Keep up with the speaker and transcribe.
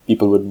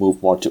people would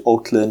move more to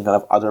Oakland, kind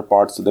of other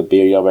parts of the Bay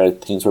Area where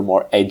things were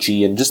more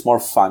edgy and just more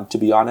fun, to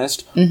be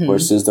honest,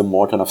 versus the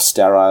more kind of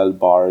sterile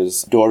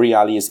bars. Dory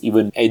Alley is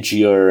even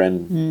edgier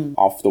and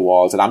off the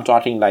walls. And I'm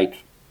talking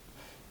like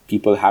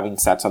people having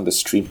sets on the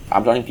street.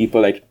 I'm talking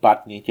people like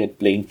butt naked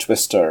playing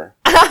Twister.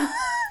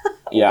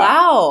 Yeah.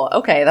 Wow.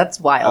 Okay,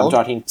 that's wild. I'm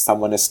talking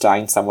someone is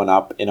tying someone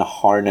up in a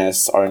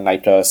harness or in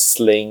like a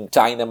sling,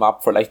 tying them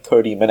up for like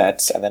 30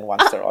 minutes. And then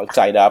once they're all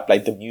tied up,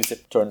 like the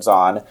music turns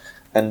on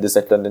and there's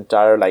like an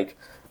entire like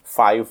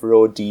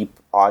 5-row deep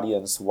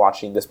audience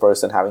watching this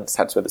person having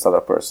sex with this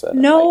other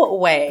person. No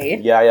way.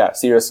 Yeah.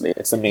 Seriously.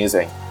 It's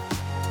amazing.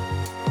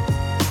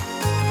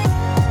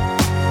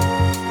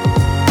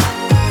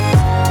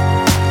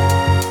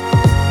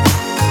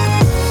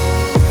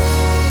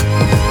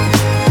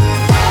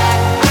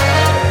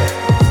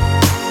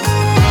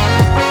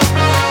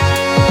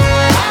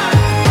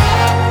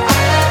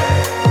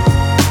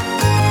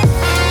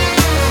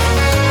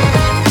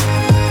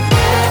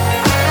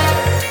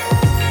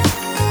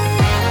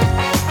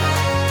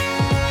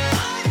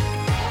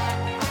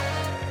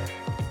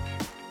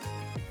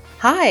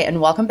 Hi, and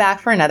welcome back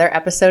for another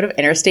episode of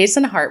Interstates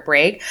and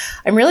Heartbreak.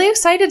 I'm really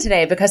excited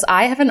today because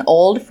I have an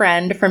old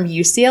friend from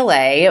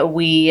UCLA.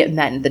 We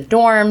met in the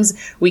dorms.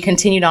 We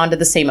continued on to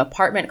the same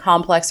apartment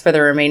complex for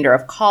the remainder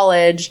of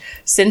college.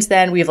 Since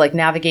then, we've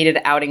navigated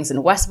outings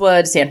in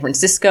Westwood, San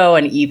Francisco,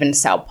 and even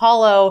Sao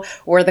Paulo,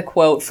 where the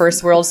quote,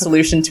 first world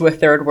solution to a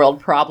third world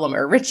problem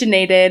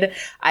originated.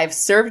 I've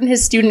served in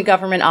his student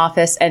government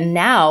office, and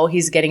now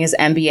he's getting his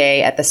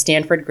MBA at the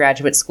Stanford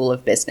Graduate School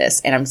of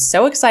Business. And I'm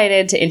so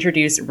excited to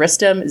introduce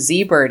Rustam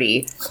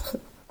Zberdi.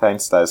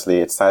 Thanks,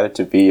 Leslie. Excited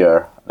to be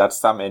here. That's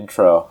some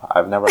intro.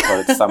 I've never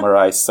heard it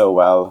summarized so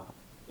well.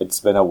 It's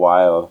been a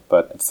while,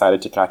 but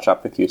excited to catch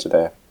up with you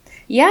today.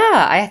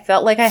 Yeah, I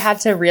felt like I had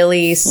to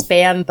really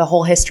span the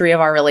whole history of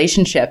our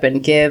relationship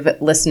and give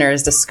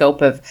listeners the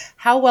scope of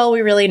how well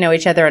we really know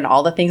each other and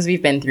all the things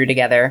we've been through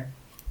together.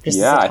 Just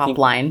as a top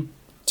line.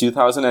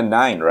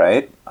 2009,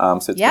 right? So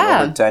it's been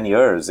over 10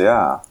 years,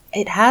 yeah.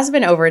 It has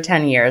been over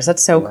 10 years.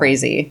 That's so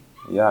crazy.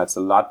 Yeah, it's a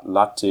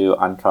lot to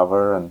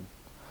uncover, and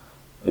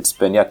it's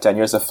been 10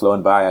 years have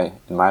flown by,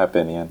 in my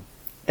opinion.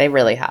 They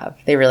really have.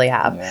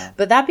 Yeah.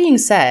 But that being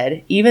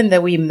said, even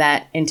though we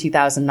met in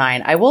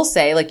 2009, I will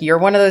say, you're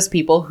one of those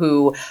people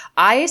who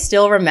I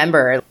still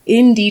remember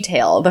in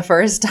detail the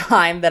first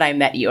time that I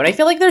met you. And I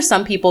feel like there's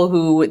some people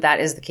who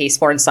that is the case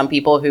for, and some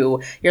people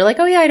who you're like,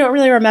 oh yeah, I don't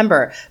really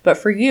remember. But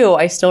for you,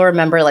 I still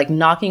remember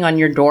knocking on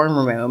your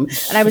dorm room,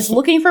 and I was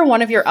looking for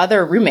one of your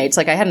other roommates.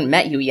 I hadn't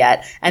met you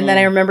yet. And then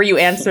I remember you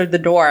answered the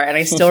door, and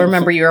I still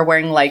remember you were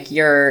wearing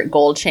your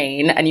gold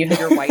chain, and you had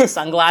your white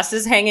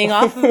sunglasses hanging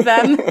off of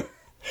them.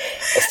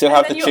 I still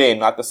have the chain,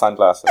 not the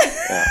sunglasses.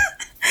 Yeah.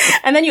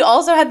 And then you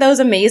also had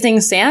those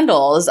amazing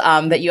sandals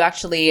that you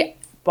actually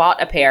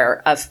bought a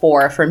pair of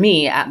for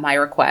me at my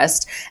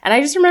request. And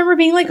I just remember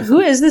being like, who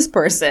is this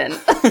person?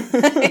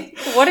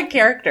 What a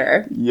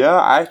character. Yeah,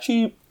 I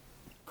actually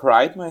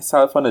pride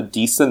myself on a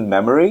decent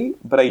memory,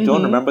 but I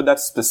don't remember that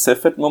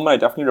specific moment. I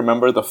definitely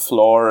remember the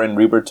floor in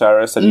Reber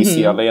Terrace at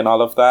UCLA and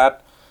all of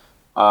that.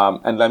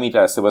 And let me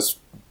guess, it was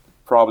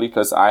probably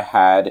because I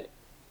had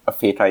a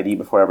fake ID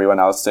before everyone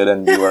else did,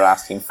 and you were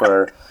asking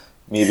for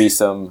maybe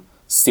some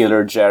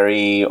Sailor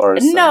Jerry or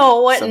some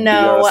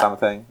beer or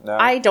something. No,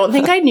 I don't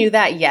think I knew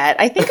that yet.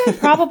 I think I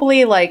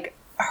probably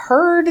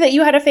heard that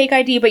you had a fake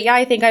ID, but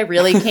I think I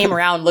really came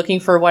around looking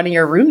for one of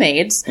your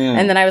roommates,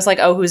 and then I was like,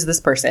 oh, who's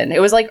this person?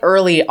 It was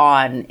early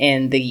on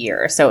in the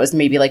year, so it was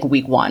maybe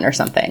week 1 or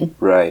something.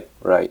 Right.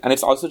 And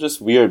it's also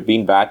just weird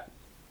being back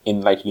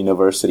in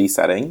university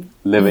setting,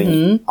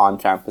 living on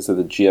campus at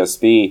the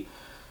GSB.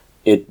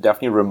 It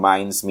definitely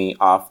reminds me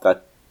of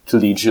that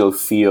collegial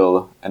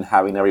feel and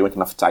having everyone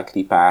kind of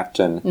tightly packed.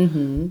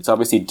 And it's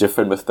obviously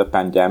different with the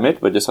pandemic,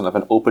 but just kind of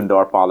an open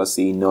door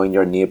policy, knowing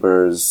your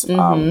neighbors,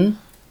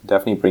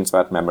 definitely brings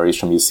back memories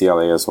from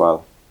UCLA as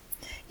well.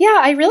 Yeah,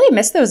 I really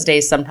miss those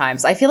days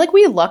sometimes. I feel like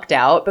we lucked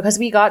out because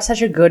we got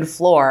such a good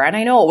floor. And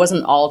I know it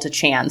wasn't all to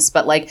chance,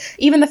 but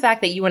even the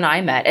fact that you and I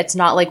met, it's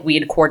not like we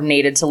had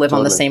coordinated to live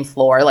on the same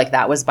floor.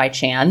 That was by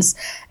chance.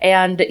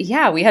 And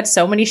yeah, we had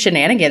so many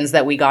shenanigans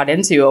that we got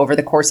into over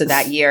the course of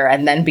that year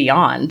and then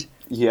beyond.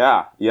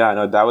 Yeah,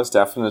 no, that was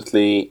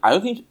definitely, I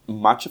don't think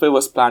much of it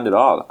was planned at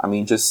all. I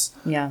mean,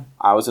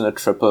 I was in a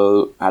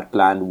triple, had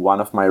planned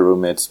one of my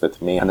roommates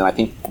with me. And then I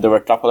think there were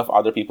a couple of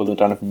other people who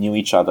kind of knew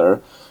each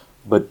other.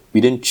 But we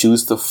didn't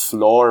choose the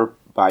floor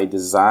by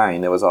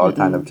design. It was all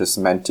kind of just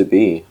meant to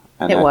be.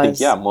 And I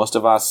think, most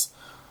of us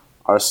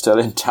are still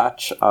in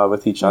touch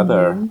with each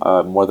other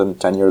more than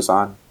 10 years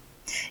on.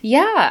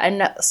 Yeah.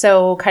 And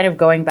so kind of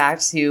going back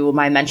to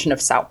my mention of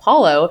Sao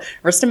Paulo,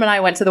 Rustam and I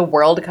went to the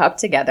World Cup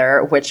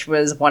together, which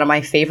was one of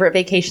my favorite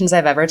vacations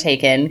I've ever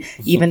taken,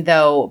 even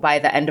though by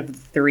the end of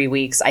 3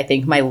 weeks, I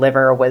think my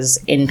liver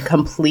was in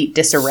complete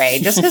disarray.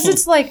 Just because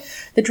it's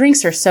the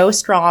drinks are so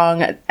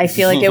strong. I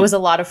feel like it was a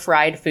lot of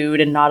fried food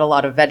and not a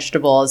lot of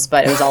vegetables,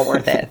 but it was all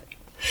worth it.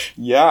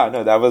 Yeah,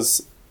 no, that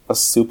was a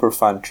super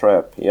fun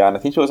trip. Yeah, and I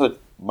think it was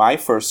my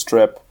first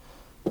trip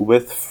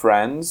with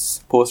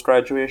friends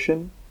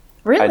post-graduation.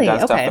 Really? I'd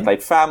done stuff Okay. with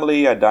like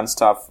family, I'd done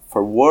stuff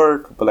for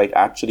work, but like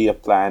actually a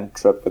planned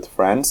trip with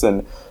friends.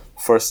 And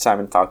first time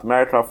in South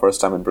America,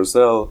 first time in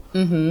Brazil.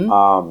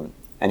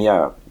 And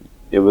yeah,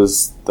 it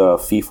was the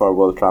FIFA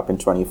World Cup in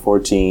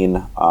 2014.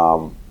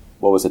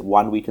 What was it?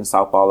 1 week in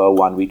Sao Paulo,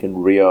 1 week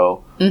in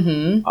Rio.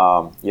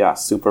 Yeah,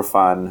 super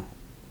fun.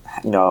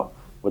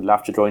 Would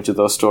love to go into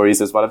those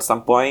stories as well at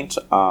some point.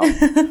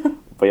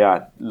 But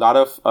yeah, a lot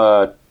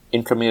of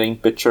incriminating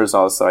pictures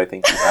also I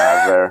think you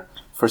have where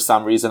for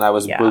some reason I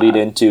was bullied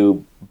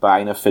into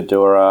buying a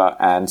fedora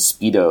and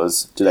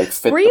Speedos to like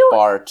fit the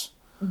part.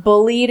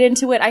 Bullied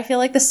into it? I feel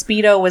like the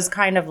Speedo was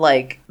kind of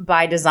like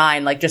by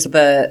design, like just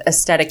the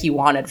aesthetic you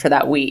wanted for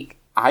that week.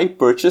 I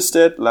purchased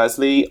it,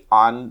 Leslie,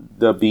 on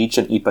the beach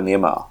in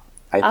Ipanema.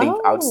 I think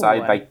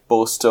outside like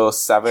Posto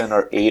 7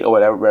 or 8 or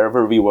whatever,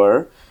 wherever we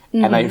were.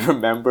 And I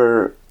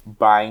remember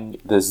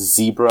buying this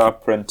zebra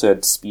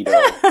printed Speedo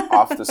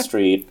off the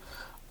street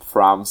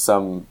from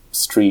some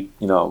street,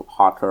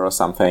 hawker or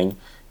something.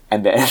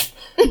 And then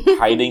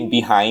hiding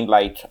behind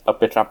like a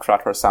pickup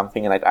truck or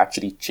something and like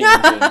actually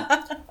changing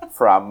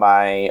from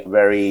my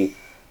very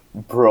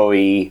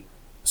bro-y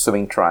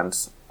swimming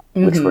trunks,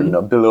 which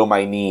were, below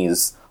my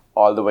knees,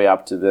 all the way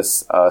up to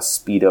this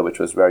Speedo, which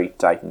was very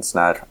tight and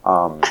snug.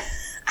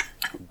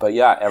 But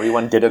yeah,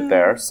 everyone did it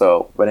there.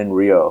 So when in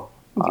Rio.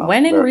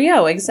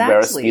 Rio, exactly.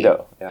 Wear a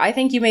Speedo. Yeah. I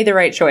think you made the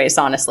right choice,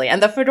 honestly.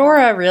 And the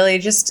fedora really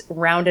just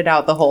rounded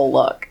out the whole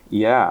look.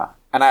 Yeah.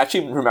 And I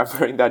actually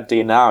remembering that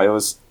day now,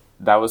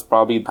 that was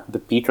probably the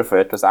peak of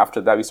it, because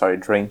after that we started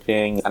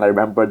drinking, and I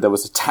remember there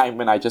was a time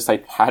when I just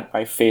like had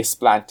my face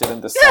planted in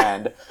the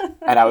sand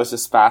and I was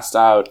just passed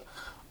out.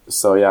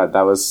 So yeah,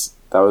 that was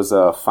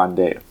a fun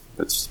day.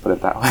 Let's just put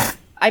it that way.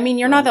 I mean,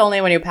 you're not the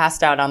only one who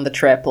passed out on the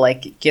trip,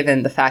 like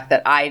given the fact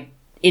that I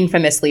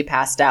infamously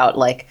passed out,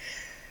 like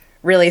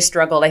really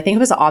struggled. I think it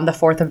was on the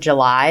 4th of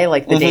July,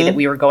 like the day that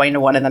we were going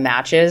to one of the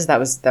matches. That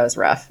was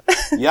rough.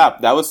 Yeah,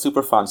 that was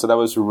super fun. So that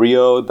was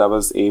Rio. That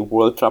was a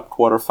World Cup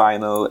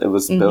quarterfinal. It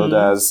was billed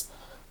as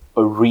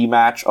a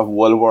rematch of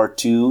World War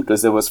II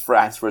because it was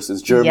France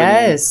versus Germany.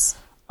 Yes.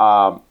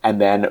 And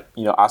then,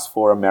 us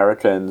 4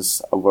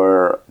 Americans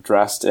were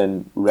dressed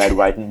in red,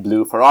 white, and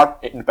blue for our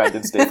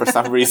Independence Day for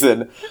some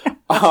reason.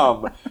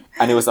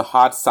 And it was a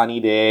hot,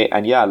 sunny day.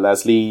 And yeah,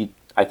 Leslie,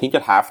 I think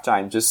at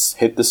halftime, just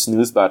hit the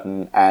snooze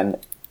button, and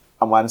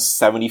amongst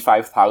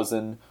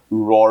 75,000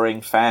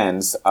 roaring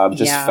fans,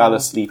 fell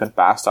asleep and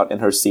passed out in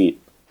her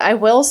seat. I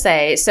will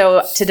say,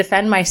 so to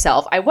defend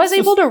myself, I was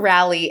able to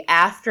rally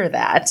after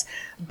that.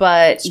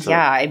 But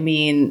yeah, I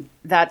mean,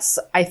 that's,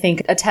 I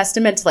think, a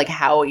testament to like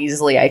how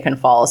easily I can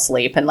fall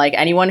asleep. And like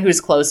anyone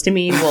who's close to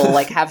me will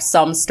like have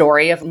some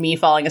story of me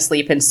falling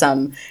asleep in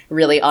some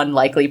really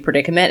unlikely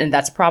predicament. And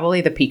that's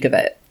probably the peak of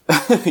it.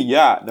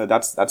 Yeah, no,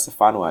 that's a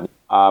fun one.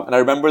 And I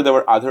remember there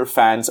were other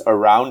fans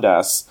around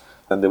us,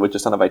 and they were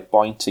just kind of like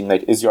pointing,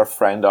 like, "Is your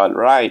friend all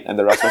right?" And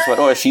the rest of us were,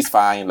 "Oh, she's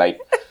fine." Like,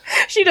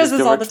 she does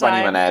this all the 20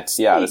 time. 20 minutes.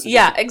 Yeah, this is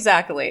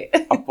exactly.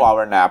 a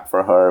power nap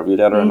for her. We'd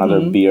let her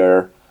another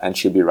beer, and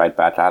she'll be right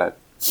back at it.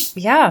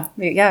 Yeah,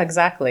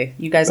 exactly.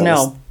 You guys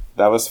know.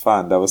 That was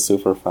fun. That was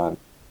super fun.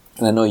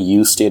 And I know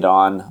you stayed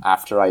on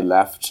after I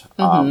left,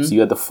 so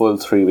you had the full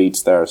 3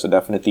 weeks there. So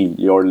definitely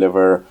your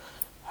liver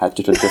had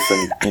to do a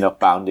different,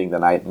 pounding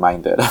than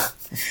mine did.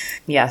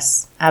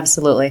 Yes,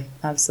 absolutely.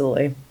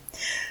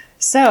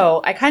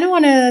 So I kind of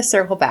want to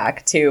circle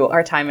back to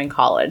our time in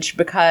college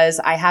because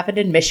I have an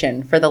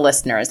admission for the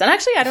listeners. And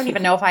actually, I don't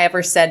even know if I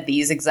ever said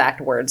these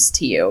exact words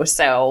to you.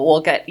 So we'll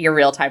get your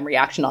real-time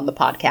reaction on the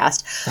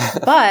podcast.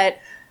 But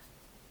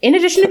in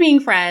addition to being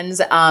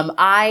friends,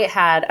 I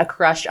had a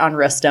crush on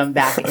Rustam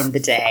back in the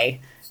day.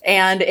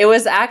 And it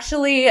was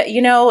actually,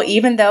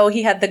 even though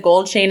he had the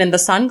gold chain and the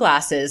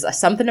sunglasses,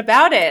 something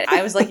about it,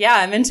 I was like, yeah,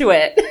 I'm into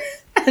it.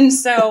 And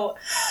so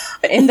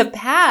in the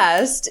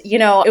past,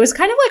 it was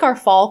kind of like our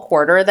fall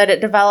quarter that it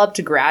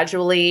developed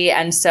gradually.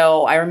 And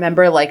so I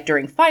remember like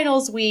during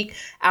finals week,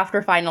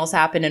 after finals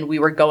happened and we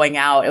were going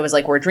out, it was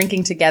like we're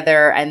drinking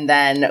together and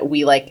then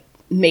we like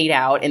made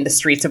out in the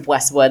streets of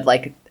Westwood,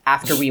 like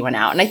after we went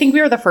out. And I think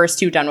we were the first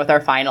 2 done with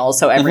our finals.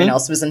 So everyone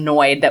else was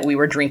annoyed that we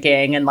were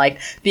drinking and like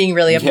being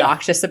really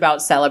obnoxious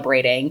about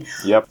celebrating.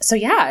 Yep. So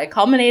yeah, it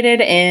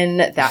culminated in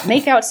that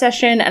makeout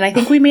session. And I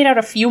think we made out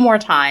a few more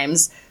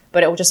times,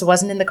 but it just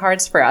wasn't in the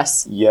cards for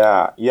us.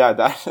 Yeah.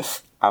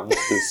 That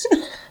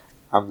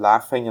I'm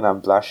laughing and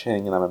I'm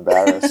blushing and I'm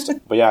embarrassed.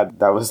 But yeah,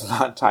 that was a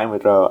long time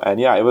ago. And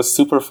yeah, it was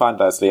super fun,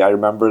 Leslie. I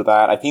remember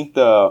that. I think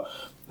the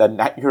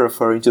night you're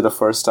referring to the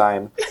first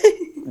time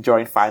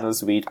during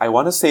finals week, I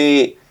want to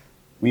say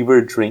we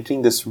were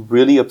drinking this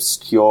really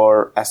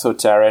obscure,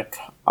 esoteric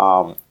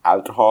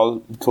alcohol,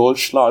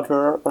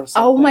 Goldschlager or something.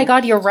 Oh my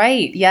God, you're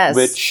right. Yes.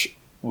 Which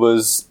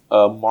was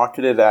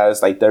marketed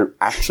as like their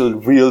actual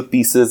real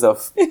pieces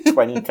of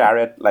 20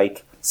 carat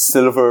like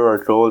silver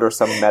or gold or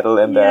some metal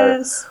in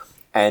there.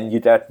 And you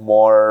get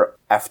more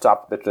effed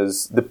up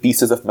because the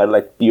pieces of metal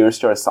like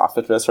pierced your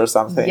esophagus or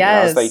something. Yes. And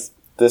I was like,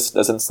 this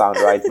doesn't sound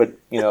right, but,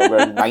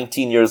 we're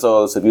 19 years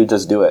old, so we'll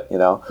just do it,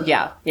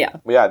 Yeah, yeah.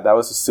 But yeah, that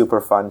was a super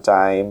fun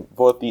time,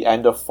 both the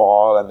end of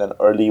fall and then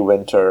early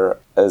winter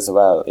as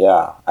well.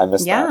 Yeah, I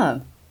missed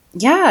that.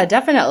 Yeah,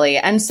 definitely.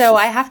 And so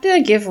I have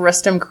to give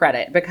Rustam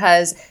credit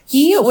because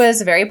he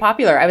was very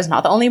popular. I was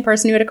not the only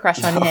person who had a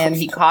crush on him.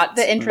 He caught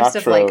the interest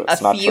of like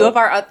a few of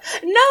our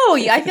No,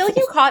 I feel like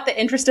you caught the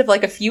interest of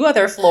like a few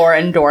other floor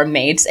and dorm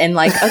mates in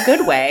like a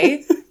good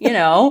way,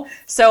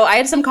 So I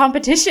had some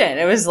competition.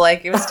 It was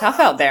tough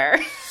out there.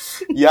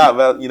 Yeah,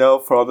 well,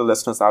 for all the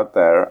listeners out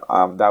there,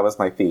 that was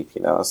my peak,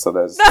 so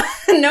there's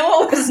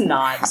No, it was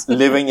not.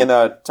 Living in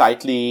a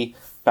tightly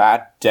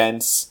packed,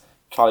 dense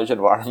college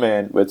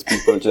environment with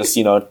people just,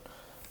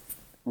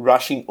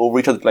 rushing over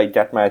each other to like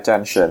get my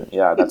attention.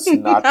 Yeah,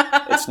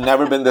 it's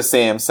never been the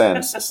same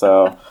since.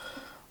 So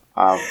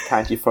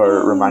thank you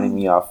for reminding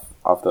me of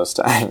those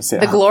times. Yeah.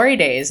 The glory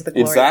days.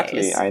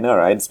 Exactly. I know,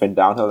 right? It's been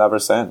downhill ever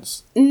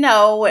since.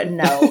 No.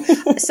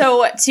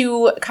 So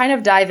to kind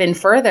of dive in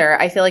further,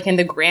 I feel like in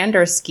the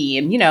grander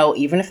scheme,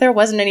 even if there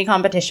wasn't any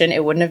competition,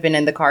 it wouldn't have been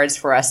in the cards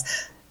for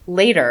us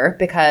later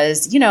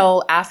because,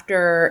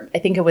 after I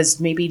think it was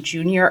maybe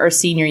junior or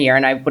senior year,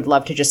 and I would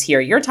love to just hear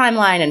your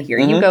timeline and hear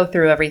you go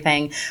through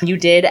everything, you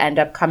did end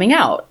up coming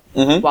out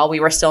while we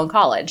were still in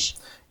college.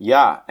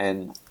 Yeah,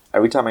 and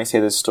every time I say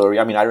this story,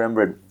 I mean, I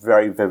remember it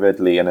very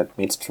vividly and it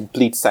makes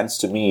complete sense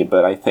to me,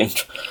 but I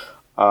think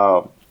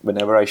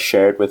whenever I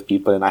share it with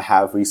people, and I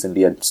have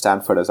recently at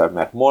Stanford as I've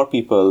met more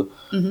people,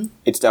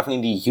 it's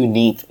definitely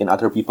unique in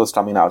other people's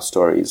coming out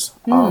stories.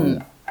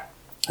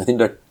 I think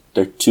that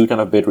there are two kind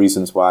of big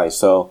reasons why.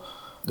 So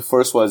the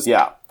first was,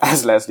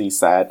 as Leslie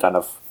said, kind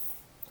of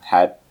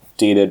had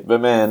dated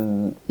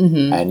women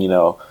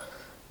and,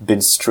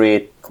 been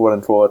straight, quote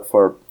unquote,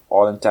 for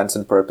all intents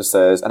and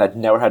purposes, and I'd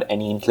never had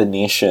any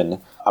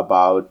inclination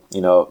about,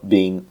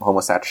 being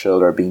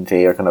homosexual or being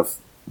gay or kind of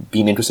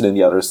being interested in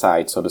the other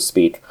side, so to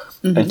speak,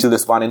 until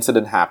this one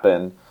incident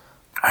happened.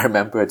 I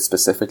remember it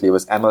specifically. It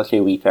was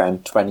MLK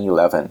weekend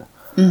 2011.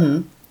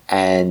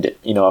 And,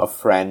 a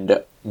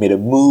friend made a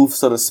move,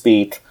 so to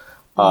speak,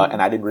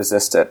 and I didn't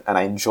resist it. And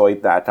I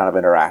enjoyed that kind of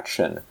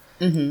interaction.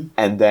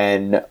 And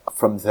then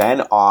from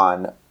then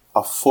on,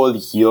 a full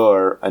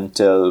year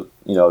until,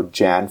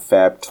 Jan,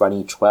 Feb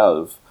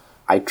 2012,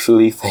 I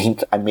truly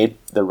think I made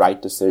the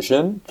right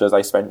decision because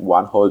I spent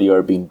one whole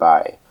year being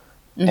bi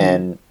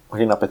and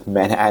hooking up with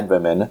men and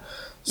women.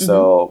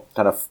 So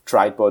kind of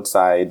tried both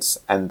sides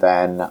and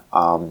then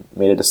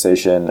made a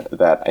decision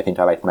that I think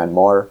I like men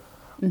more.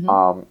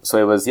 So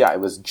it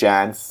was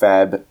Jan,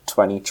 Feb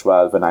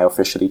 2012 when I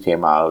officially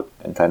came out,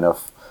 and kind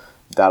of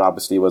that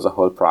obviously was a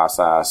whole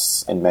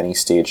process in many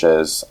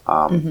stages.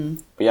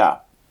 But yeah,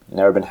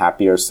 never been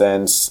happier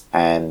since.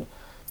 And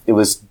it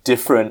was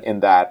different in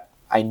that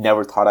I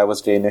never thought I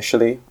was gay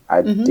initially.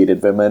 I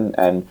dated women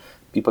and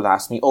people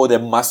asked me, there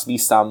must be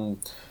some,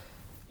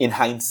 in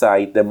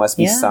hindsight, there must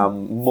be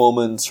some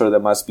moments or there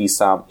must be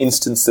some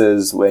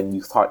instances when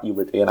you thought you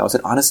were gay. And I was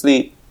like,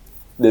 honestly,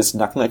 there's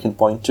nothing I can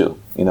point to,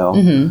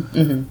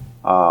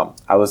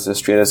 I was as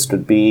straight as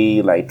could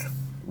be. Like,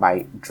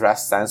 my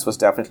dress sense was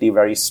definitely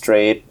very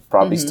straight,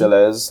 probably still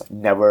is.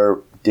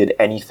 Never did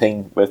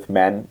anything with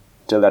men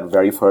till that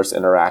very first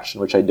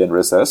interaction, which I didn't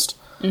resist.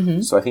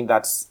 So I think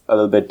that's a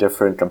little bit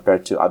different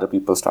compared to other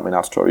people's coming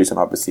out stories, and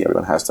obviously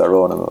everyone has their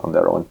own on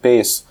their own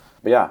pace.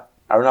 But yeah,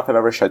 I don't know if I've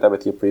ever shared that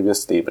with you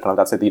previously, but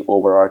that's like the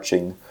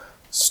overarching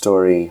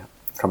story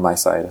from my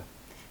side.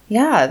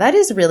 Yeah, that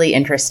is really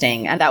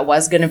interesting. And that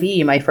was going to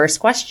be my first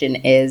question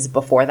is,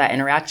 before that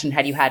interaction,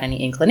 had you had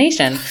any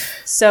inclination?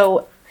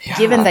 So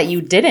given that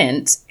you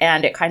didn't,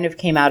 and it kind of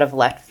came out of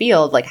left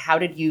field, like, how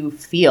did you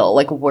feel?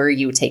 Like, were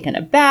you taken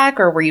aback,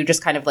 or were you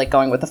just kind of like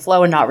going with the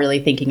flow and not really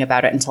thinking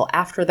about it until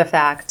after the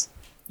fact?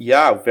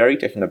 Yeah, very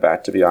taken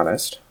aback, to be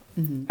honest.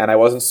 And I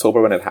wasn't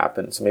sober when it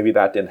happened, so maybe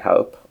that didn't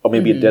help. Or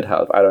maybe it did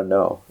help, I don't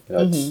know.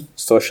 It's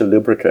social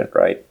lubricant,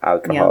 right?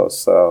 Alcohol.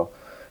 So,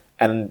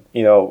 and,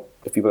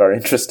 if people are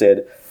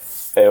interested,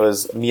 it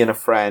was me and a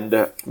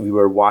friend, we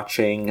were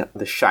watching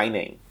The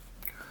Shining.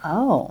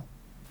 Oh.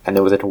 And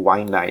it was at a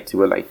wine night. We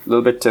were like a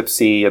little bit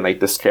tipsy and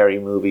like the scary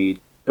movie.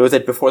 It was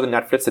like before the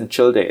Netflix and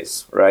chill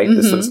days, right?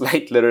 This was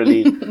like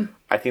literally,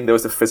 I think there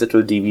was a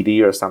physical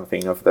DVD or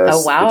something of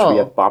this, which we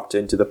had popped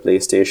into the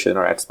PlayStation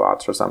or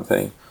Xbox or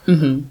something.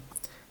 And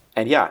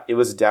yeah, it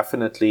was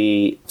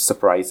definitely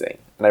surprising.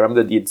 And I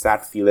remember the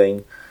exact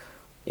feeling,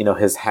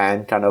 his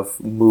hand kind of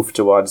moved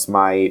towards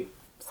my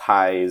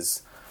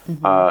thighs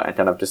and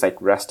kind of just like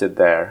rested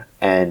there.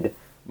 And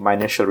my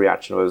initial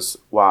reaction was,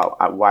 wow,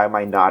 why am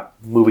I not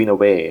moving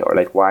away? Or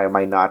like, why am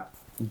I not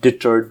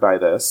deterred by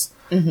this?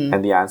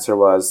 And the answer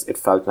was, it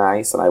felt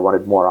nice and I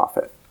wanted more of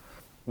it.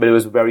 But it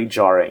was very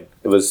jarring.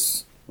 It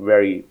was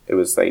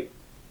like,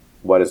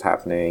 what is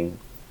happening?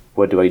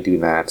 What do I do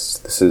next?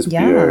 This is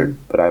weird,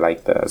 but I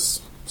like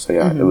this. So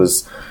yeah, it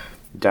was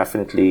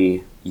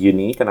definitely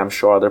unique. And I'm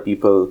sure other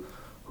people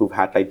who've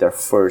had like their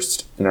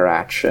first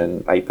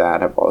interaction like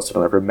that have also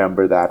going to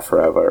remember that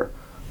forever.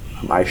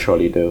 I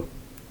surely do.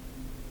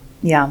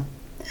 Yeah.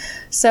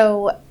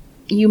 So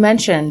you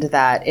mentioned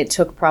that it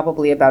took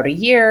probably about a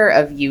year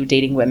of you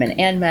dating women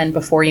and men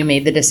before you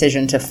made the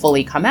decision to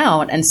fully come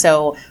out. And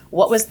so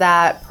what was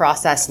that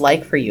process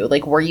like for you?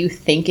 Like, were you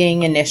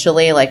thinking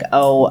initially like,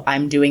 oh,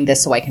 I'm doing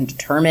this so I can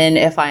determine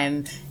if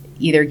I'm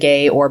either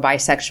gay or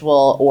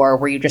bisexual? Or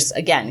were you just,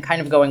 again, kind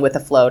of going with the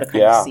flow to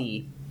kind of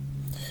see?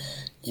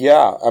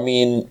 Yeah, I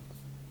mean,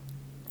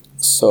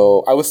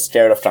 so I was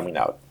scared of coming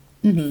out.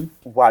 Mm-hmm.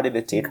 Why did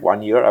it take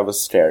 1 year? I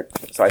was scared.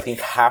 So I think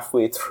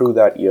halfway through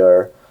that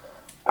year,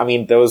 I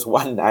mean, there was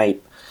one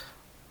night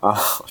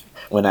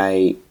when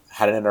I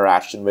had an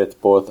interaction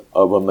with both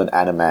a woman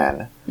and a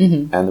man.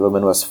 Mm-hmm. And the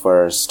woman was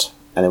first,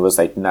 and it was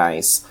like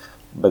nice.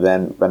 But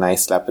then when I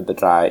slept with the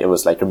guy, it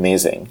was like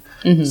amazing.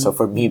 Mm-hmm. So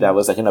for me, that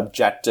was like an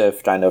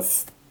objective kind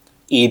of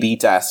A/B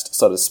test,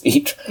 so to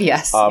speak.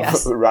 Yes,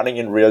 running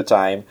in real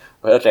time.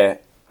 But okay,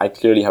 I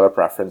clearly have a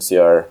preference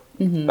here.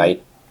 Mm-hmm.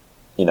 Like,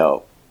 you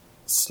know,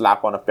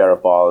 slap on a pair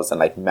of balls and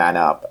like man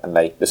up and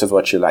like, this is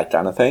what you like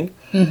kind of thing.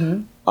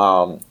 Mm-hmm.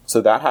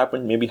 So that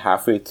happened maybe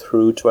halfway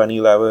through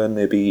 2011,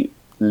 maybe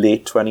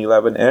late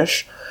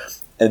 2011-ish.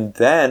 And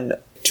then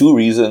 2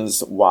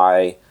 reasons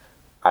why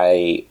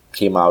I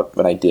came out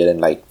when I did in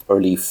like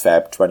early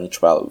Feb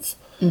 2012.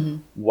 Mm-hmm.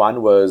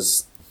 One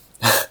was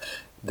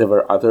there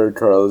were other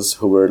girls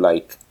who were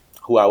like,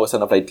 who I was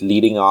kind of like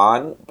leading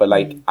on, but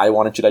like I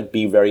wanted to like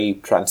be very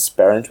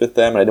transparent with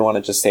them. And I didn't want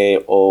to just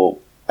say, oh,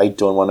 I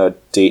don't want to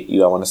date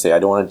you. I want to say I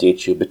don't want to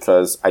date you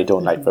because I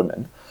don't like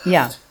women.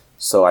 Yeah.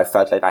 So I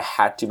felt like I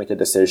had to make a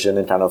decision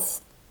and kind of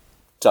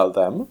tell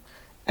them.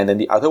 And then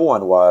the other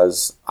one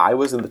was I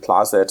was in the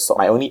closet. So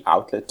my only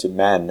outlet to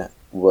men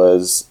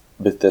was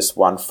with this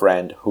one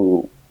friend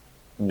who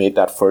made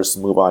that first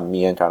move on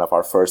me and kind of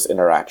our first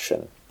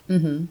interaction.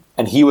 Mm-hmm.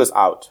 And he was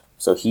out.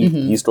 So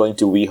he's going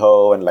to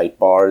WeHo and like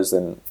bars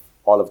and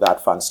all of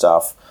that fun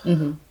stuff.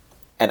 Mm-hmm.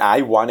 And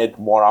I wanted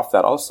more of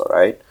that also,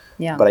 right?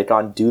 Yeah. But I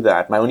can't do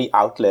that. My only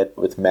outlet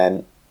with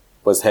men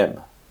was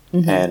him.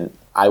 Mm-hmm. And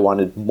I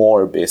wanted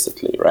more,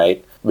 basically,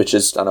 right? Which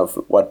is kind of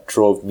what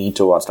drove me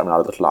towards coming out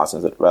of the class.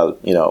 And that, well,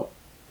 you know,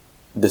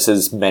 this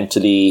is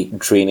mentally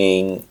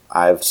draining.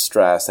 I have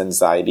stress,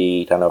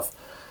 anxiety, kind of,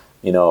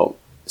 you know,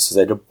 this is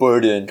like a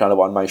burden kind of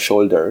on my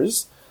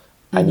shoulders.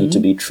 Mm-hmm. I need to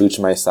be true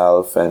to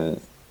myself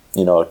and,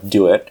 you know,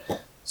 do it.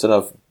 Sort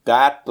of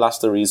that plus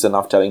the reason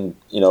of telling,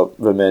 you know,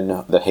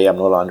 women that, hey, I'm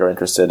no longer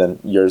interested and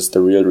here's the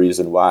real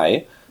reason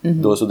why.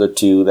 Mm-hmm. Those were the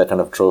 2 that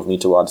kind of drove me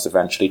towards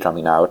eventually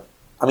coming out.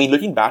 I mean,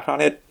 looking back on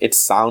it, it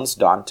sounds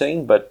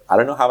daunting, but I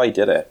don't know how I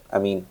did it. I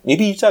mean,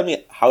 maybe you tell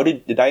me, how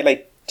did I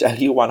like tell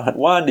you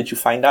one-on-one? Did you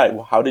find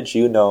out? How did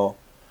you know?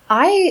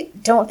 I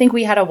don't think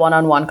we had a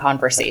one-on-one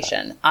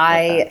conversation.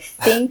 I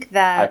think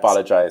that... I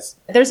apologize.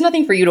 There's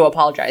nothing for you to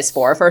apologize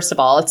for, first of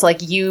all. It's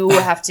like you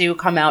have to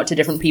come out to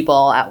different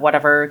people at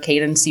whatever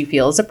cadence you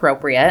feel is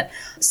appropriate.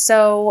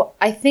 So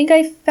I think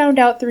I found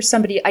out through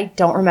somebody, I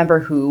don't remember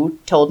who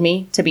told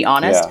me, to be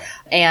honest. Yeah.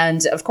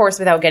 And of course,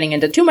 without getting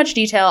into too much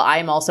detail,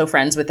 I'm also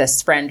friends with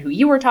this friend who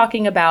you were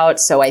talking about.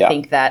 So I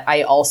think that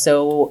I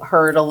also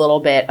heard a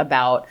little bit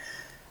about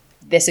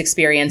this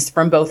experience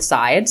from both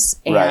sides.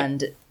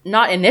 And... Right.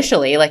 Not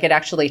initially, like it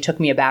actually took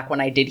me aback when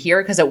I did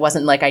hear because it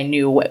wasn't like I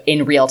knew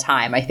in real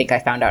time. I think I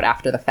found out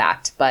after the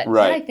fact. But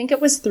yeah, I think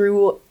it was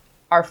through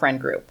our friend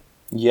group.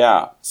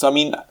 Yeah. So, I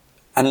mean,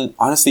 and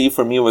honestly,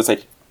 for me, it was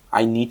like,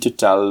 I need to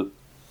tell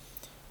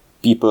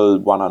people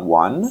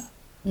one-on-one.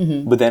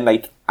 Mm-hmm. But then,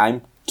 like,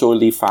 I'm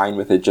totally fine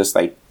with it just,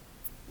 like,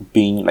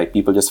 being, like,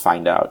 people just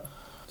find out.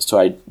 So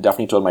I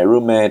definitely told my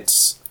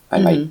roommates.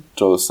 And I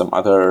told some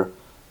other,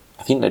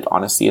 I think, like,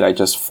 honestly, like,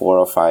 just 4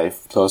 or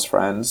 5 close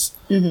friends.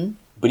 Mm-hmm.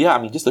 But yeah,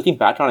 I mean, just looking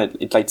back on it,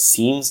 it like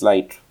seems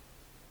like,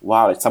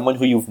 wow, like someone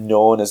who you've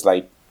known as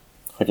like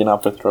hooking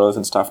up with girls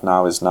and stuff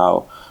now is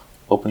now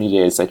openly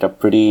gay. It's like a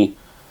pretty,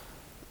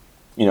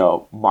 you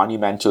know,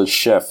 monumental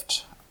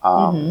shift.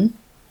 And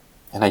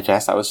I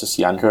guess I was just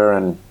younger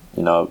and,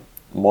 you know,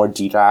 more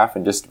decaf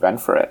and just went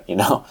for it, you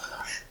know.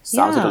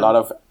 Sounds like a lot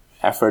of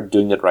effort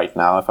doing it right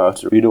now if I were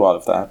to redo all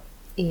of that.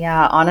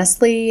 Yeah,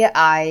 honestly,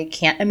 I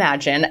can't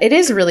imagine. It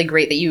is really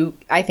great that you,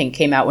 I think,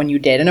 came out when you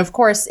did. And of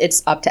course,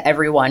 it's up to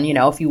everyone. You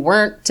know, if you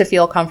weren't to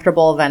feel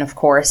comfortable, then of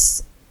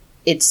course,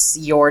 it's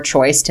your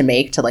choice to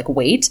make to like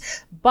wait.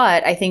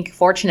 But I think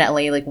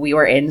fortunately, like we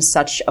were in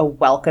such a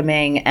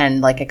welcoming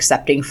and like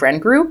accepting friend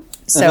group.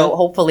 So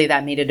hopefully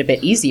that made it a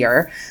bit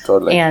easier.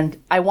 Totally. And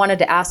I wanted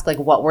to ask, like,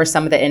 what were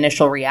some of the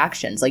initial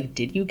reactions? Like,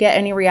 did you get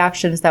any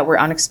reactions that were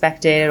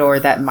unexpected or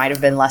that might have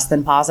been less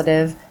than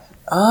positive?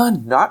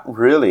 Not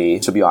really,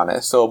 to be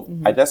honest. So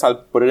I guess I'll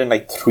put it in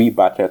like 3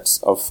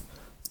 buckets of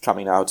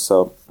coming out.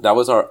 So that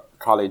was our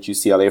college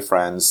UCLA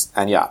friends.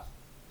 And yeah,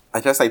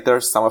 I guess like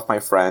there's some of my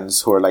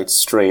friends who are like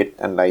straight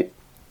and like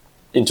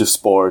into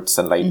sports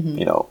and like,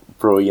 you know,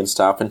 pro-y and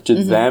stuff. And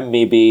to them,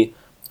 maybe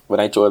when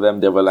I told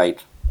them, they were like,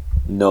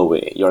 no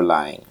way, you're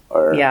lying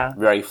or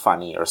very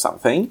funny or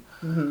something.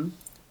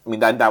 I mean,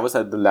 that was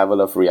at the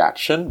level of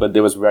reaction, but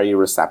they was very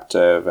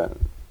receptive and,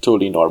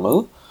 totally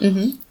normal.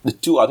 The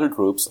two other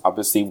groups,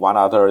 obviously, one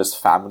other is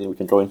family. We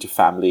can go into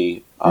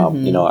family,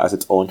 as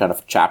its own kind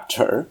of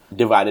chapter,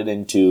 divided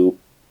into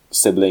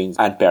siblings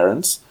and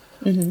parents.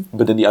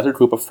 But then the other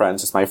group of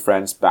friends is my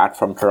friends back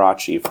from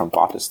Karachi, from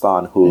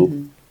Pakistan,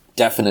 who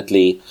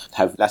definitely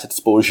have less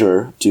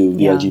exposure to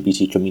the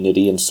LGBT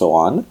community and so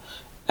on.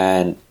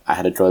 And I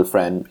had a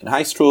girlfriend in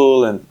high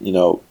school, and,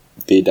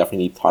 they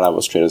definitely thought I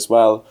was straight as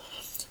well.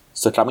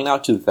 So coming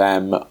out to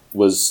them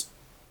was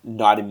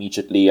not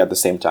immediately at the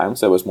same time.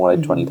 So it was more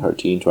like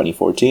 2013,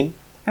 2014.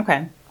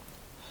 Okay.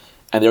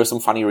 And there were some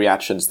funny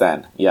reactions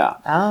then. Yeah.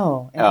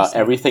 Oh,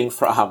 everything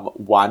from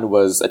one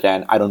was,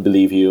 again, I don't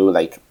believe you,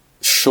 like,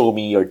 show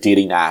me your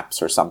dating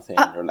apps or something.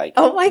 Or like,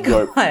 oh my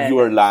God. You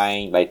are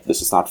lying. Like,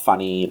 this is not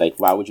funny. Like,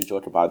 why would you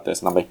joke about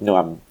this? And I'm like, no,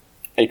 I'm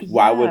like,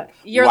 why would...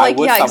 You're why like,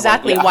 would yeah, someone,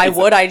 exactly. Why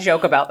would I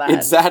joke about that?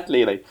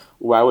 Exactly. Like,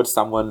 why would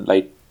someone,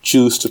 like,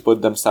 choose to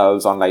put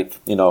themselves on, like,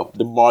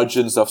 the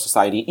margins of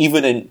society,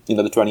 even in,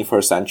 the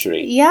 21st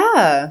century.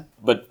 Yeah.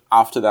 But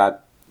after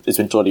that, it's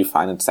been totally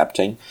fine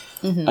accepting.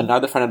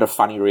 Another friend had a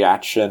funny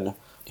reaction.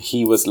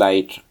 He was,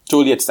 like,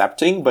 totally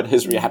accepting, but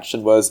his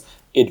reaction was,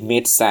 it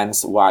made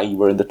sense why you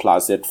were in the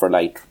closet for,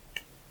 like,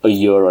 a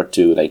year or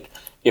two. Like,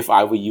 if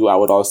I were you, I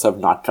would also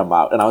have not come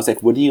out. And I was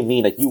like, what do you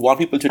mean? Like, you want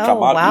people to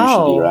come out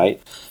usually, right?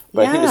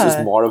 But I think this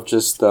is more of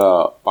just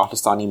the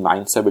Pakistani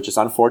mindset, which is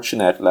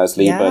unfortunate,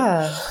 Leslie.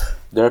 But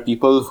there are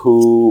people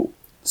who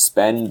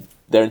spend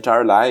their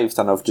entire lives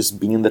kind of just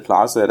being in the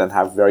closet and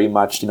have very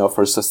much,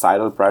 for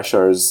societal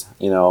pressures,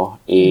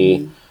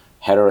 a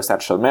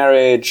heterosexual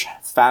marriage,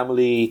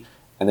 family,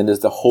 and then there's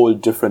the whole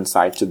different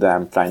side to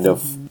them, kind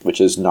of,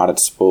 which is not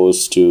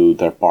exposed to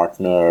their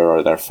partner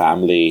or their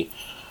family.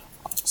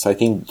 So I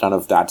think kind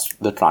of that's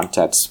the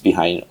context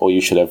behind,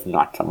 you should have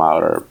not come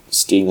out or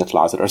stay in the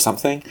closet or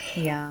something.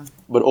 Yeah.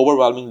 But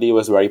overwhelmingly, it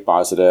was very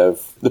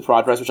positive. The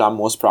progress which I'm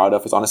most proud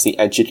of is honestly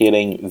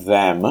educating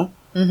them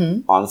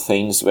on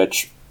things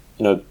which,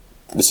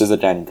 this is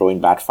again going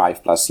back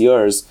 5+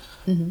 years,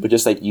 but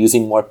just like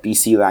using more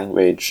PC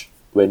language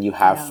when you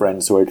have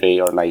friends who are gay,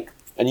 or like,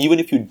 and even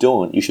if you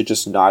don't, you should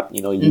just not,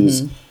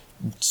 use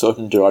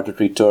certain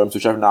derogatory terms,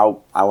 which have now,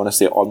 I want to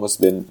say, almost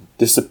been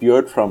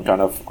disappeared from kind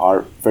of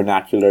our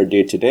vernacular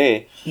day to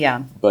day.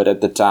 Yeah. But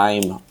at the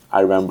time, I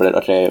remember that,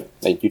 okay,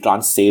 like, you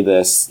can't say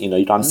this,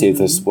 you can't say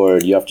this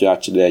word. You have to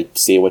actually, like,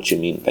 say what you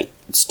mean. Like,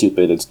 it's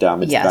stupid, it's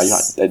dumb,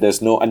 it's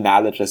there's no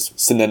analogous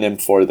synonym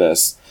for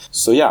this.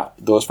 So yeah,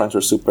 those friends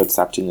were super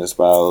accepting as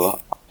well.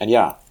 And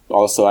yeah,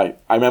 also I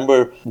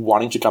remember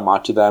wanting to come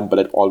out to them, but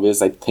I'd always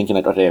like thinking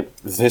like, okay,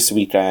 this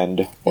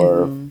weekend,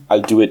 or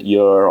I'll do it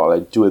here, or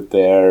I'll do it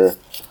there.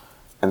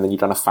 And then you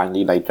kind of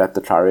finally like get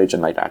the courage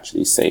and like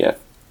actually say it.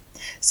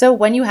 So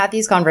when you had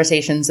these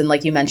conversations, and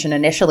like you mentioned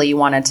initially, you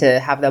wanted to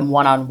have them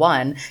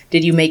one-on-one,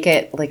 did you make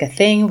it like a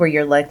thing where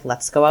you're like,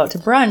 let's go out to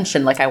brunch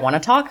and like, I want to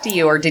talk to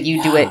you? Or did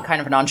you do it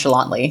kind of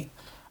nonchalantly?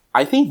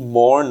 I think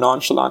more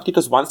nonchalantly,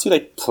 because once you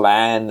like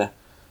plan,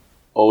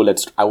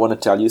 I want to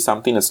tell you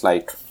something, it's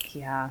like...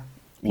 Yeah.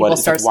 People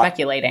start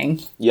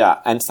speculating.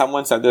 Yeah. And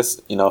someone said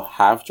this,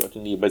 half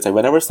jokingly, but it's like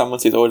whenever someone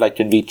says, like,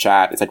 can we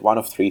chat? It's like one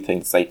of three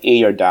things. It's like, A,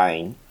 you're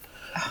dying.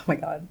 Oh my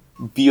God.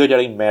 B, you're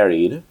getting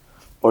married.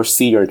 Or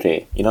C, you're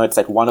gay. It's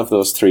like one of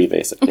those three,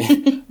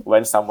 basically.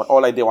 When someone,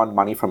 like, they want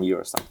money from you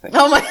or something.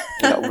 Oh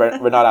my.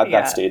 We're not at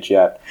that stage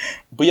yet.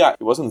 But yeah,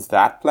 it wasn't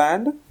that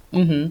planned.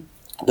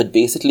 But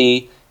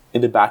basically,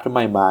 in the back of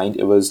my mind,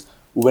 it was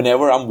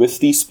whenever I'm with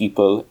these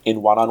people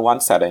in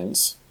one-on-one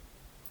settings,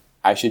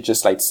 I should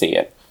just like say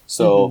it.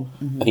 So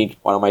I think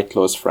one of my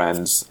close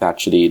friends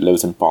actually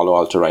lives in Palo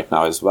Alto right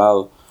now as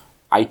well.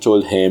 I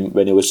told him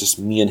when it was just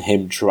me and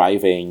him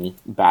driving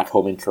back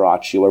home in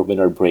Karachi or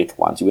winter break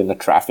once, we were in a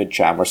traffic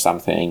jam or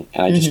something,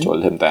 and I just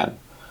told him then.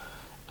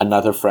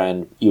 Another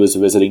friend, he was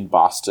visiting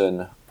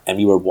Boston, and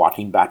we were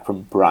walking back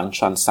from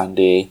brunch on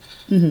Sunday,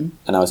 and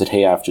I was like,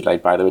 hey, I have to,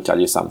 like, by the way,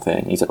 tell you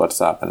something. He said, what's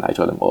up? And I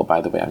told him,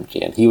 by the way, I'm gay.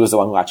 And he was the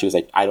one who actually was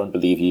like, I don't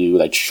believe you.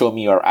 Like, show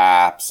me your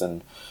apps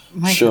and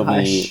show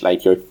me,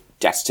 like, your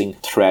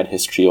texting thread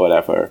history or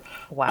whatever.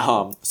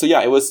 Wow. So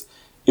yeah, it was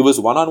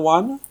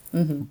one-on-one,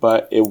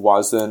 but it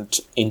wasn't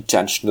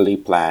intentionally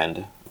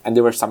planned. And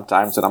there were some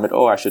times that I'm like,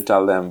 I should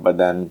tell them, but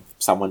then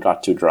someone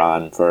got too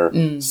drawn, or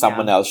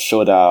someone else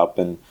showed up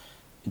and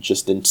it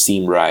just didn't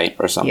seem right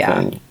or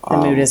something. Yeah, the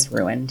mood is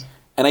ruined.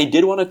 And I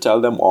did want to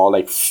tell them all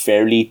like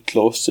fairly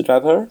close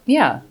together.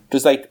 Yeah.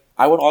 Because like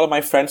I want all of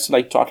my friends to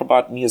like talk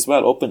about me as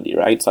well openly,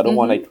 right? So I don't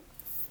want like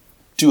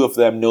 2 of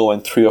them know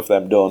and 3 of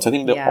them don't. So I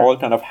think they all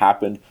kind of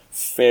happened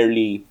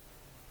fairly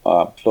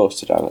close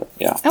together.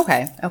 Yeah.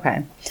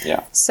 Okay.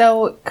 Yeah.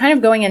 So kind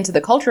of going into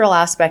the cultural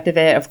aspect of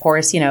it, of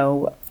course,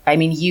 I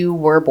mean, you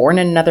were born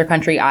in another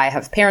country. I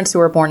have parents who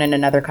were born in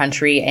another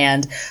country,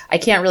 and I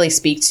can't really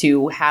speak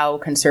to how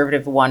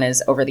conservative one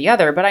is over the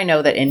other, but I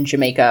know that in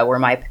Jamaica, where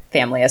my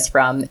family is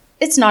from,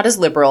 it's not as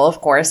liberal, of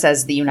course,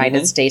 as the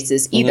United States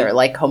is either.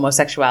 Like,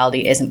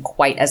 homosexuality isn't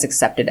quite as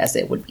accepted as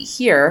it would be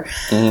here.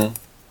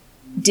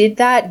 Did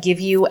that give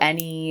you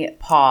any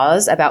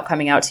pause about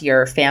coming out to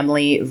your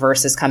family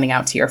versus coming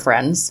out to your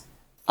friends?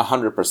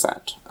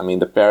 100%. I mean,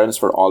 the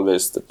parents were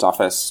always the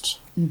toughest.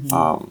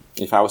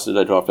 If I was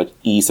to draw up like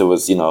ease, it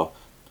was,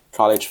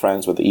 college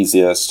friends were the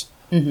easiest.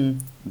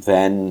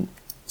 Then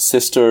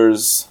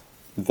sisters,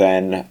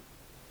 then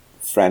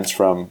friends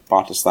from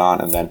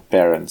Pakistan, and then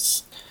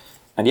parents.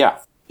 And yeah,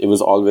 it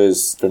was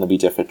always going to be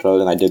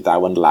difficult, and I did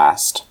that one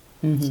last.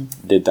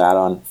 Did that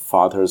on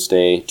Father's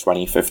Day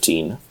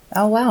 2015.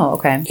 Oh, wow.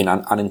 Okay. And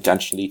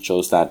unintentionally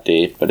chose that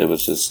date, but it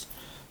was just,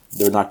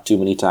 there were not too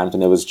many times,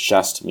 and it was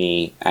just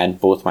me and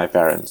both my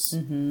parents.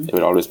 It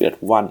would always be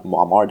at one,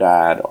 mom or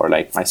dad, or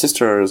like my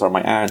sisters or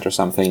my aunt or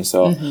something.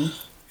 So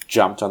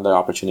jumped on the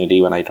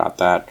opportunity when I got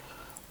that.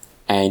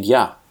 And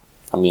yeah,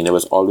 I mean, it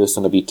was always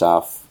going to be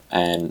tough,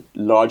 and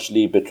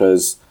largely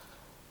because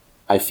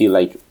I feel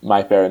like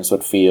my parents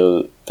would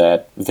feel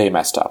that they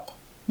messed up.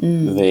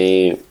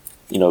 They,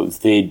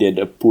 they did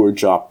a poor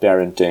job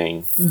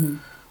parenting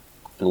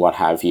and what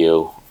have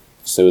you.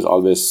 So it was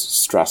always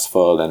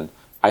stressful, and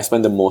I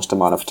spent the most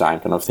amount of time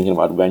kind of thinking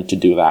about when to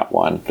do that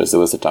one because it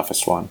was the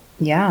toughest one.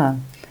 Yeah.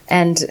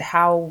 And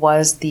how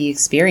was the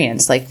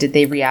experience? Like, did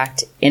they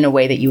react in a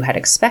way that you had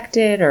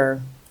expected,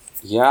 or?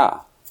 Yeah.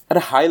 At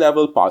a high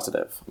level,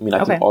 positive. I mean,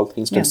 I think all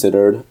things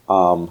considered,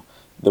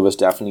 there was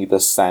definitely the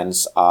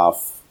sense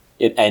of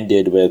it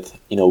ended with,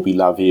 we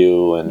love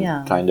you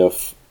and kind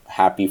of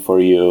happy for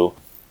you.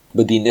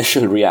 But the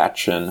initial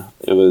reaction,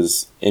 it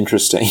was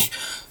interesting.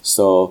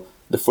 So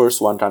the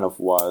first one kind of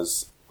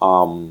was,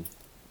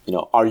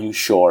 are you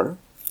sure?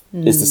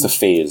 Is this a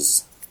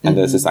phase? And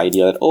there's this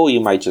idea that,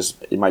 it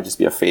might just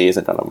be a phase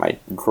and kind of might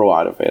grow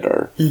out of it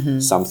or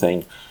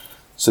something.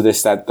 So they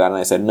said that, and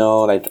I said,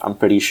 no, like, I'm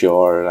pretty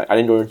sure. Like, I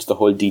didn't go into the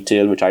whole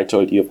detail, which I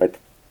told you about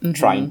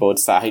trying both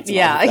sides.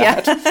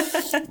 Yeah.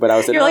 But I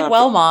was like, you're like,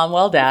 well, mom,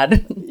 well,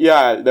 dad.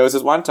 Yeah, there was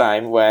this one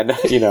time when,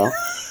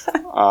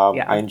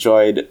 I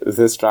enjoyed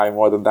this guy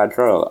more than that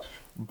girl.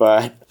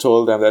 But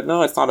told them that,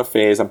 no, it's not a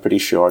phase, I'm pretty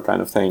sure,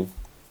 kind of thing.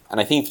 And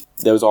I think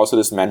there was also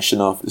this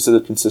mention of, this is a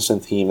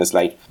consistent theme, is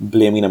like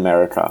blaming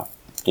America.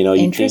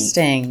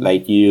 Interesting. You think,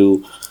 like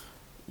you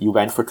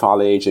went for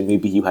college and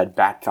maybe you had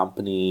bad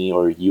company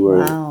or you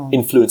were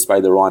influenced by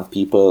the wrong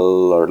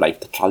people or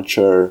like the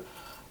culture.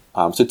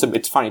 So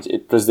it's funny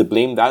because they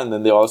blame that, and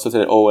then they also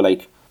said,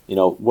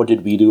 what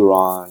did we do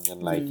wrong?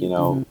 And like,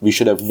 we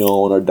should have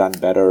known or done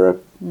better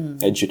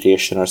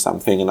education or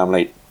something. And I'm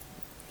like,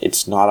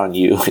 it's not on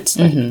you. It's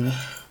like,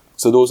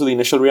 so those are the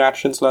initial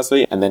reactions,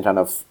 Leslie. And then kind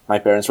of my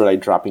parents were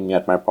like dropping me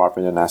at my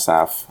apartment in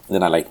SF. And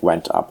then I like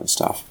went up and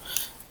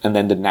stuff. And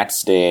then the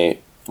next day,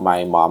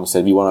 my mom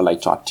said, we want to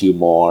like talk to you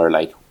more.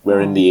 Like,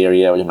 we're in the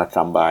area, we're going to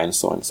come by and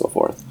so on and so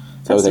forth.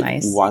 So it was like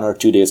nice. 1 or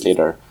 2 days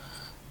later.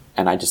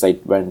 And I just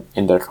like went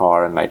in their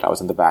car and like I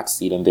was in the back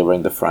seat and they were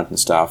in the front and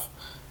stuff.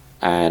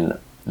 And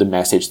the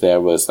message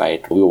there was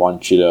like, we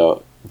want you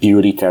to be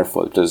really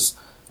careful because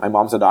my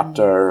mom's a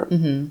doctor.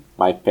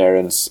 My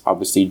parents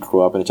obviously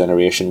grew up in a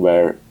generation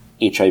where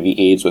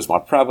HIV/AIDS was more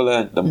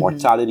prevalent. The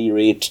mortality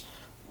rate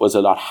was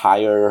a lot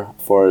higher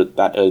for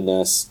that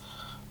illness.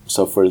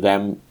 So for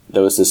them,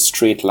 there was this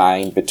straight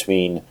line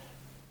between,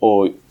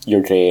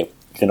 you're gay,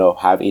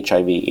 have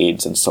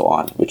HIV/AIDS and so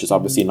on, which is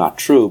obviously not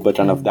true, but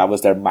kind of that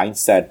was their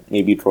mindset,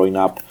 maybe growing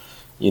up,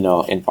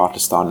 in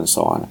Pakistan and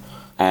so on.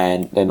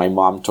 And then my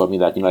mom told me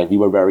that, we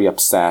were very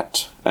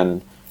upset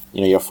and,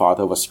 your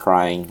father was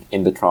crying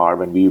in the car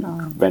when we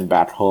went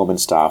back home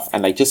and stuff.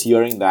 And like just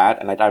hearing that,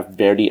 and like I've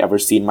barely ever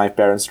seen my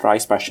parents cry,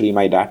 especially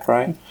my dad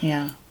cry.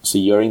 Yeah. So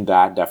hearing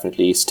that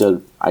definitely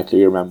still, I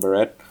clearly remember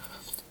it.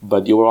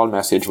 But the overall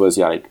message was,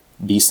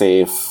 be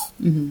safe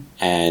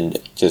and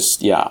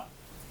just,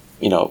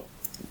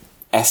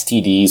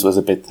 STDs was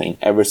a big thing.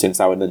 Ever since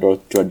I went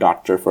to a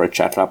doctor for a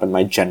checkup and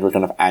my general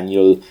kind of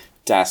annual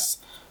tests,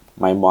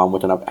 my mom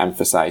would kind of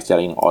emphasize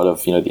getting all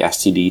of, the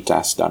STD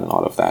tests done and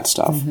all of that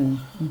stuff.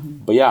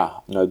 But yeah,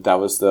 that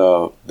was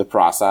the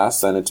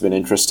process, and it's been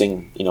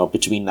interesting,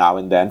 between now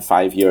and then,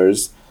 5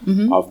 years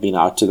of being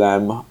out to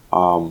them.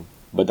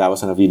 But that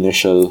was kind of the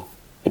initial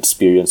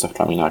experience of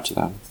coming out to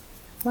them.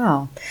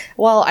 Wow.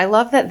 Well, I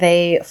love that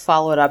they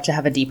followed up to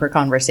have a deeper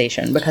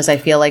conversation, because I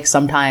feel like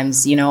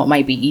sometimes, it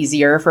might be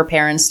easier for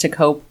parents to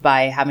cope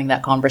by having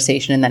that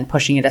conversation and then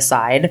pushing it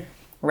aside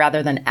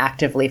rather than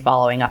actively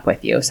following up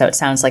with you. So it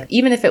sounds like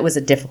even if it was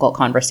a difficult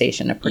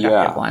conversation, a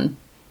productive one.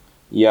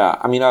 Yeah.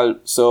 I mean,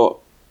 so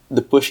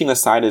the pushing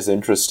aside is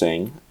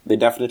interesting. They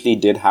definitely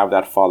did have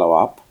that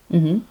follow-up.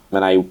 And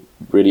I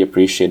really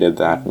appreciated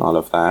that and all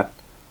of that.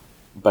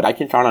 But I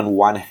can count on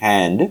one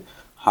hand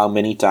how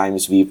many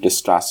times we've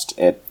discussed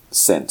it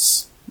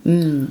since.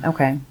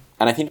 Okay.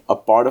 And I think a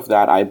part of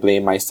that I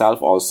blame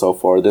myself also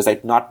for. There's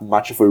like not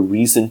much of a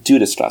reason to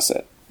discuss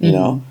it, you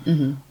know?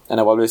 And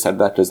I've always said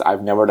that because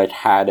I've never like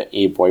had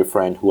a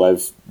boyfriend who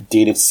I've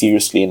dated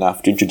seriously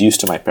enough to introduce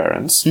to my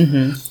parents.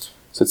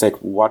 So it's like,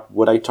 what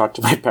would I talk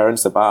to my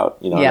parents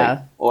about?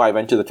 Like, I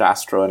went to the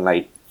Castro and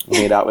like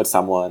made out with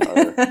someone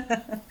or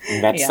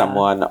met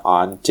someone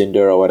on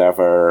Tinder or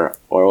whatever,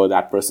 or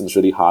that person's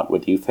really hot,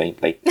 what do you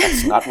think? Like,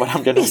 that's not what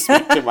I'm going to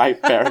speak to my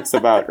parents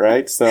about,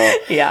 right? So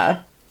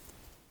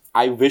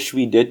I wish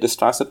we did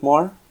discuss it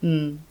more.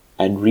 And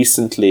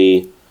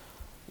recently,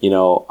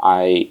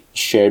 I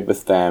shared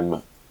with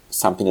them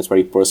something that's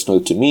very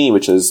personal to me,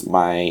 which is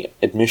my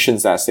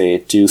admissions essay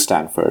to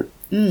Stanford,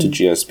 to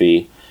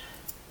GSB.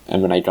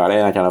 And when I got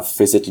in, I kind of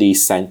physically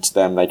sent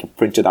them like a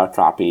printed out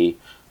copy.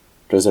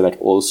 Those are like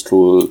old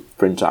school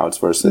printouts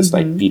versus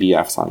like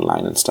PDFs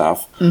online and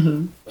stuff.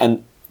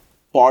 And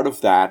part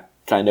of that,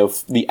 kind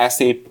of the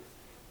essay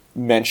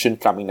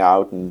mentioned coming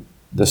out and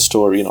the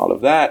story and all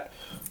of that.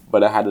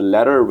 But I had a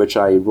letter which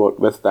I wrote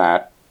with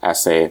that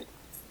essay.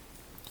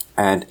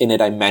 And in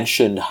it, I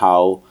mentioned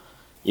how,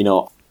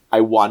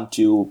 I want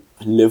to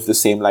live the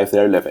same life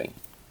they're living.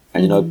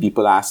 And,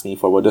 people ask me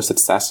for what does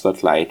success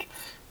look like?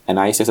 And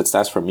I say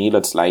success for me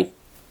looks like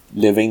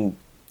living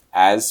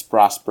as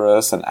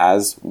prosperous and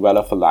as well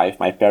of a life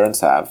my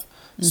parents have.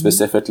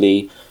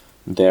 Specifically,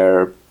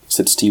 they're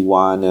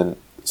 61 and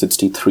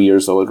 63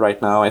 years old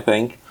right now, I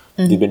think.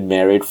 They've been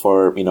married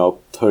for,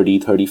 30,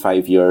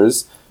 35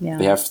 years. Yeah.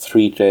 They have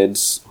 3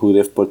 kids who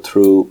they've put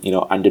through,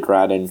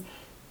 undergrad and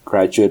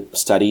graduate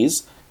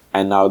studies.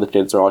 And now the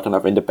kids are all kind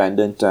of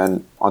independent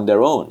and on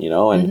their own,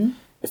 And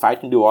if I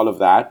can do all of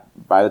that,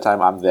 by the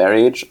time I'm their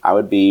age, I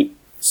would be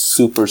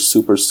super,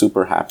 super,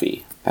 super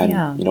happy and,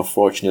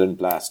 fortunate and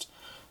blessed.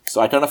 So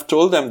I kind of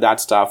told them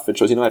that stuff,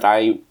 which was,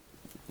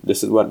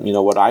 this is what,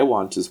 what I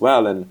want as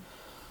well. And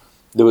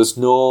there was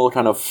no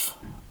kind of,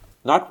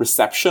 not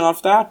reception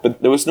of that,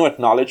 but there was no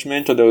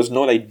acknowledgement or there was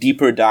no like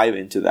deeper dive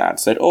into that.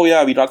 Said, oh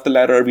yeah, we got the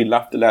letter, we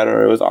loved the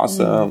letter, it was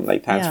awesome,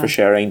 thanks for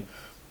sharing.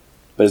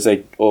 But it's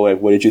like, oh, like,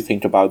 what did you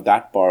think about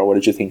that part? What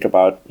did you think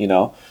about,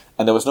 And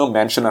there was no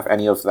mention of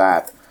any of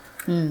that.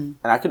 And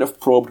I could have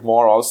probed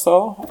more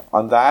also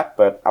on that,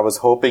 but I was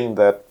hoping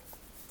that,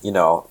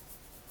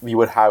 we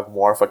would have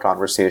more of a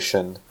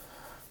conversation,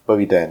 but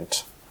we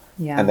didn't.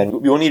 Yeah. And then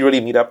we only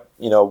really meet up,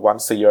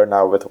 once a year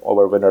now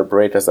over winter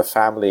break as a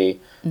family.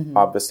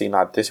 Obviously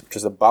not this, which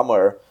is a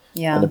bummer.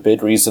 Yeah. And a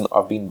big reason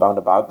of being bummed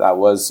about that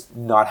was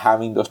not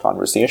having those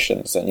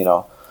conversations and,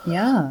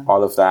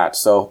 all of that.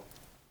 So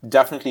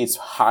definitely it's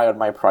high on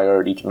my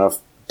priority to kind of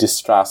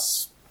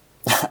discuss,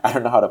 I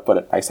don't know how to put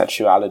it, my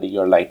sexuality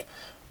or like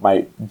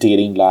my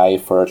dating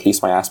life or at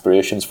least my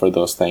aspirations for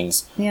those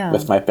things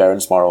with my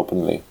parents more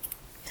openly.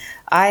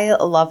 I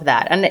love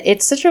that. And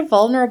it's such a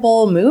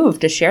vulnerable move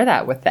to share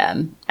that with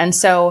them. And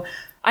so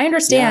I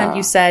understand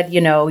you said,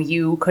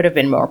 you could have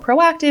been more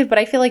proactive, but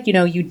I feel like,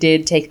 you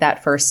did take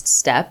that first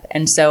step.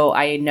 And so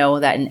I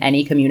know that in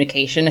any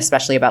communication,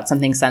 especially about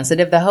something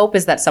sensitive, the hope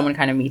is that someone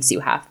kind of meets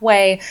you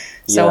halfway.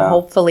 So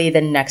hopefully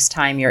the next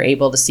time you're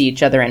able to see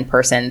each other in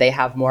person, they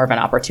have more of an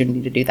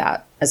opportunity to do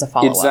that as a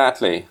follow-up.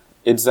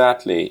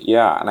 Exactly.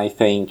 Yeah. And I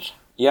think,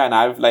 and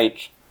I've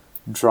like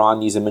drawn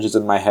these images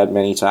in my head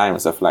many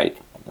times of like,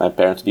 my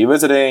parents be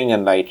visiting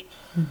and like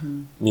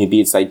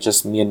maybe it's like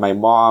just me and my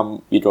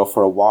mom, we go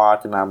for a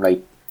walk and I'm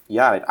like,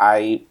 like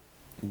I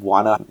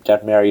want to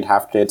get married,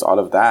 have kids, all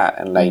of that.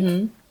 And like,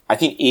 I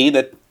think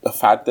that the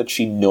fact that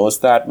she knows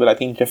that will, I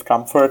think, give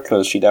comfort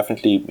because she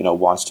definitely,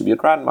 wants to be a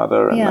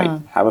grandmother and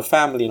like have a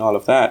family and all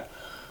of that.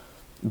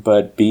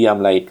 But B,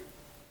 I'm like,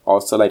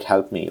 also like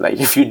help me. Like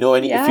if you know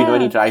any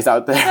guys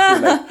out there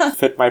who like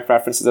fit my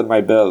preferences and my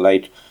bill,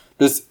 like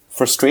because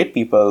for straight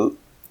people,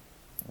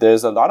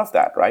 there's a lot of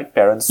that, right?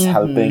 Parents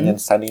helping and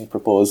sending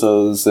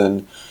proposals,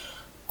 and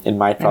in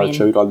my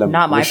culture, we call them...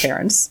 Not my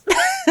parents.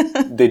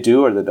 They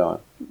do or they don't?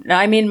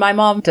 I mean, my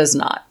mom does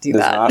not do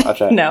that. Does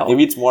not? Okay. No.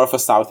 Maybe it's more of a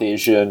South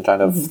Asian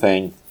kind of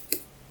thing.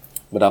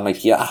 But I'm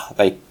like,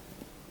 like,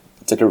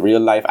 it's like a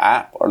real life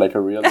app or like a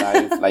real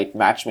life like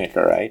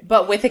matchmaker, right?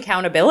 But with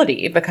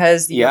accountability,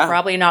 because you're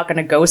probably not going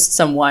to ghost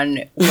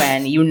someone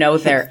when you know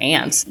their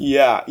aunt.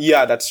 Yeah,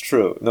 that's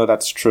true. No,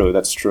 that's true.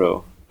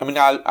 I mean,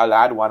 I'll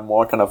add one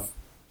more kind of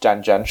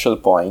tangential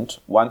point.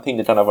 One thing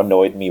that kind of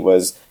annoyed me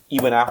was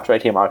even after I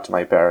came out to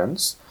my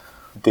parents,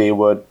 they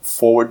would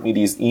forward me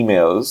these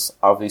emails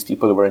of these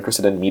people who were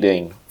interested in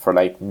meeting for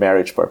like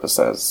marriage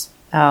purposes.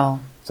 Oh.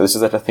 So this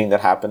is like a thing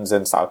that happens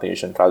in South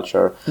Asian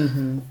culture.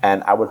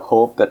 And I would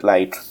hope that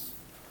like,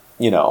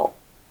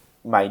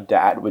 my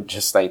dad would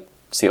just like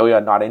say, oh, you're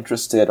not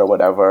interested or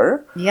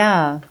whatever.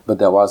 Yeah. But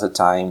there was a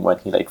time when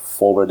he like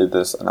forwarded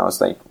this and I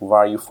was like, why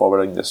are you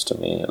forwarding this to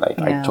me? Like,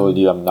 I told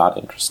you I'm not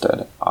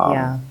interested.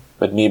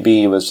 But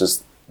maybe it was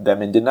just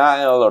them in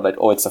denial or like,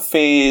 oh, it's a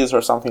phase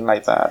or something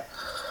like that.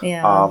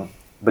 Yeah.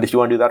 But if you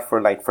want to do that for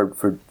like,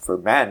 for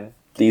men,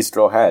 please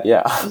go ahead.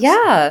 Yeah.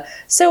 Yeah.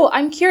 So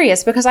I'm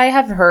curious because I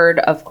have heard,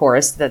 of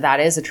course, that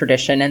is a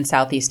tradition in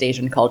Southeast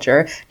Asian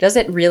culture. Does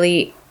it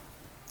really,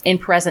 in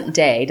present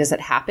day, does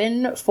it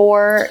happen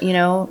for,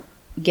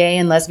 gay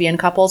and lesbian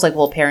couples? Like,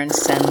 will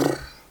parents send?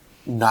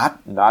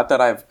 Not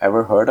that I've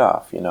ever heard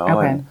of,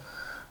 Okay. And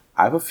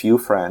I have a few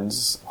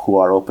friends who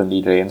are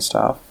openly gay and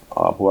stuff,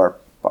 who are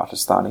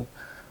Pakistani.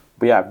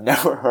 But yeah, I've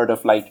never heard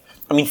of like,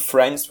 I mean,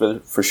 friends will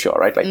for sure,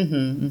 right?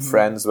 Like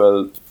friends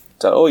will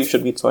tell, oh, you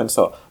should meet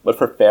so-and-so. But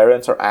for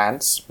parents or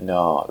aunts,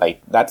 no,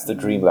 like that's the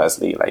dream,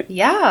 Leslie. Like,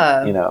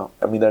 yeah.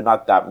 I mean, there are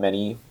not that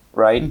many,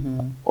 right?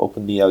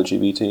 Openly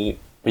LGBT.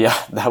 But yeah,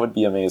 that would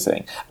be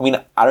amazing. I mean,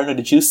 I don't know,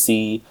 did you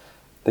see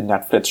the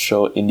Netflix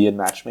show Indian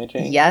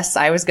Matchmaking? Yes,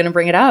 I was going to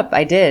bring it up.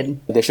 I did.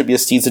 There should be a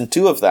season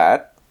 2 of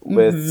that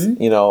with,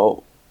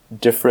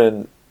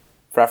 different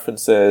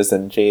preferences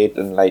and date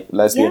and like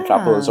lesbian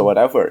couples or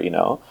whatever,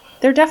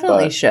 There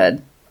definitely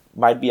should.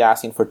 Might be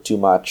asking for too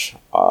much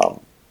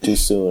too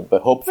soon,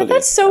 but hopefully. But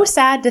that's so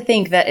sad to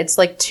think that it's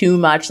like too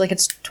much, like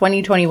it's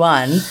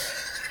 2021.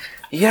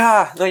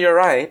 Yeah, no, you're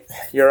right.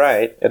 You're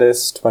right. It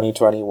is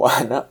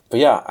 2021. But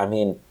yeah, I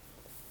mean,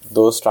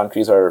 those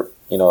countries are,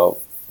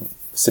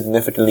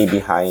 significantly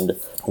behind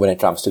when it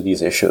comes to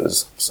these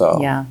issues.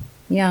 So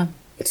yeah.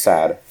 It's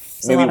sad.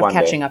 There's maybe a lot of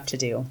catching up to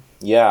do.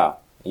 Yeah.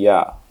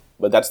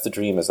 But that's the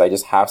dream, is I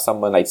just have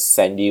someone like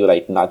send you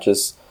like not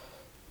just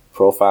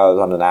profiles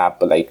on an app,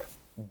 but like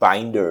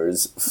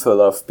binders full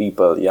of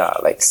people. Yeah,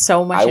 like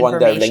so much I want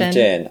their information.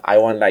 LinkedIn. I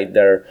want like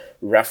their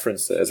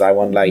references. I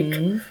want like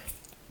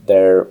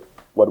their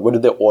what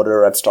did they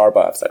order at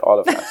Starbucks? Like all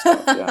of that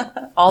stuff.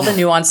 Yeah. All the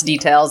nuanced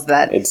details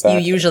that you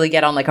usually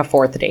get on like a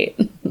 4th date.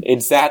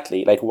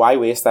 Exactly. Like why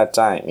waste that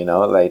time?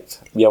 Like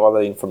we have all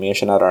the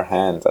information at our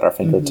hands, at our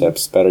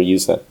fingertips. Better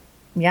use it.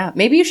 Yeah.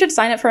 Maybe you should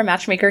sign up for a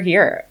matchmaker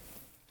here.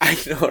 I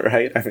know,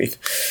 right? I mean,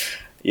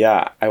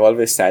 yeah, I've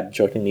always said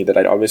jokingly that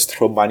I'd always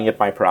throw money at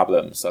my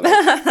problems. So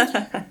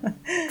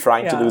like,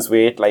 trying to lose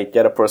weight, like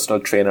get a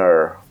personal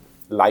trainer,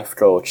 life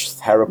coach,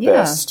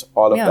 therapist,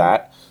 all of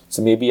that.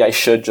 So maybe I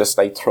should just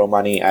like throw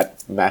money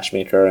at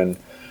matchmaker and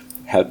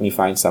help me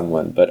find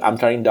someone. But I'm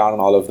cutting down on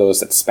all of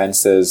those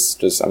expenses.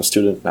 Just I'm a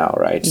student now,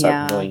 right? So I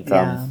have no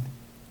income.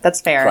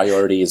 That's fair.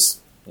 Priorities.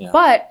 Yeah.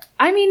 But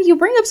I mean, you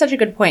bring up such a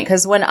good point,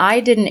 because when I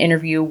did an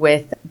interview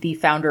with the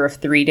founder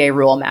of 3-Day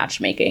Rule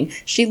Matchmaking,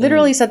 she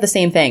literally said the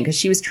same thing, because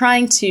she was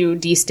trying to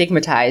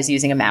destigmatize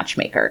using a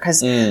matchmaker.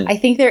 Because I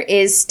think there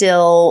is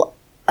still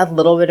a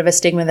little bit of a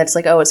stigma that's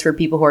like, oh, it's for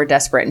people who are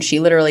desperate. And she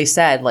literally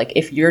said, like,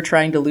 if you're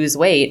trying to lose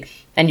weight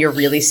and you're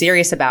really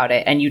serious about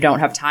it and you don't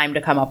have time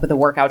to come up with the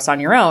workouts on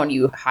your own,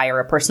 you hire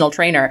a personal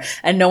trainer.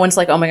 And no one's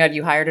like, oh my God,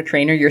 you hired a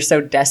trainer, you're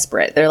so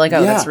desperate. They're like,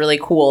 oh, that's really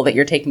cool that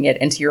you're taking it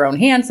into your own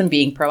hands and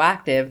being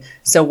proactive.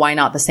 So why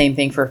not the same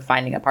thing for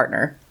finding a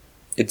partner?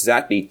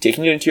 Exactly.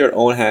 Taking it into your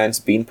own hands,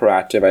 being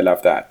proactive. I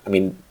love that. I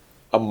mean,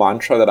 a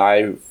mantra that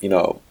I, in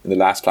the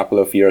last couple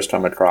of years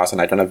come across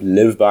and I kind of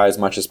live by as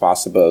much as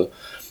possible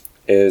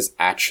is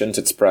actions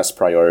express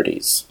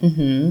priorities.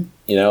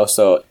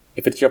 So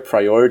if it's your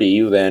priority,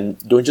 then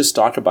don't just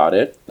talk about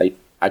it, like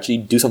actually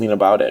do something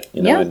about it,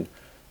 and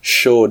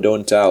show,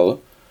 don't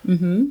tell.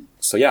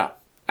 So yeah,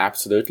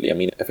 absolutely. I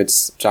mean, if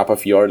it's top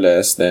of your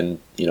list, then,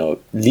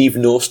 leave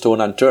no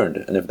stone unturned.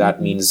 And if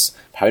that means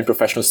having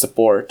professional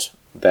support,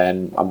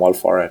 then I'm all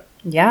for it.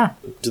 Yeah.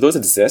 Do those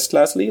exist,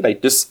 Leslie?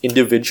 Like just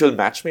individual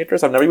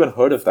matchmakers? I've never even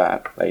heard of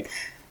that. Like,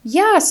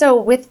 yeah, so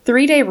with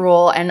 3-Day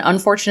Rule, and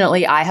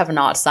unfortunately I have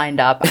not signed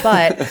up,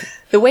 but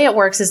the way it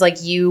works is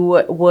like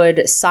you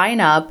would sign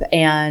up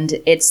and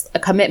it's a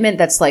commitment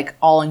that's like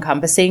all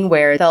encompassing,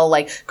 where they'll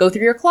like go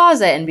through your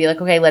closet and be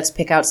like, okay, let's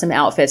pick out some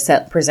outfits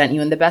that present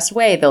you in the best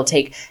way. They'll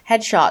take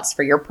headshots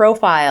for your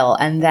profile.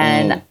 And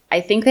then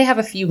I think they have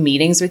a few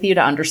meetings with you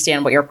to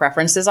understand what your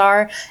preferences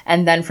are.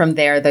 And then from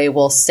there, they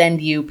will send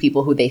you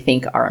people who they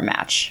think are a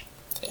match.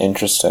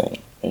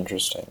 Interesting.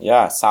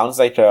 Yeah, sounds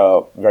like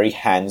a very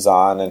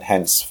hands-on and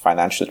hence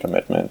financial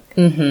commitment.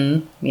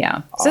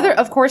 Yeah. So there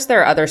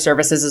are other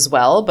services as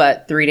well,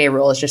 but 3-Day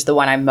Rule is just the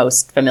one I'm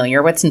most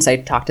familiar with since I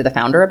talked to the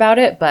founder about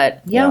it.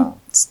 But yeah,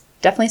 it's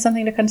definitely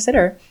something to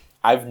consider.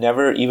 I've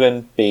never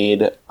even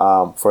paid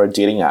for a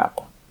dating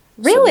app.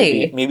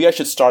 Really? So maybe I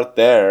should start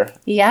there.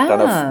 Yeah.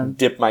 Kind of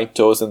dip my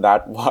toes in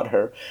that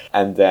water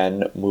and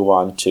then move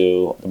on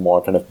to the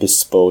more kind of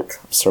bespoke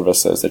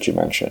services that you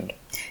mentioned.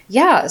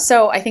 Yeah,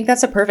 so I think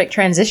that's a perfect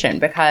transition,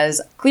 because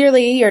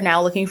clearly you're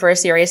now looking for a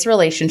serious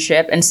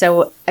relationship. And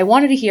so I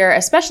wanted to hear,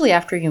 especially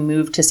after you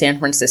moved to San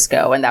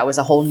Francisco and that was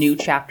a whole new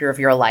chapter of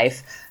your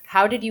life,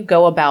 how did you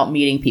go about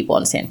meeting people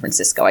in San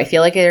Francisco? I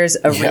feel like there's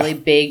a really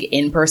big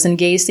in-person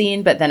gay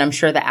scene, but then I'm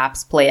sure the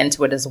apps play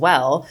into it as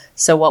well.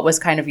 So what was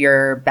kind of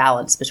your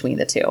balance between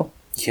the two?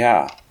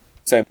 Yeah.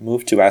 So I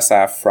moved to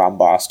SF from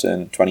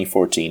Boston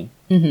 2014.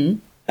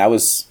 That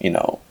was,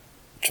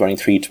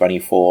 23,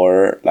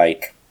 24,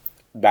 like...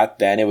 Back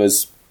then, it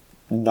was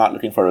not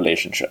looking for a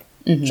relationship,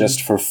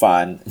 just for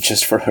fun,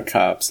 just for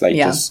hookups, like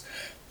just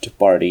to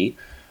party.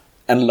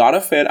 And a lot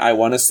of it, I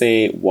want to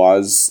say,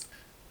 was,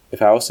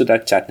 if I was to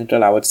that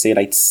technical, I would say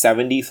like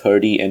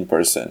 70-30 in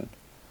person.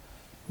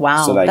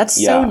 Wow, so like, that's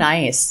so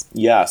nice.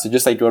 Yeah, so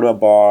just like go to a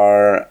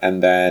bar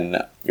and then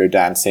you're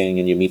dancing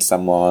and you meet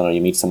someone, or you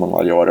meet someone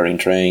while you're ordering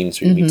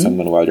drinks, or you meet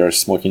someone while you're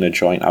smoking a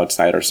joint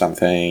outside or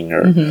something,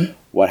 or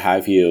what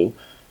have you.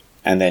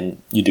 And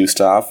then you do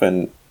stuff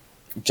and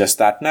just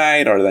that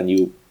night, or then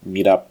you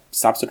meet up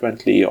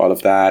subsequently, all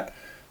of that.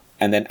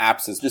 And then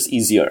apps is just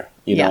easier,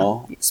 you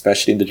know,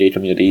 especially in the gay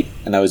community.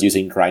 And I was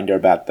using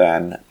Grindr back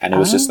then, and it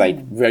was just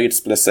like very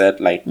explicit,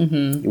 like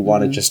you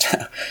want to just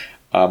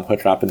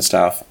hook up and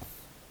stuff.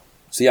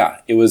 So yeah,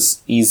 it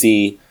was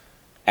easy.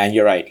 And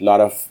you're right, a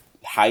lot of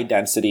high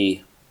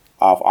density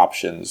of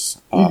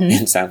options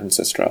in San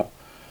Francisco.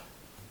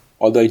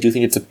 Although I do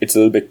think it's a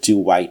little bit too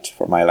white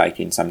for my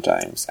liking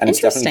sometimes. And it's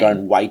definitely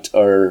gone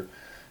whiter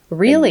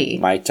really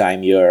in my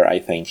time here, I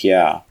think.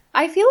 Yeah.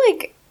 I feel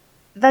like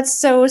that's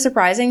so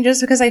surprising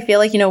just because I feel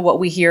like, what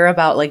we hear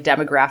about like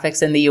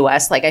demographics in the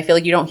US, like I feel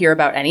like you don't hear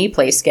about any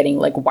place getting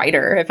like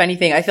whiter. If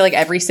anything, I feel like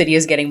every city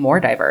is getting more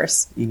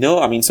diverse.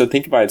 So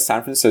think about it.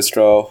 San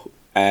Francisco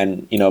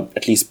and,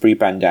 at least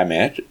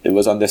pre-pandemic, it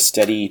was on this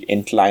steady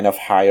incline of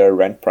higher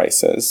rent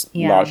prices,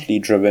 largely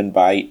driven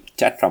by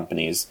tech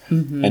companies.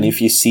 Mm-hmm. And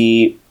if you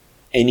see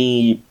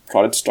any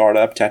product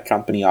startup tech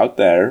company out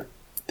there,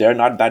 they're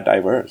not that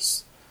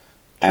diverse.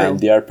 True. And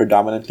they are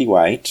predominantly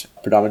white,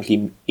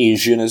 predominantly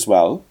Asian as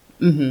well.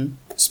 Mm-hmm.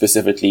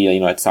 Specifically,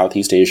 it's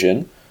Southeast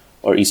Asian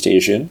or East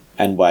Asian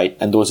and white.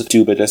 And those are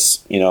two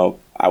biggest,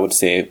 I would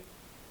say,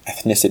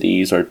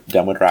 ethnicities or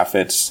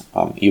demographics,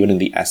 even in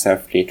the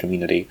SF gay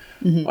community.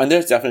 Mm-hmm. And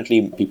there's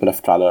definitely people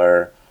of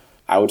color,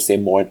 I would say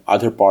more in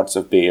other parts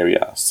of Bay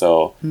Area.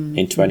 So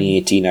in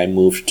 2018, I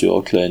moved to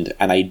Oakland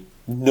and I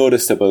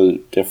noticeable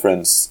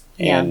difference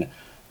in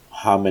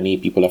how many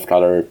people of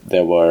color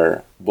there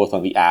were both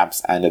on the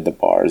apps and at the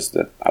bars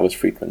that I was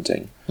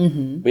frequenting.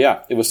 Mm-hmm. But yeah,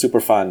 it was super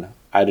fun.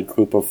 I had a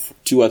group of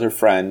 2 other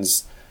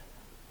friends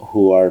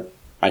who are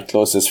my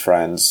closest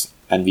friends,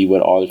 and we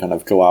would all kind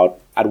of go out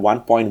at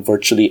one point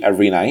virtually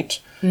every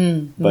night,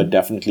 but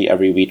definitely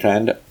every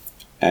weekend.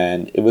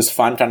 And it was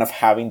fun kind of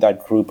having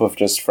that group of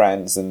just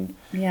friends and,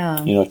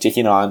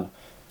 taking on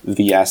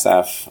the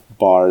SF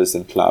bars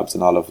and clubs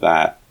and all of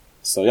that.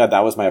 So yeah,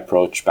 that was my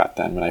approach back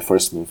then when I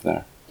first moved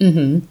there.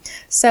 Mm-hmm.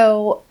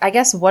 So I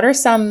guess what are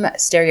some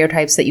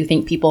stereotypes that you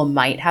think people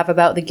might have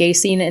about the gay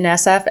scene in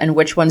SF, and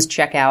which ones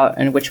check out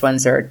and which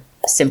ones are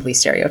simply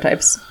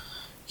stereotypes?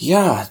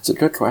 Yeah, it's a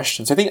good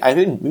question. So I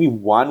think maybe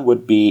one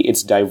would be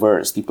it's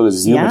diverse. People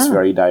assume it's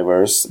very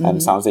diverse, and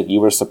it sounds like you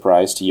were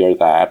surprised to hear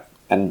that.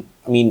 And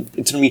I mean,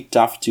 it's going to be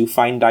tough to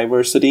find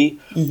diversity,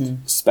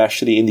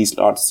 especially in these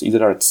lots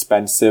that are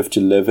expensive to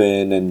live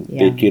in and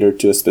they cater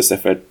to a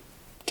specific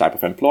type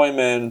of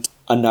employment.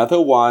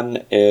 Another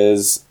one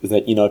is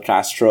that,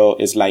 Castro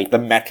is like the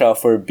mecca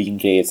for being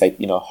gay. It's like,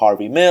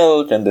 Harvey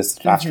Milk and this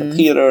Castro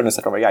Theater, and it's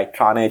like very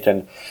iconic.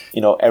 And,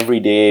 every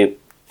day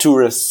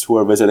tourists who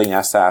are visiting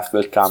SF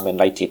will come and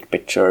like take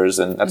pictures,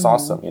 and that's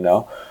awesome,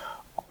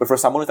 But for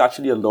someone who's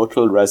actually a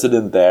local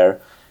resident there,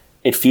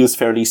 it feels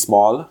fairly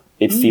small.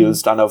 It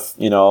feels kind of,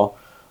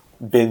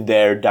 been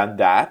there, done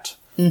that.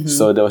 Mm-hmm.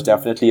 So there was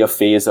definitely a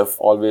phase of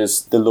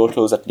always the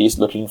locals at least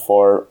looking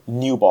for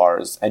new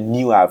bars and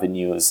new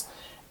avenues.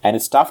 And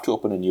it's tough to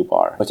open a new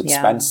bar. It's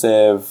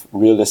expensive,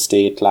 real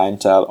estate,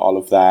 clientele, all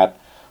of that.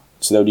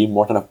 So there would be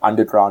more kind of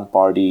underground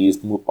parties.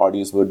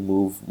 Parties would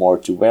move more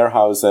to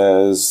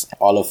warehouses,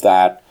 all of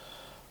that.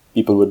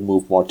 People would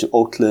move more to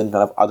Oakland,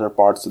 kind of other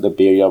parts of the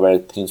Bay Area where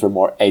things were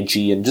more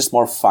edgy and just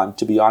more fun,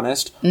 to be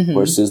honest,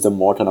 versus the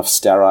more kind of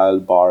sterile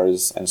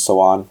bars and so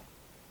on.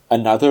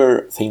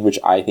 Another thing which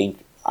I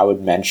think I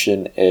would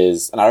mention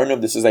is, and I don't know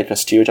if this is like a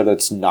stereotype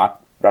that's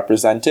not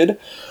represented,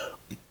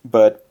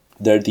 but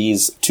there are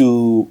these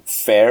 2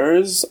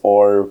 fairs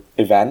or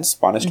events.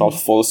 One is called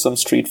Folsom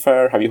Street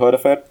Fair. Have you heard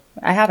of it?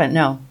 I haven't,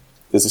 no.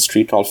 There's a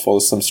street called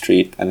Folsom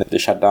Street, and they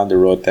shut down the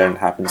road there, and it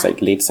happens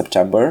like late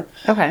September.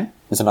 Okay.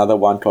 There's another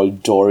one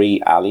called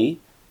Dory Alley,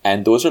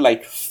 and those are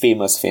like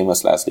famous,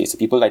 Leslie. So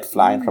people like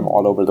flying from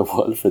all over the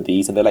world for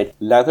these, and they're like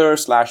leather /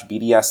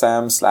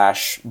 BDSM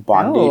 /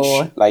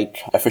 bondage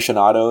like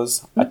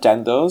aficionados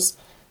attend those,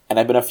 and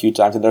I've been a few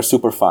times, and they're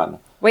super fun.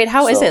 Wait,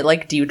 how is it?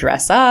 Like, do you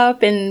dress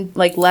up in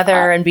like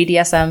leather and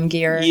BDSM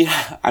gear?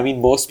 Yeah, I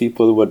mean, most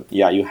people would.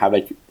 Yeah, you have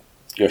like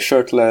you're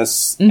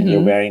shirtless and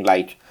you're wearing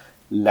like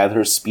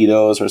leather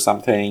Speedos or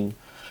something.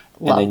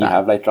 Love and then that. You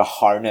have like a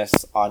harness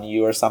on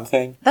you or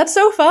something. That's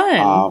so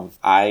fun.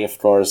 I, of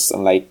course,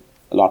 am like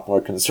a lot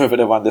more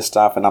conservative on this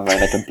stuff, and I'm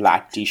wearing like a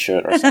black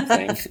t-shirt or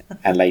something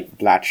and like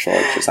black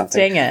shorts or something.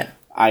 Dang it.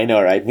 I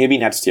know, right? Maybe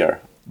next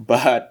year.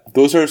 But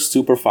those are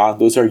super fun.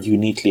 Those are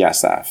uniquely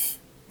SF.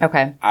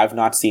 Okay. I've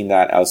not seen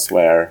that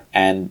elsewhere.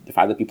 And the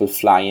fact that people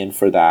fly in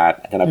for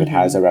that, kind of it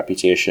has a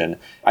reputation.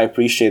 I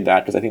appreciate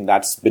that because I think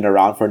that's been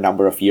around for a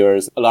number of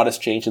years. A lot has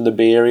changed in the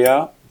Bay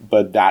Area,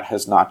 but that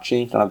has not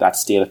changed. None of that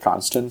stayed a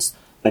constant.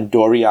 And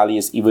Dory Alley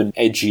is even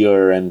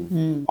edgier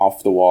and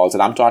off the walls.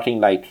 And I'm talking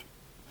like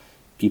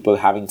people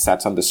having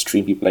sets on the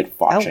street, people like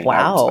watching. Oh,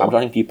 wow. I'm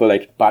talking people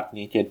like butt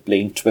naked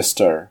playing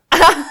Twister.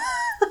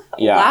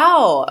 Yeah.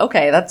 Wow.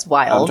 Okay, that's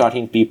wild. I'm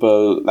talking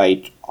people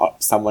like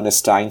someone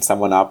is tying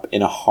someone up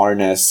in a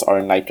harness or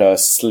in like a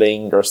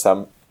sling or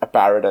some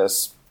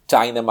apparatus,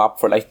 tying them up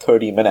for like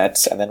 30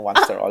 minutes. And then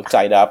once they're all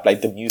tied up,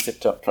 like the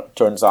music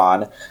turns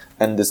on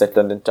and there's like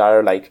an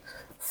entire like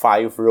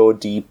 5-row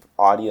deep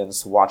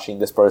audience watching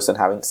this person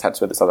having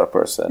sex with this other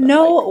person.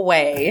 No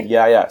way.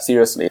 Yeah.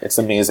 Seriously. It's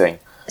amazing.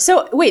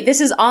 So wait,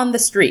 this is on the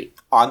street?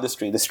 On the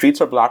street. The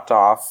streets are blocked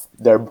off.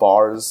 There are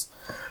bars.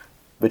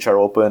 which are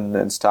open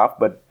and stuff,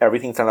 but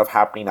everything's kind of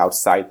happening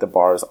outside the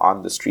bars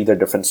on the street. There are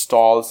different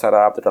stalls set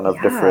up, there are kind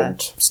of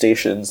different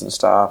stations and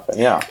stuff. And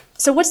yeah.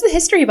 So what's the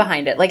history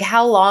behind it? Like,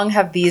 how long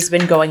have these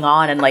been going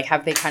on, and like,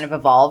 have they kind of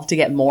evolved to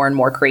get more and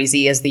more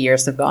crazy as the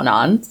years have gone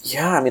on?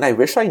 Yeah, I mean, I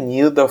wish I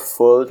knew the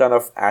full kind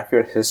of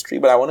accurate history,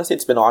 but I want to say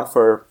it's been on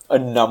for a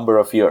number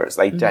of years,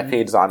 like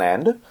decades on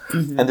end,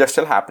 and they're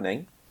still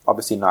happening.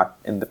 Obviously not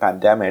in the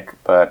pandemic,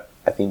 but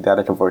I think they're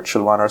like a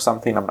virtual one or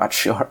something. I'm not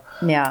sure.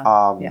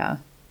 Yeah.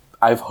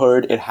 I've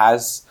heard it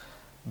has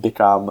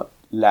become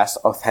less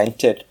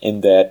authentic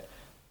in that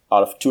a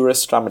lot of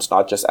tourists come. It's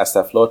not just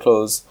SF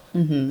locals,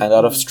 and a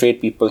lot of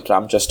straight people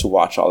come just to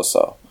watch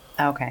also.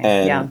 Okay.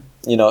 And,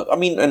 you know, I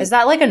mean, is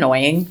that like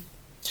annoying?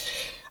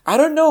 I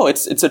don't know.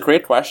 It's a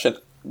great question.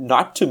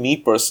 Not to me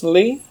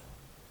personally,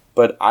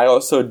 but I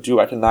also do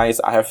recognize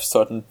I have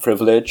certain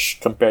privilege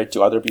compared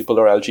to other people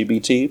who are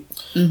LGBT.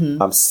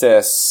 I'm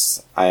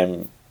cis.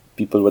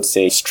 People would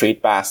say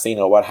straight passing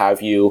or what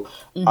have you.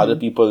 Other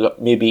people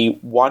maybe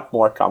want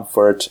more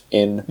comfort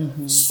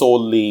in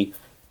solely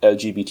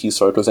LGBT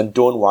circles and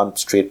don't want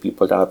straight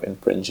people kind of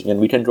infringing. And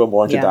we can go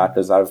more into that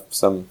because I have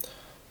some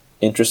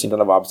interesting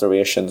kind of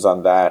observations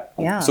on that.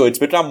 Yeah. So it's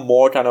become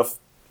more kind of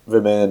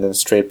women and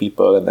straight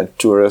people and then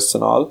tourists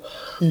and all,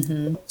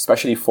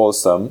 especially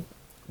Folsom.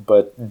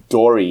 But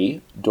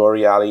Dory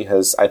Alley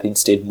has, I think,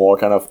 stayed more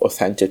kind of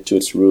authentic to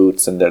its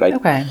roots, and they're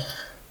like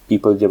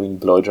people giving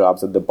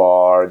blowjobs at the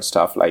bar and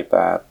stuff like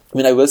that. I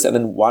mean, I will say, and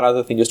then one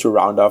other thing just to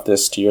round off the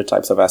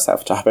stereotypes of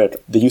SF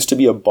topic, there used to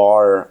be a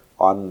bar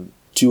on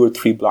 2 or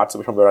 3 blocks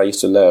away from where I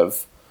used to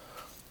live,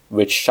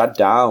 which shut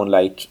down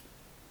like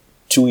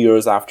 2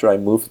 years after I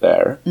moved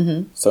there.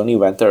 So I only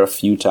went there a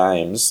few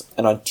times.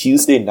 And on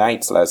Tuesday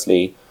nights,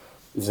 Leslie,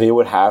 they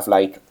would have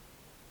like,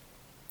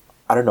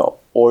 I don't know,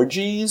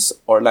 orgies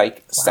or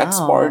like sex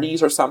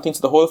parties or something.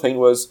 So the whole thing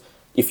was,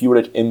 if you were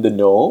in the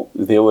know,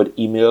 they would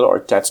email or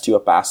text you a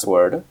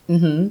password.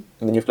 And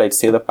then you have to like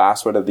say the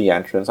password at the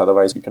entrance,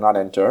 otherwise you cannot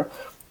enter.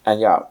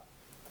 And yeah,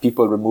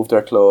 people remove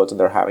their clothes and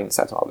they're having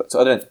sex and all that.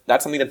 So then,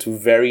 that's something that's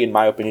very, in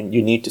my opinion,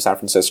 unique to San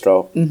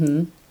Francisco.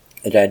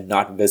 Again,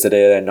 not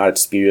visited and not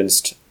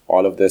experienced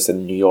all of this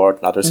in New York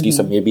and other cities,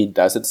 so maybe it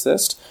does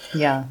exist.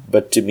 Yeah.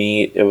 But to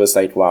me, it was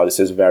like, wow, this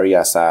is very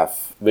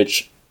SF,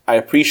 which I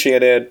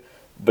appreciated.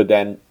 But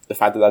then the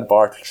fact that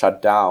bar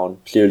shut down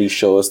clearly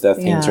shows that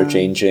things are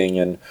changing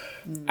and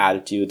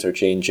attitudes are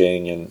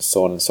changing and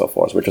so on and so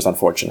forth, which is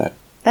unfortunate.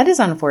 That is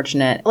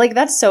unfortunate. Like,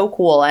 that's so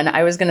cool. And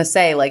I was going to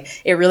say, like,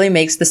 it really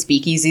makes the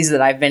speakeasies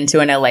that I've been to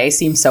in LA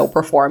seem so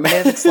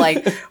performative. It's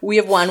like, we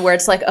have one where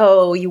it's like,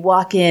 oh, you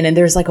walk in and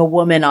there's like a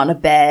woman on a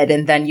bed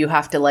and then you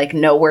have to like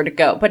know where to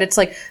go. But it's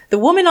like the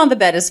woman on the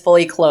bed is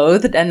fully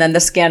clothed and then the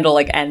scandal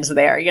like ends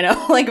there, you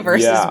know, like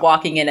versus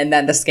walking in and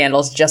then the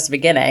scandal's just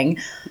beginning.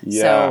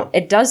 So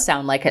it does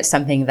sound like it's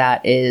something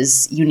that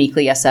is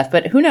uniquely SF,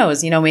 but who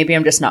knows, you know, maybe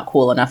I'm just not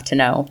cool enough to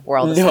know where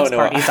all the sex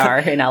parties are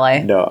in LA.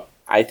 No,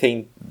 I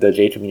think the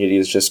gay community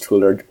is just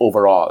cooler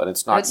overall, and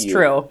it's not it's you.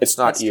 True. It's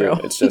not That's you. True.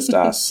 It's just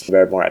us.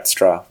 We're more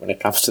extra when it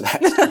comes to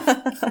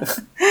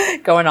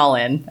that. Going all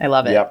in. I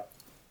love it. Yep.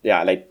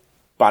 Yeah, like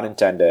pun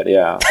intended.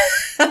 Yeah.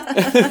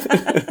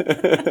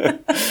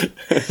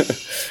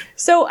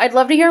 So I'd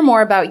love to hear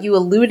more about, you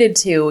alluded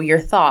to your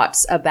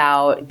thoughts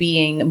about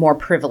being more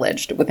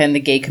privileged within the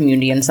gay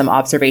community and some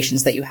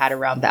observations that you had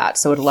around that.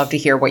 So I'd love to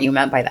hear what you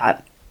meant by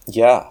that.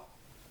 Yeah.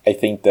 I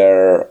think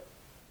there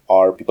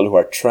are people who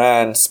are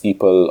trans,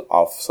 people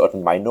of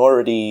certain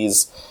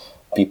minorities,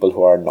 people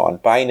who are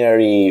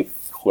non-binary,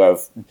 who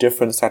have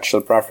different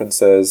sexual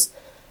preferences.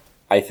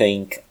 I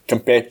think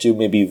compared to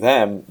maybe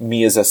them,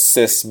 me as a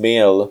cis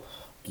male,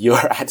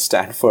 you're at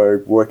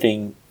Stanford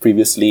working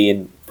previously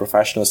in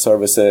professional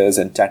services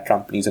and tech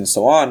companies and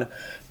so on,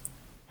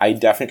 I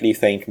definitely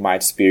think my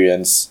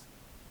experience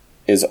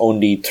is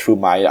only through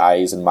my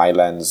eyes and my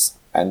lens,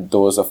 and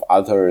those of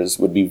others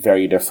would be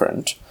very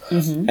different.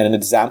 And an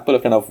example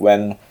of kind of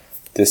when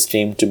this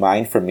came to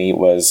mind for me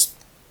was,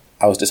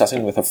 I was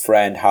discussing with a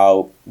friend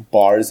how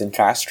bars in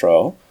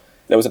Castro,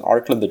 there was an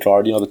article in the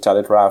Guardian or the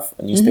Telegraph,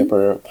 a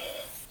newspaper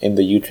in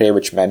the UK,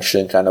 which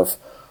mentioned kind of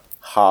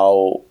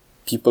how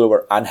people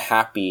were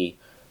unhappy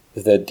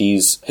that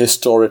these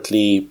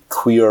historically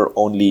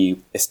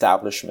queer-only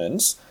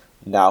establishments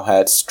now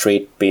had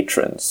straight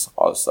patrons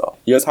also.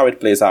 Here's how it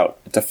plays out.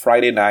 It's a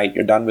Friday night,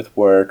 you're done with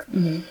work,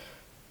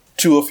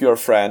 2 of your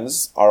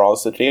friends are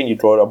also gay, and you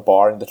go to a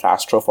bar in the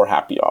Castro for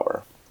happy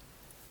hour.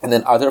 And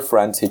then other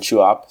friends hit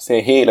you up,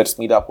 say, hey, let's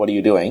meet up, what are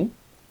you doing?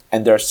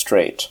 And they're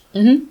straight.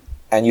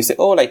 And you say,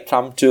 oh, like,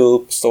 come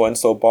to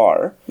so-and-so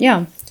bar.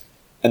 Yeah.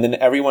 And then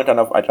everyone kind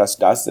of, I guess,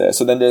 does this.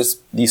 So then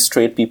there's these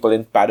straight people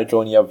in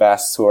Patagonia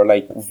vests who are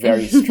like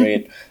very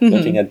straight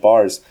looking at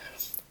bars.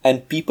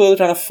 And people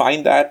kind of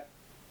find that,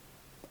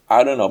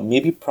 I don't know,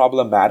 maybe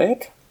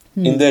problematic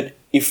in that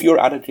if you're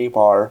at a gay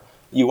bar,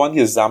 you want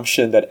the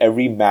assumption that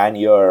every man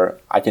here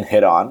I can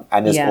hit on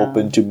and is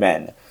open to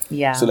men.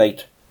 Yeah. So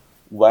like,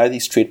 why are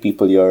these straight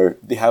people here?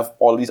 They have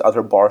all these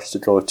other bars to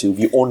go to.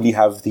 We only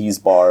have these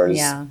bars.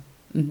 Yeah.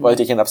 While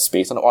taking up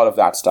space and all of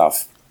that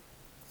stuff.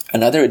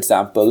 Another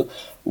example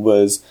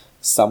was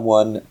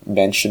someone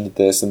mentioned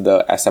this in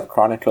the SF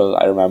Chronicle.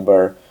 I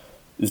remember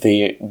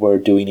they were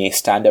doing a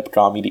stand-up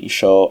comedy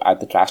show at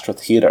the Castro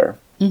Theatre,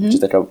 which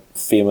is like a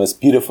famous,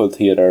 beautiful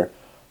theatre.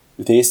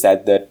 They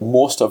said that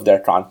most of their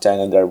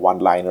content and their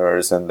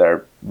one-liners and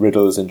their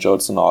riddles and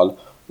jokes and all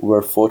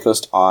were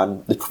focused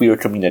on the queer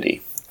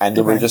community. And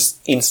they were just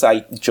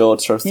inside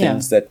jokes or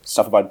things that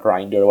stuff about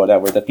Grindr or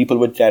whatever that people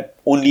would get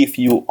only if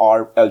you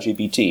are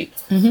LGBT.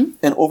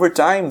 And over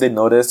time, they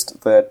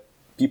noticed that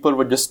people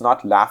were just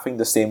not laughing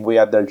the same way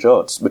at their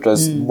jokes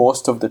because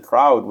most of the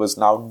crowd was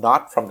now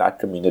not from that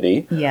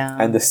community.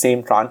 And the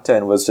same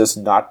content was just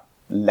not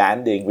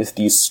landing with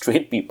these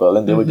straight people.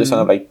 And they were just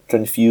kind of like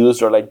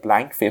confused or like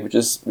blank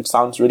faced, which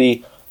sounds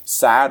really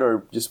sad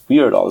or just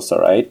weird also,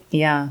 right?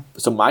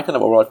 So my kind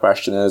of overall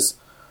question is,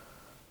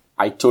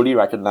 I totally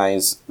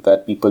recognize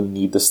that people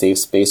need the safe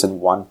space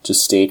and want to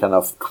stay kind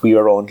of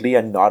queer only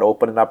and not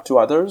open it up to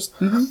others.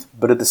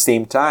 But at the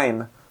same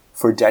time,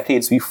 for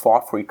decades, we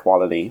fought for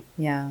equality.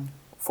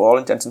 For all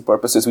intents and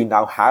purposes, we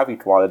now have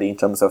equality in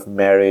terms of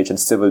marriage and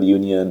civil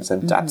unions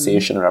and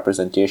taxation and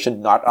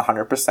representation. Not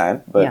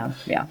 100%, but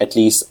at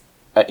least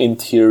in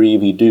theory,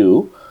 we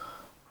do.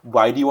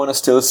 Why do you want to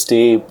still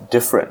stay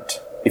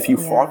different? If you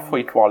fought for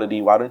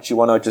equality, why don't you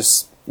want to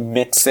just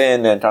mix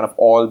in and kind of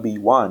all be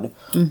one?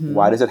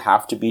 Why does it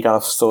have to be kind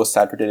of so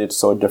segregated,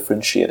 so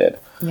differentiated?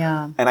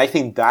 And I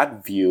think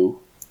that view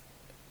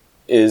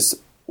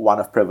is one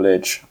of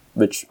privilege,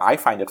 which I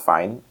find it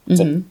fine.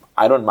 So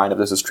I don't mind if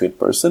there's a straight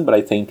person, but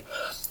I think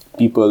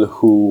people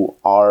who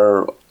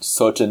are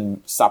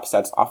certain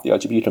subsets of the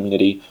LGBT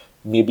community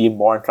may be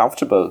more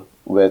uncomfortable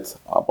with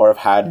or have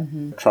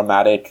had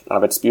traumatic kind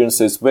of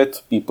experiences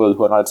with people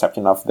who are not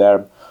accepting of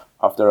their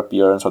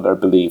appearance or their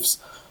beliefs.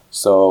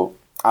 So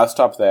I'll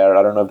stop there.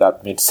 I don't know if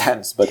that made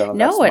sense, but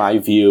that's my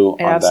view on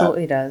that. It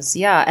absolutely does.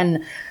 Yeah.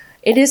 And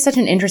it is such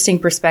an interesting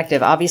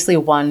perspective. Obviously,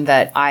 one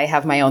that I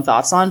have my own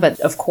thoughts on, but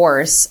of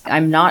course,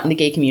 I'm not in the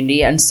gay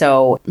community. And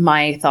so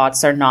my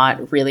thoughts are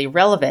not really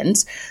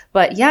relevant.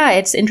 But yeah,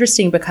 it's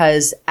interesting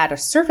because at a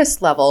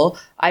surface level,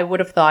 I would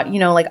have thought,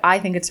 like, I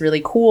think it's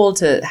really cool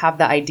to have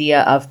the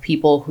idea of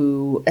people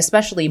who,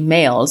 especially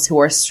males who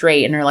are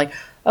straight and are like,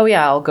 oh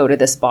yeah, I'll go to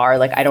this bar.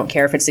 Like, I don't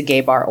care if it's a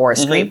gay bar or a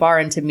straight bar.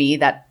 And to me,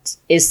 that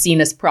is seen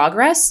as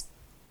progress.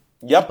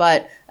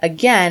 But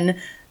again,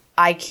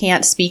 I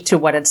can't speak to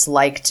what it's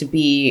like to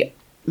be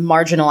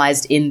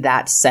marginalized in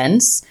that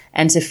sense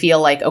and to feel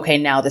like, okay,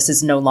 now this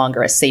is no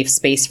longer a safe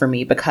space for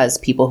me because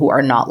people who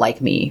are not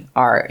like me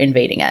are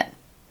invading it.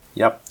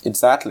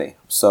 Exactly.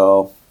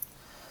 So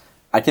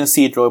I can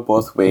see it go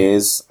both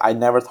ways. I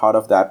never thought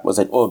of that was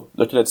like, oh,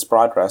 look at its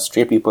progress.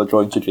 Straight people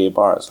going to gay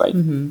bars. Like,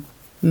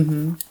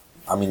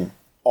 I mean,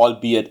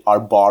 albeit our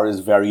bar is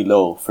very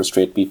low for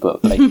straight people.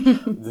 Like,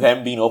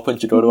 them being open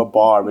to go to a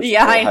bar which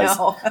has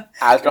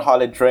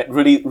alcoholic,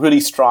 really, really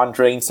strong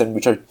drinks and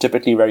which are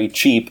typically very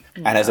cheap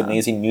and has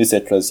amazing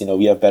music because,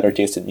 we have better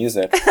taste in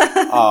music.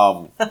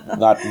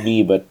 Not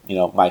me, but,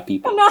 my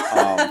people.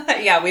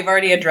 We've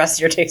already addressed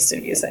your taste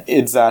in music.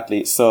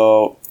 Exactly.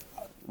 So,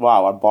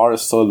 wow, our bar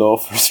is so low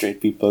for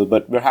straight people,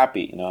 but we're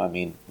happy,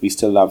 we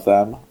still love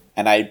them.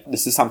 And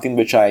this is something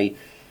which I,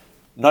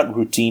 not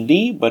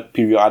routinely, but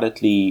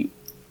periodically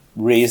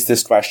raise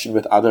this question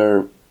with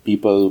other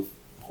people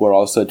who are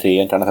also gay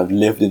and kind of have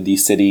lived in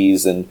these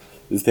cities and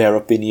their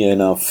opinion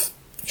of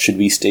should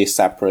we stay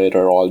separate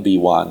or all be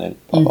one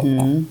and blah, blah,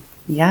 blah.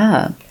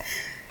 Yeah.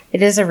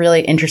 It is a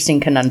really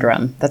interesting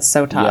conundrum. That's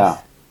so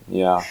tough.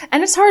 Yeah.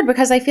 And it's hard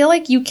because I feel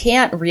like you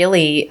can't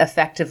really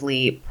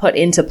effectively put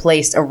into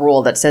place a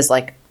rule that says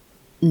like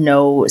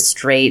no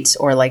straight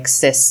or like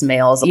cis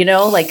males,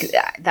 like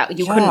that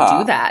you couldn't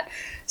do that.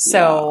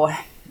 So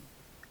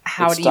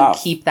how do you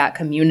keep that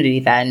community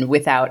then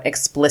without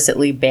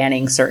explicitly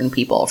banning certain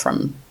people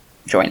from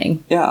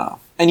joining? Yeah.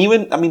 And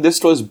even, this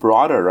goes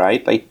broader,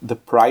 right? Like the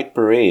pride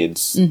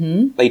parades,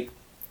 like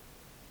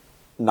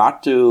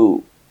not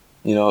to,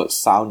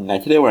 sound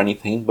negative or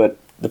anything, but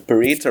the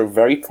parades are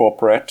very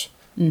corporate.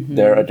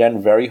 They're,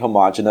 again, very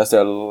homogenous.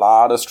 There are a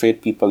lot of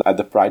straight people at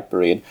the pride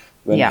parade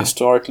when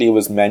historically it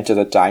was meant as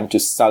a time to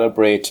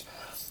celebrate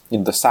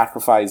the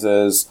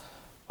sacrifices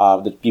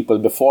that people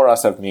before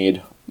us have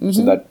made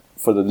so that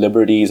for the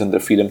liberties and the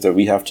freedoms that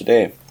we have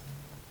today.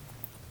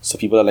 So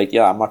people are like,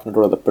 I'm not going to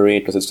go to the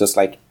parade because it's just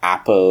like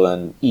Apple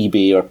and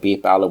eBay or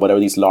PayPal or whatever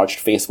these large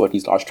Facebook,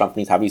 these large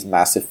companies have these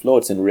massive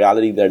floats. In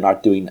reality, they're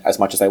not doing as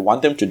much as I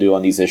want them to do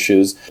on these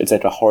issues. It's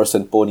like a horse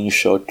and pony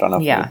show kind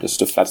of just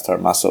to flex their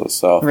muscles.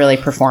 So really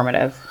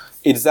performative.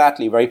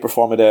 Exactly. Very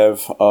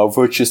performative,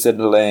 virtue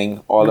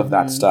signaling, all of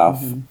that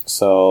stuff.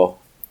 So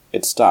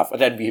it's tough.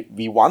 And then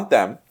we want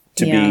them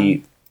to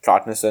be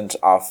cognizant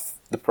of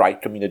the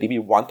pride community. We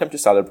want them to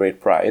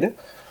celebrate pride.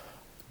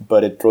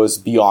 But it goes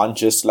beyond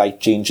just like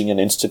changing an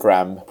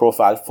Instagram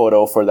profile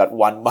photo for that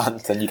 1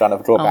 month and you kind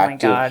of go back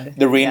to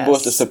the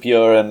rainbows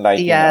disappear and like,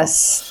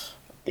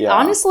 Yeah.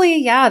 Honestly,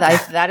 yeah,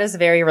 that is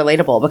very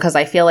relatable because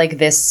I feel like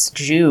this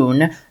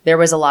June, there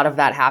was a lot of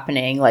that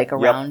happening, like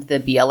around the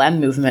BLM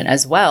movement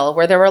as well,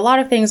 where there were a lot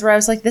of things where I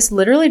was like, this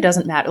literally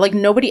doesn't matter. Like,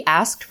 nobody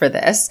asked for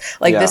this.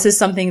 Like, this is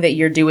something that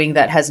you're doing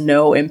that has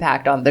no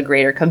impact on the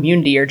greater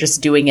community. You're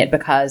just doing it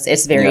because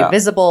it's very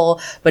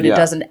visible, but it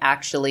doesn't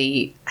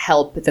actually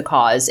help the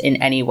cause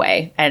in any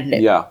way. And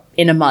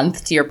in a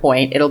month, to your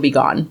point, it'll be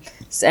gone.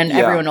 And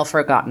everyone will have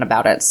forgotten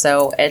about it.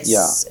 So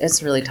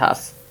it's really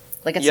tough.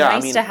 Like, it's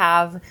nice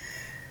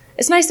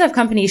to have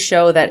companies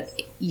show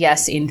that,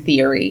 yes, in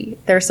theory,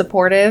 they're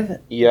supportive,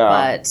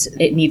 but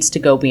it needs to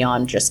go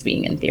beyond just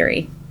being in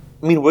theory.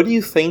 I mean, what do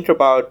you think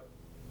about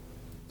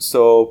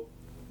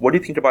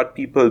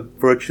people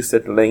virtue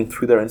signaling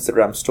through their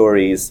Instagram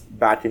stories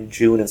back in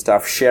June and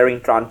stuff,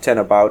 sharing content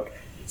about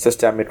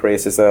systemic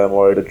racism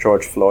or the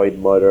George Floyd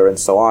murder and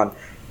so on?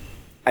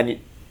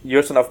 And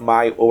here's sort of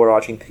my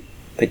overarching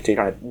take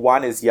on it.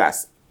 One is,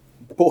 yes,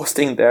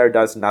 posting there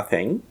does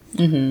nothing,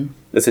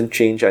 doesn't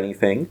change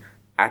anything.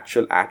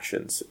 Actual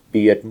actions,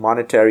 be it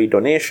monetary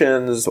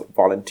donations,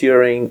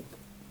 volunteering,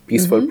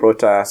 peaceful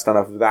protest, none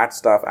of that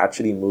stuff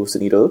actually moves the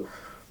needle.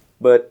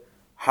 But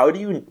how do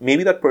you,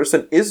 maybe that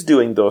person is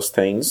doing those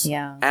things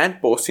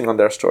and posting on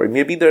their story.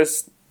 Maybe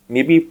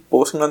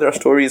posting on their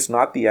story is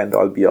not the end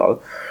all be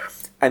all.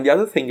 And the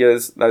other thing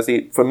is,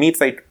 Leslie, for me, it's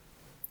like,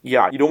 you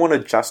don't want to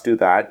just do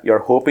that. You're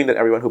hoping that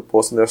everyone who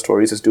posts on their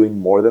stories is doing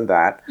more than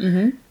that.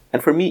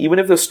 And for me, even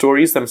if the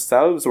stories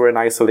themselves were in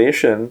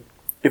isolation,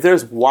 if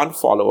there's one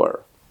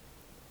follower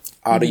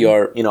out of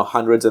your,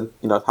 hundreds and,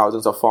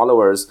 thousands of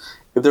followers,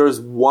 if there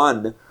is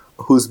one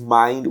whose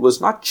mind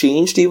was not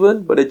changed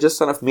even, but it just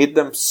sort of made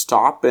them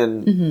stop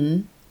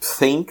and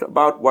think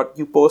about what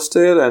you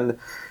posted, and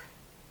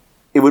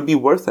it would be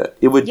worth it.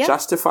 It would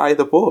justify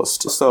the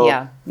post.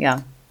 So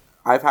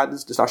I've had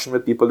this discussion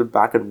with people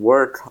back at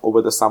work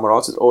over the summer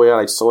also.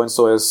 Like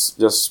so-and-so is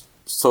just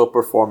so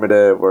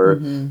performative or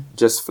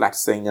just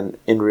flexing, and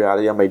in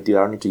reality, I'm like, I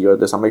don't need to hear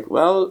this. I'm like,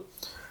 well,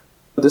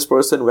 this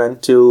person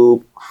went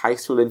to high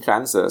school in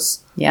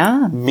Kansas.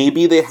 Yeah.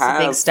 Maybe they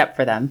have... It's a big step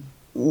for them.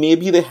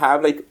 Maybe they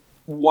have like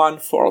one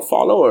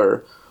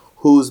follower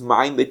whose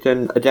mind they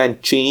can, again,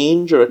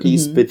 change or at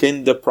least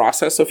begin the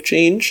process of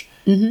change.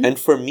 And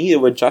for me,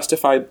 it would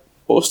justify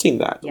posting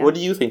that. Yeah. What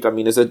do you think? I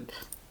mean,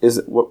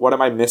 what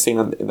am I missing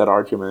in that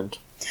argument?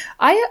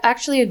 I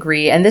actually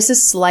agree. And this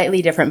is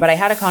slightly different, but I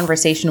had a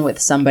conversation with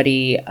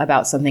somebody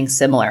about something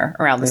similar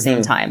around the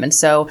same time. And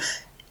so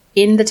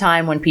in the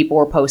time when people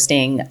were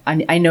posting,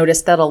 I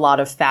noticed that a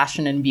lot of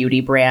fashion and beauty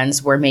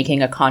brands were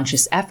making a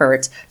conscious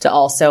effort to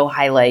also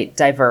highlight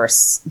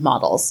diverse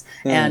models.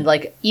 And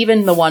like,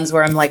 even the ones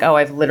where I'm like, oh,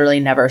 I've literally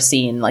never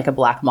seen like a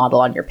Black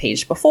model on your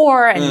page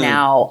before. And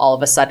now all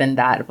of a sudden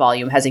that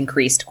volume has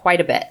increased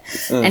quite a bit.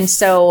 And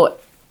so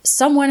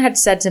someone had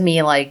said to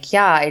me, like,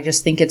 yeah, I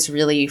just think it's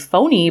really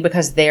phony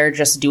because they're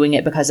just doing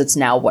it because it's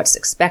now what's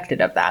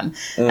expected of them.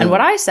 And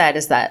what I said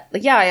is that,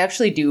 like, yeah, I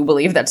actually do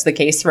believe that's the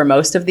case for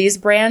most of these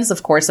brands.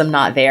 Of course, I'm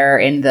not there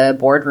in the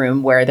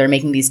boardroom where they're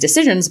making these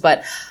decisions,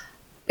 but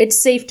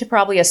it's safe to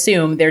probably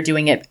assume they're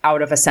doing it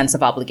out of a sense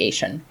of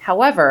obligation.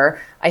 However,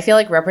 I feel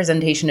like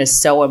representation is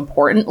so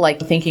important.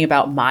 Like, thinking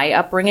about my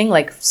upbringing,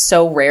 like,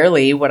 so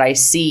rarely would I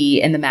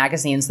see in the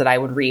magazines that I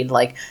would read,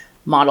 like,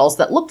 models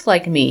that looked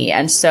like me.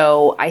 And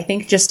so I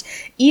think just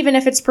even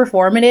if it's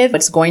performative,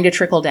 it's going to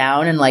trickle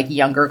down, and like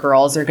younger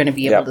girls are going to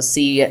be able to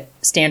see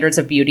standards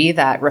of beauty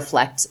that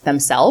reflect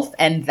themselves.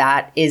 And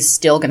that is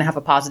still going to have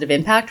a positive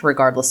impact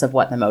regardless of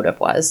what the motive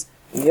was.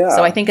 Yeah.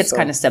 So I think it's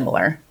kind of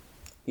similar.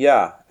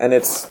 Yeah. And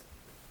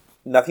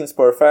nothing's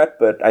perfect,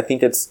 but I don't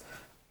think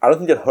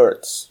it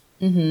hurts.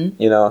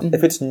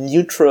 If it's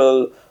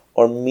neutral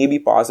or maybe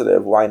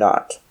positive, why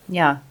not?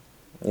 Yeah.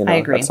 I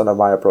agree. That's sort of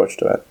my approach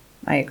to it.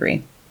 I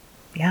agree.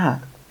 Yeah.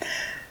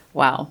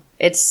 Wow.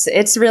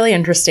 It's really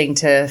interesting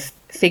to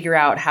figure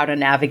out how to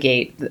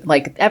navigate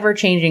like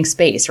ever-changing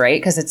space, right?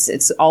 Because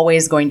it's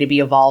always going to be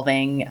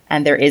evolving,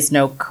 and there is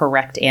no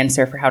correct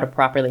answer for how to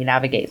properly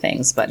navigate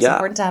things. But it's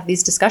important to have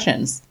these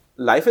discussions.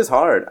 Life is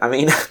hard. I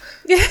mean,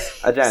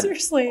 again,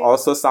 seriously.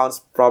 Also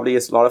sounds probably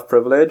it's a lot of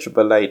privilege,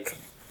 but like,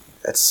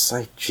 it's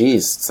like,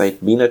 geez, it's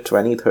like being a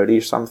 20, 30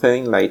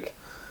 something, like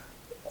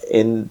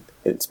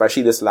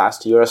especially this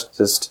last year, it's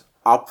just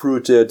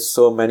uprooted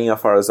so many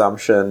of our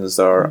assumptions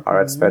or our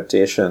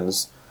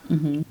expectations.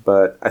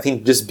 But I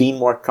think just being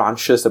more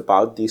conscious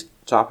about these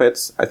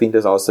topics, I think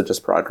there's also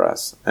just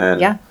progress.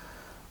 And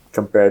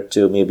compared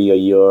to maybe a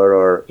year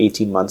or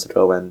 18 months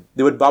ago, when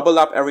they would bubble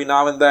up every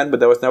now and then,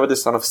 but there was never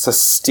this sort of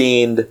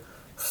sustained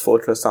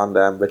focus on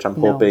them, which I'm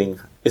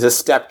hoping is a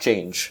step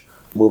change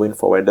moving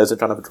forward. It doesn't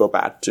kind of go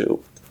back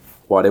to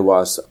what it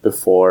was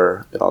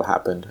before it all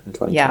happened in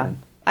 2020. Yeah,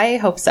 I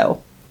hope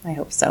so.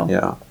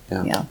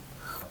 Yeah.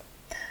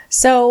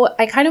 So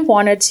I kind of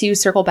wanted to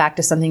circle back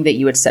to something that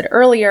you had said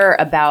earlier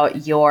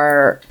about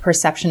your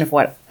perception of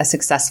what a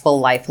successful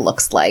life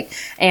looks like.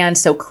 And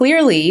so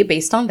clearly,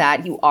 based on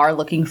that, you are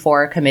looking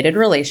for a committed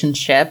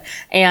relationship.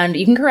 And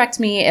you can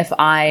correct me if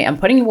I am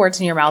putting words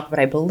in your mouth, but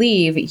I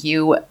believe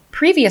you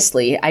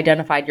previously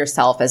identified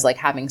yourself as like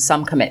having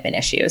some commitment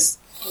issues.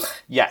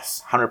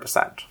 Yes,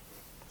 100%.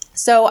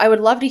 So I would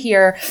love to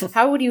hear,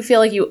 how would you feel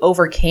like you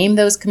overcame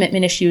those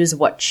commitment issues?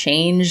 What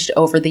changed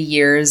over the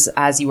years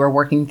as you were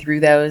working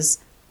through those?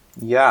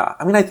 Yeah.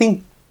 I mean, I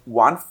think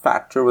one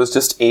factor was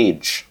just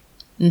age.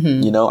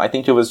 You know, I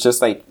think it was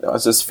just like, I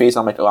was this phase,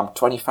 I'm like, oh, I'm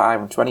 25,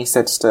 I'm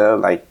 26 still.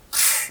 Like,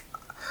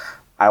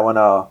 I want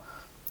to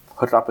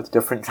hook up with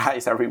different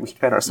guys every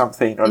weekend or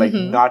something, or like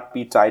not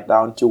be tied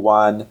down to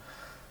one.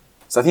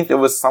 So I think there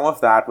was some of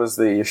that was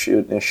the issue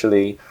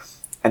initially.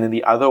 And then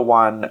the other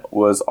one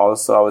was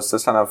also, I was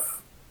just kind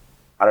of,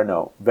 I don't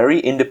know, very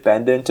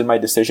independent in my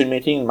decision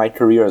making in my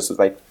career. So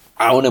like,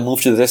 I want to move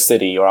to this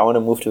city, or I want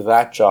to move to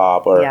that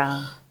job, or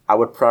I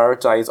would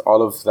prioritize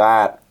all of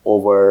that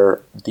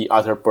over the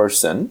other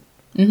person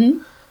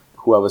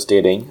who I was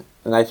dating.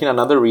 And I think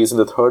another reason,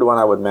 the third one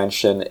I would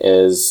mention,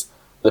 is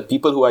the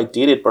people who I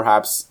dated,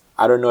 perhaps,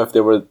 I don't know if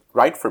they were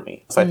right for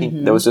me. So I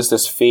think there was just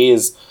this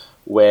phase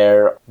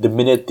where the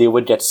minute they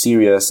would get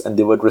serious and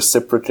they would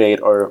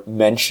reciprocate or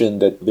mention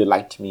that they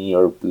liked me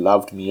or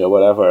loved me or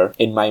whatever,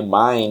 in my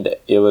mind,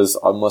 it was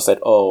almost like,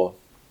 oh,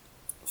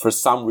 for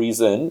some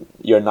reason,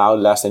 you're now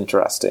less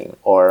interesting,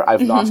 or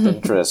I've lost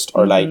interest,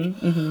 or like,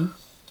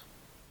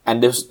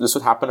 and this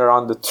would happen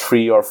around the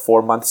 3 or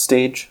 4 month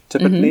stage,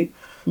 typically.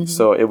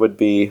 So it would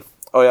be,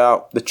 oh yeah,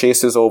 the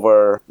chase is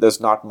over.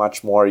 There's not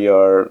much more.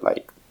 You're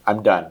like,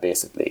 I'm done,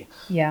 basically.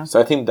 Yeah. So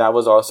I think that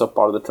was also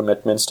part of the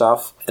commitment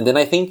stuff. And then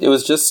I think it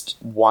was just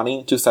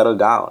wanting to settle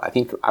down. I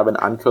think I have an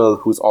uncle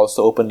who's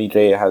also openly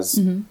gay, has,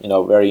 you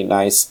know, very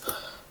nice,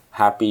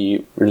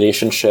 happy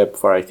relationship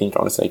for, I think,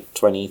 honestly, like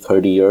 20,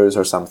 30 years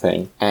or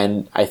something.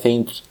 And I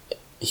think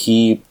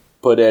he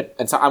put it,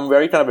 and so I'm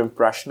very kind of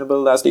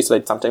impressionable, Leslie. So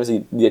like sometimes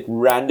he get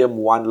random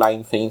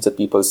one-line things that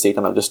people say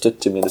kind of just stick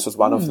to me. And this was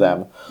one of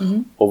them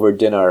over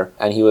dinner.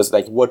 And he was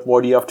like, what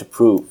more do you have to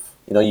prove?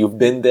 You know, you've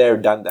been there,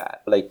 done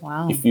that. Like,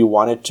 if you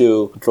wanted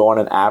to go on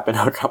an app and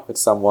hook up with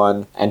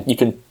someone, and you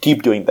can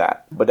keep doing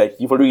that. But like,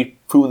 you've already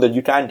proven that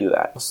you can do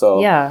that.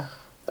 So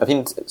I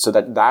think, so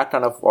that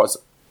kind of was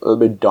a little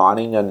bit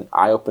daunting and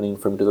eye-opening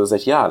for me, because I was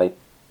like, yeah, like,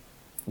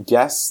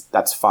 yes,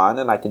 that's fun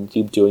and I can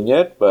keep doing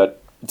it,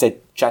 but it's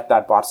like, check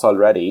that box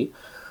already.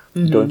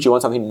 Don't you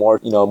want something more,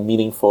 you know,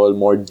 meaningful,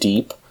 more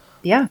deep?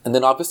 Yeah. And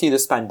then obviously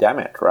this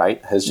pandemic,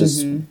 right, has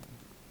just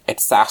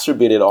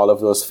exacerbated all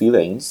of those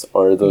feelings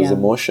or those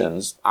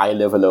emotions. I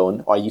live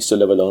alone, or I used to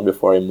live alone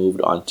before I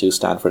moved onto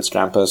Stanford's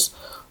campus.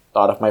 A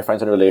lot of my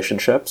friends are in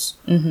relationships.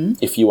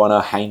 If you want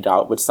to hang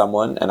out with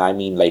someone, and I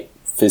mean like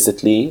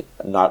physically,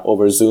 not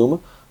over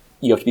Zoom,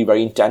 you have to be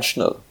very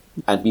intentional.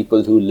 And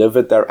people who live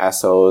with their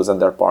SOs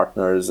and their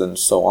partners and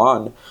so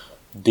on,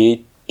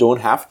 they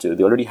don't have to.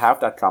 They already have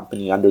that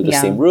company under the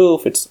same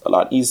roof. It's a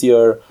lot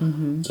easier.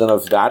 So none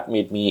of that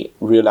made me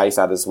realize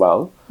that as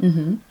well.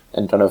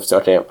 And kind of say,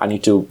 okay, I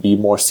need to be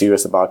more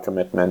serious about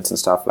commitments and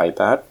stuff like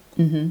that.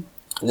 And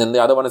then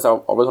the other one is I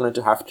always wanted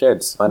to have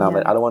kids. And I'm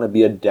like, I don't want to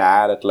be a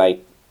dad at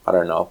like, I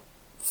don't know,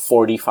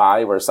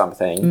 45 or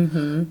something.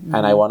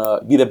 And I want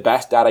to be the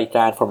best dad I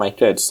can for my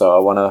kids. So I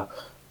want to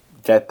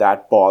get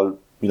that ball,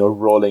 you know,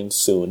 rolling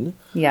soon.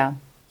 Yeah.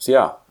 So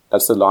yeah,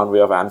 that's the long way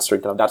of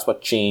answering. That's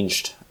what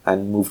changed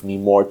and moved me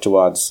more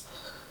towards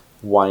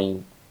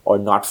wanting or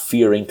not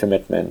fearing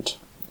commitment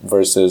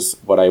versus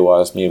what I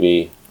was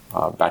maybe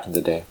back in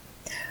the day.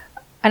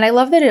 And I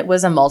love that it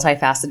was a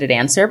multifaceted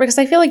answer, because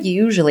I feel like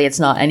usually it's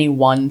not any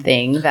one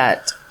thing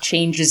that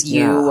changes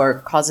you or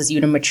causes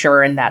you to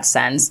mature in that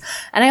sense.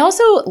 And I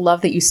also love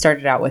that you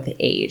started out with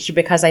age,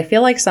 because I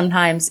feel like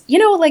sometimes, you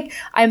know, like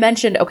I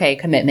mentioned, okay,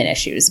 commitment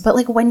issues, but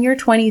like when you're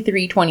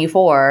 23,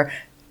 24,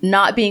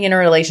 not being in a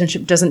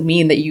relationship doesn't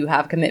mean that you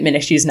have commitment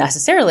issues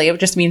necessarily. It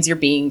just means you're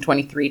being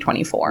 23,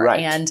 24. Right.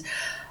 And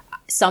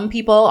some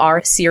people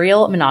are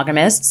serial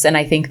monogamists, and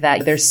I think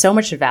that there's so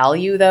much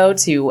value, though,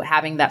 to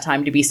having that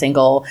time to be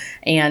single,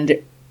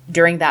 and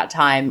during that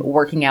time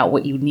working out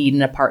what you need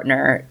in a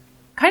partner,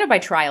 kind of by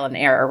trial and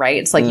error, right?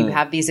 It's like you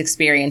have these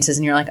experiences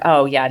and you're like,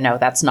 oh yeah, no,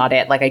 that's not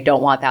it. Like, I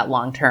don't want that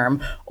long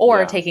term.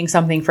 Or taking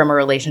something from a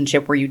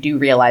relationship where you do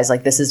realize,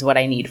 like, this is what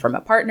I need from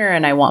a partner,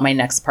 and I want my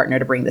next partner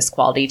to bring this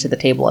quality to the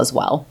table as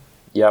well.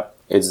 Yep,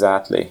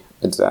 exactly.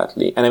 And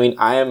I mean,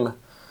 I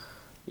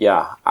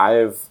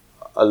have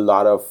a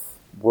lot of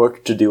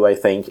work to do, I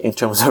think, in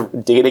terms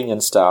of dating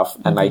and stuff.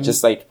 And I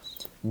just like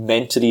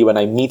mentally, when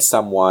I meet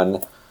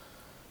someone,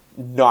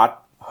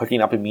 not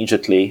hooking up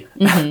immediately,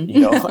 you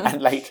know, and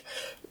like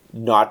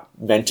not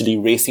mentally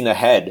racing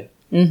ahead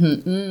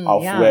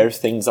of where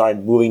things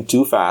aren't moving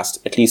too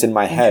fast, at least in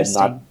my head,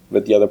 not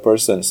with the other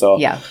person. So,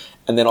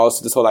 and then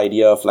also this whole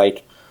idea of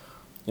like,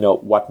 you know,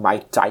 what my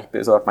type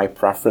is or what my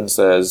preference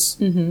is.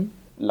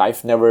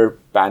 Life never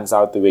pans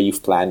out the way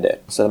you've planned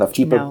it. So kind of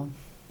keep a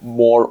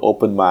more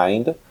open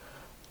mind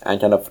and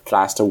kind of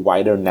cast a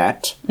wider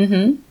net.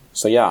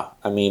 So yeah,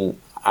 I mean,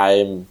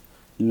 I'm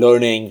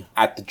learning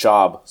at the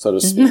job, so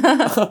to speak,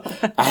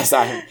 as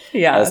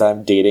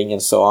I'm dating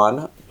and so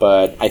on.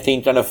 But I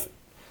think kind of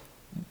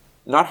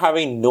not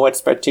having no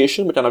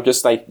expectation, but kind of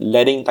just like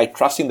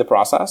trusting the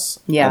process.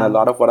 Yeah. And a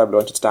lot of what I've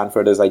learned at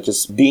Stanford is like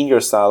just being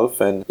yourself,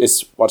 and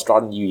it's what's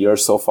gotten you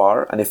years so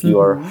far. And if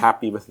you're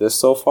happy with this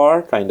so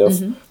far, kind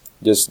of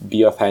just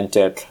be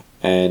authentic,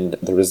 and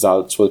the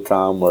results will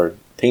come, or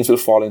things will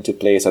fall into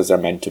place as they're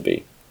meant to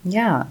be.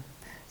 Yeah.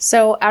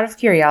 So out of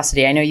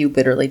curiosity, I know you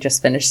literally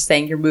just finished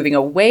saying you're moving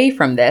away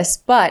from this,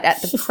 but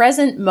at the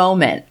present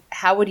moment,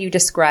 how would you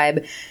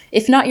describe,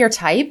 if not your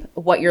type,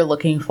 what you're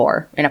looking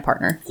for in a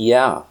partner?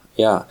 Yeah.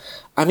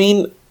 I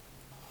mean,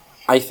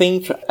 I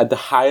think at the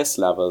highest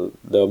level,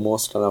 the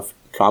most kind of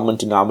common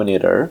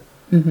denominator,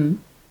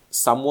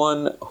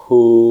 someone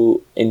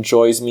who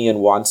enjoys me and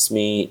wants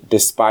me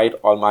despite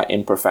all my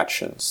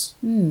imperfections.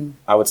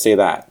 I would say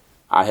that.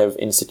 I have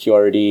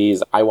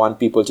insecurities. I want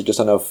people to just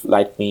kind of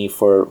like me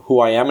for who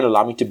I am and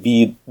allow me to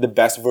be the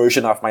best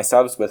version of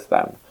myself with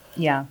them.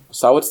 Yeah.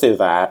 So I would say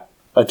that.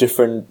 A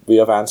different way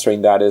of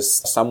answering that is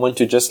someone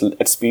to just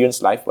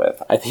experience life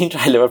with. I think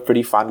I live a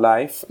pretty fun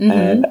life,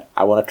 and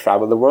I want to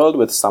travel the world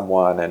with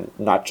someone, and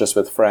not just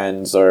with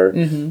friends or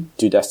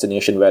do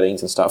destination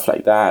weddings and stuff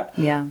like that.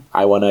 Yeah.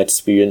 I want to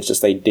experience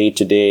just like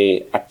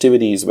day-to-day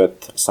activities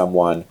with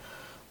someone.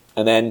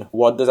 And then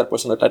what does that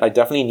person look like? I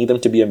definitely need them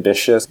to be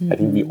ambitious. I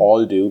think we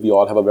all do. We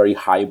all have a very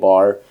high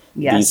bar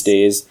these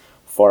days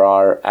for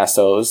our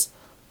SOs.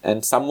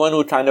 And someone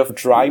who kind of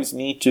drives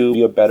me to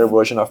be a better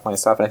version of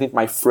myself. And I think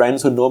my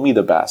friends who know me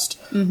the best,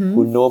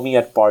 who know me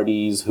at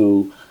parties,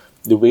 who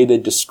the way they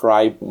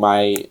describe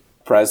my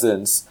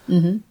presence,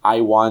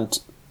 I want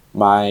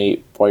my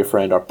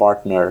boyfriend or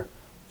partner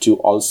to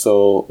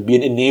also be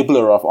an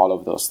enabler of all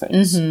of those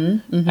things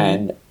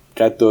and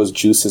get those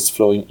juices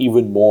flowing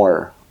even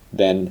more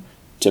than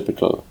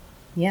typical.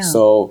 Yeah.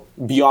 So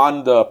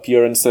beyond the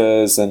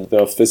appearances and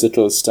the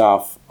physical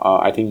stuff,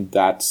 I think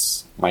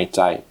that's my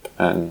type.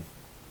 And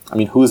I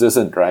mean, whose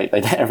isn't, right?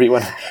 Like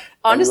everyone.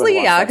 Honestly,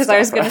 yeah, because I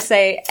was going to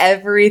say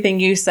everything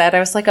you said. I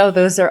was like, oh,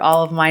 those are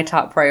all of my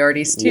top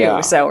priorities too.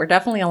 Yeah. So we're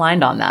definitely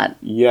aligned on that.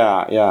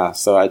 Yeah.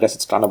 So I guess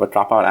it's kind of a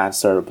cop-out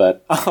answer,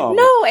 but...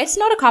 No, it's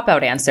not a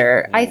cop-out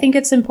answer. I think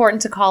it's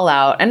important to call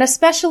out. And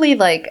especially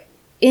like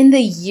in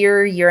the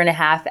year and a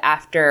half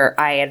after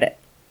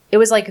it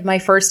was like my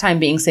first time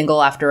being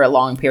single after a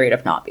long period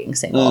of not being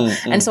single.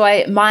 And so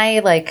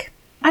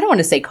I don't want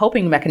to say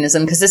coping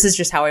mechanism, because this is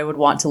just how I would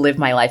want to live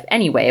my life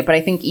anyway. But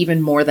I think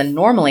even more than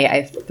normally,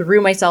 I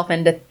threw myself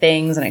into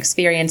things and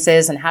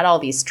experiences and had all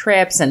these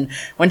trips and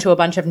went to a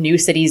bunch of new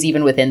cities,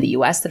 even within the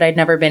US that I'd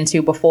never been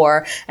to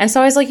before. And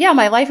so I was like, yeah,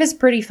 my life is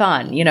pretty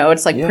fun. You know,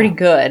 it's like pretty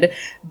good.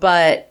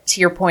 But to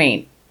your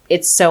point,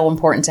 it's so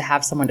important to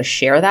have someone to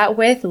share that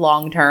with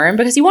long term,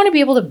 because you want to be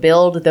able to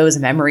build those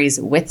memories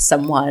with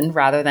someone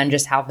rather than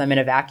just have them in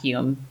a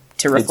vacuum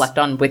to reflect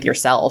on with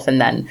yourself and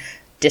then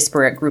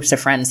disparate groups of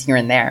friends here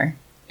and there.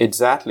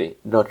 Exactly.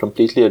 No,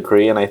 completely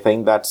agree. And I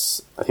think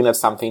that's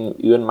something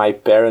even my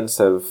parents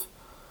have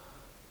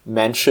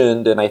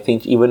mentioned. And I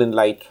think even in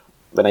like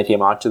when I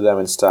came out to them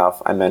and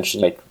stuff, I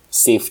mentioned like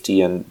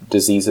safety and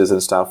diseases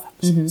and stuff.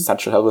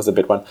 Sexual health was a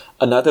big one.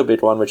 Another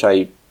big one, which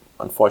I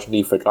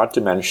unfortunately forgot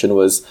to mention,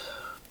 was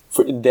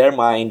in their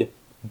mind,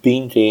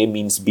 being gay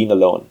means being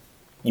alone.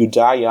 You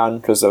die young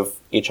because of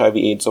HIV,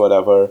 AIDS or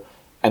whatever,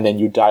 and then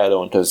you die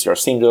alone because you're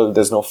single,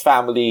 there's no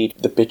family.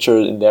 The picture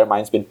in their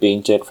mind's been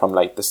painted from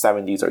like the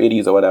 70s or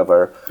 80s or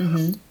whatever.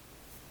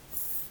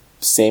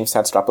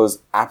 Same-sex couples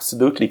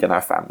absolutely can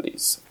have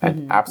families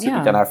and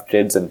absolutely can have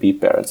kids and be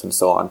parents and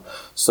so on.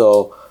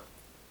 So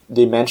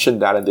they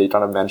mentioned that, and they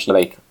kind of mentioned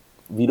like,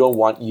 we don't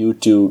want you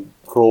to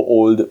grow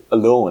old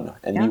alone,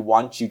 and we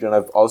want you to kind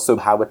of also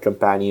have a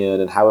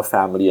companion and have a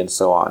family and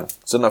so on.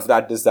 So of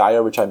that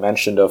desire, which I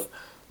mentioned, of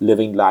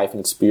living life and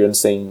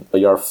experiencing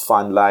your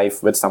fun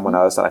life with someone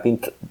else, that I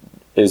think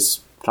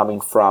is coming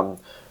from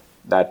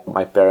that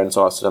my parents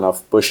also kind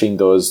of pushing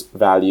those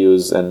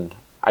values and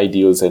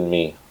ideals in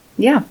me.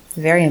 Yeah,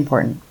 very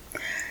important.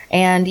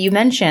 And you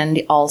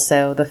mentioned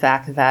also the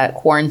fact that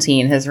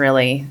quarantine has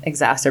really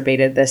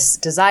exacerbated this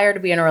desire to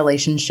be in a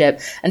relationship.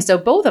 And so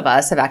both of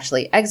us have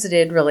actually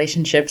exited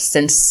relationships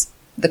since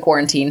the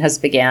quarantine has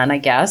began, I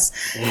guess.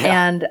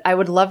 Yeah. And I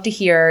would love to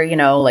hear,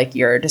 like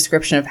your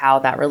description of how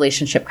that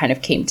relationship kind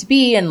of came to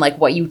be and like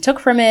what you took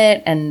from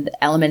it and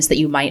elements that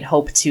you might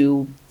hope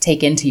to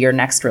take into your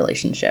next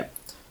relationship.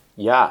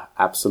 Yeah,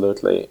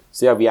 absolutely.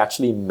 So yeah, we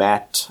actually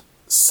met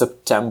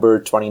September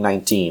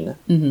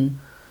 2019.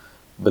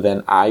 But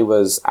then I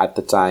was at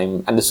the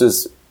time, and this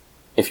was,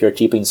 if you're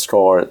keeping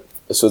score,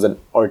 this was an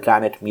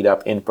organic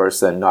meetup in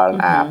person, not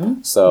an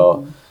app.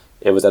 So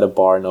it was at a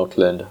bar in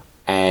Oakland,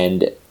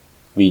 and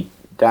we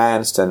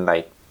danced and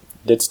like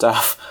did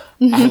stuff.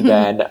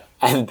 And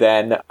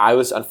then I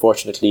was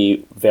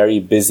unfortunately very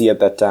busy at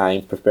that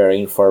time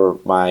preparing for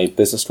my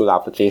business school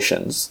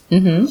applications.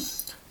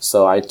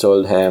 So I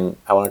told him,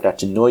 I want to get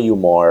to know you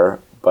more,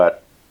 but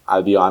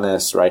I'll be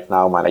honest, right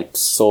now, my like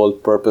sole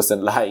purpose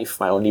in life,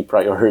 my only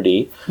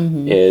priority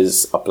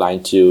is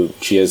applying to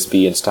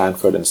GSB and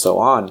Stanford and so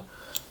on.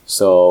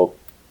 So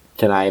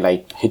can I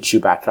like hit you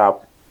back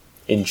up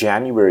in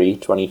January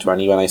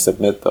 2020 when I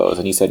submit those.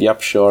 And he said,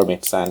 yep, sure,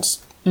 makes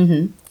sense.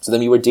 So then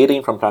we were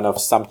dating from kind of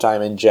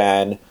sometime in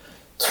Jan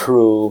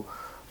through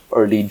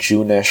early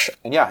June-ish.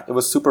 And yeah, it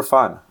was super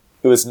fun.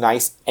 It was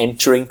nice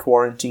entering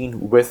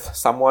quarantine with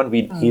someone.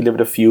 He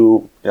lived a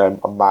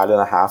mile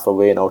and a half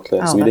away in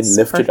Oakland. So we didn't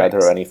live together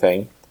or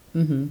anything,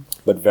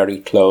 but very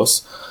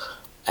close.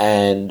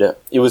 And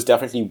it was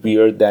definitely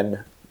weird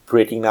then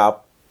breaking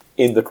up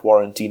in the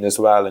quarantine as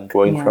well and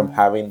going from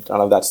having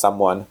none of that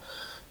someone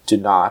to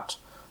not.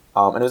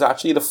 And it was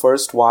actually the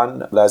first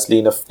one, Leslie,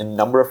 in a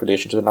number of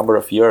relationships, a number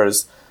of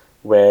years,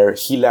 where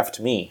he left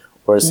me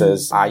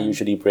versus I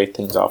usually break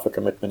things off for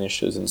commitment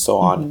issues and so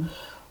on.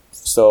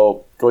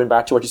 So going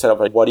back to what you said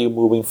about what are you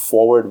moving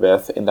forward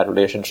with in that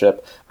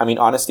relationship, I mean,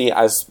 honestly,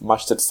 as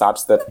much as it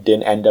sucks that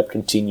didn't end up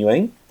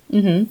continuing,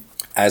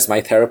 as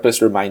my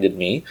therapist reminded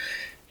me,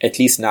 at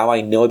least now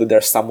I know that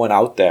there's someone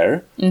out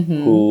there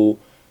who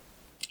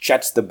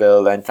checks the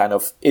bill and kind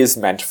of is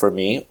meant for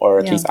me, or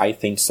at least I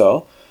think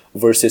so.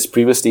 Versus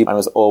previously, I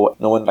was,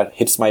 no one like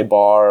hits my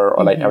bar,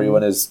 or like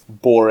everyone is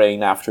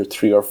boring after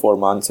 3 or 4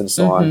 months and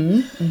so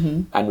on.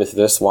 And with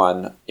this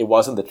one, it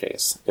wasn't the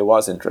case. It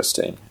was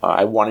interesting.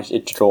 I wanted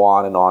it to go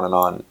on and on and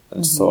on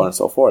and so on and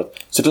so forth.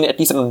 Certainly, at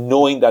least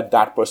knowing that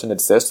that person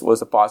exists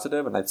was a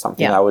positive, and that's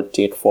something I would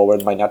take forward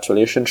in my next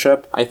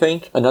relationship. I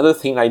think another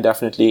thing I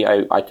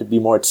could be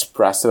more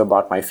expressive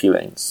about my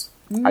feelings.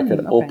 I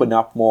could open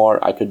up more,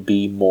 I could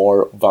be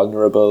more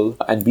vulnerable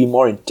and be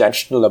more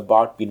intentional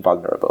about being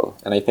vulnerable.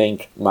 And I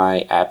think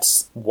my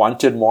ex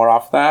wanted more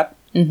of that,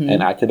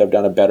 and I could have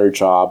done a better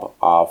job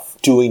of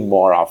doing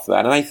more of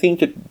that. And I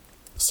think it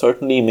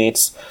certainly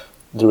makes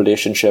the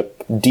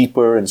relationship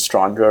deeper and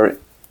stronger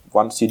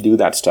once you do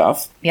that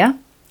stuff. Yeah.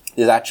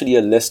 There's actually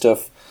a list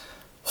of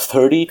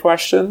 30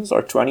 questions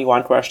or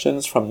 21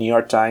 questions from New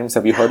York Times.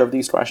 Have you heard of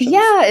these questions?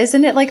 Yeah.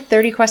 Isn't it like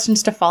 30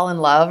 questions to fall in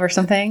love or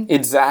something?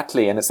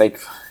 Exactly. And it's like,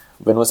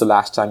 when was the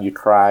last time you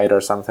cried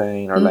or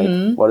something? Or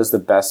like, what is the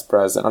best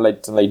present? Or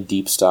like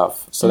deep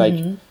stuff. So like,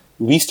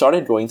 we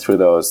started going through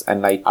those,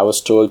 and like, I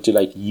was told to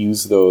like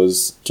use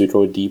those to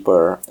go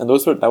deeper. And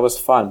that was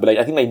fun. But like,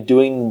 I think like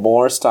doing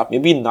more stuff,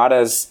 maybe not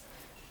as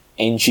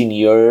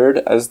engineered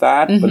as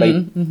that, but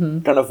like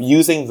kind of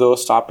using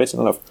those topics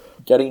and kind of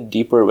getting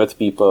deeper with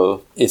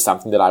people is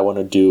something that I want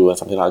to do and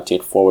something I'll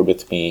take forward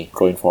with me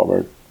going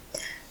forward.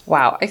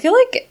 Wow. I feel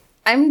like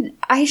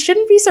I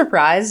shouldn't be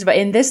surprised, but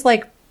in this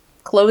like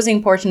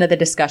closing portion of the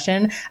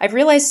discussion, I've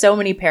realized so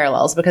many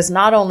parallels, because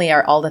not only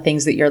are all the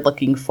things that you're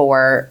looking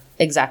for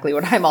exactly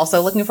what I'm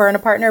also looking for in a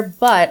partner,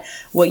 but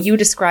what you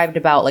described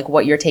about like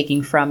what you're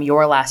taking from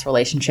your last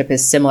relationship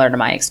is similar to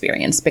my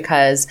experience,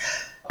 because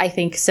I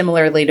think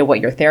similarly to what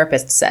your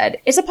therapist said,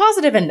 it's a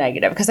positive and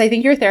negative, because I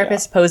think your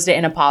therapist posed it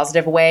in a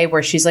positive way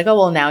where she's like, oh,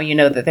 well, now you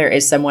know that there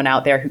is someone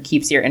out there who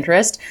keeps your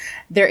interest.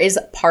 There is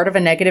part of a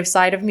negative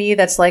side of me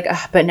that's like,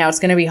 but now it's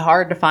going to be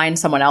hard to find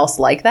someone else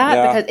like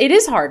that, because it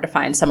is hard to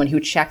find someone who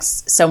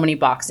checks so many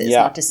boxes,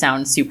 not to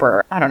sound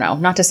super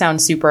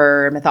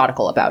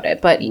methodical about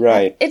it, but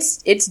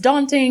it's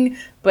daunting,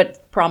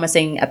 but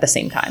promising at the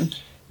same time.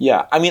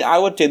 Yeah. I mean, I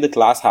would take the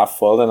glass half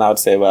full, and I would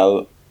say,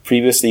 well,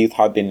 previously you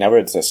thought they never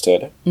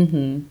existed.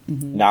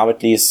 Now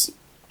at least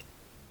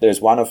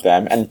there's one of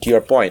them. And to your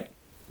point,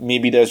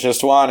 maybe there's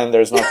just one and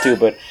there's not two.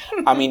 But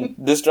I mean,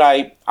 this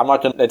guy,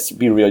 let's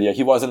be real here.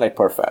 He wasn't like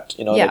perfect.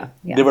 You know,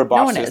 there were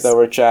boxes that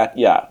were checked.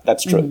 Yeah,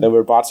 that's true. There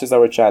were boxes that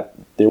were checked.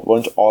 They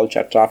weren't all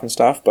checked off and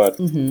stuff. But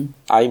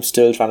I'm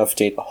still trying to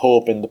take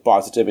hope in the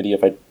positivity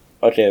of it.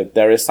 Okay,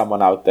 there is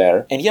someone out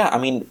there. And yeah, I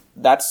mean,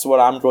 that's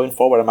what I'm going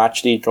forward. I'm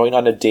actually going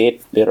on a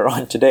date later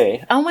on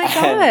today. Oh my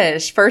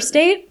gosh. First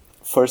date?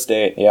 First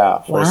date,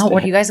 yeah. Wow,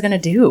 what are you guys going to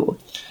do?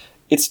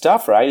 It's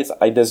tough, right? It's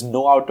like there's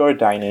no outdoor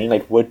dining.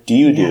 Like, what do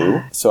you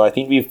do? So I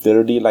think we've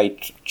literally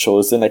like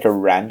chosen like a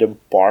random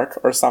park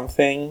or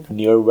something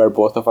near where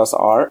both of us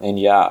are. And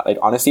yeah, like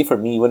honestly for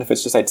me, even if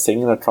it's just like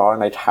sitting in a car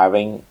and like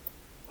having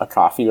a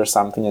coffee or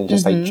something and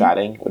just like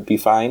chatting would be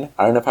fine.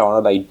 I don't know if I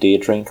want to like day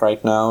drink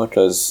right now,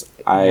 because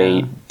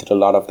I did a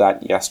lot of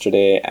that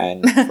yesterday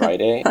and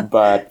Friday.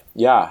 But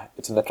yeah,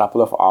 it's in a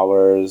couple of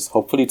hours.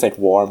 Hopefully it's like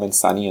warm and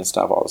sunny and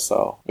stuff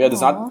also. Yeah, there's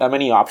not that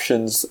many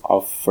options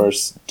of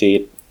first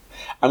date.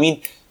 I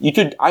mean,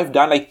 I've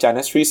done like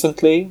tennis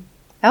recently.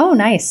 Oh,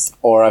 nice.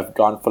 Or I've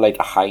gone for like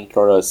a hike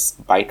or a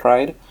bike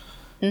ride.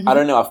 I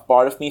don't know, a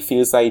part of me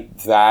feels like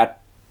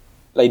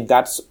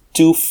that's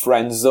too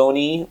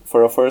friend-zoney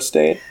for a first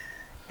date.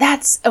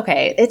 That's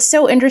okay. It's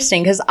so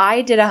interesting, because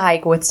I did a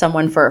hike with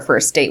someone for a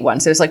first date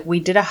once. It was like we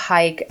did a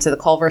hike to the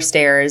Culver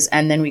Stairs,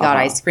 and then we got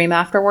ice cream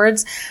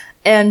afterwards.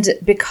 And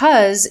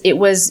because it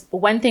was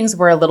when things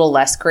were a little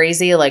less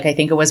crazy, like I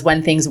think it was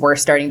when things were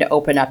starting to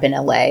open up in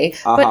LA,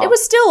 but it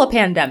was still a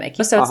pandemic.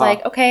 So it's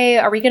like, okay,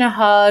 are we going to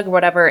hug?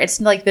 Whatever. It's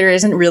like there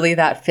isn't really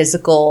that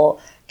physical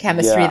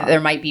chemistry that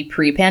there might be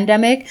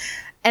pre-pandemic.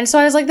 And so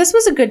I was like, this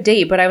was a good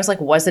date, but I was like,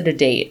 was it a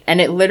date?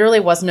 And it literally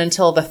wasn't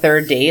until the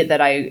third date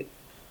that I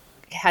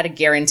had a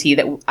guarantee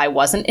that I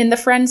wasn't in the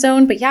friend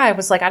zone. But yeah, I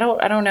was like, I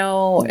don't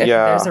know if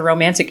there's a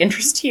romantic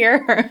interest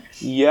here.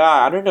 Yeah,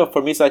 I don't know.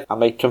 For me, it's like I'm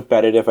like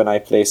competitive when I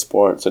play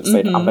sports. It's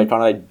like I'm like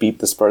trying to like beat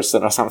this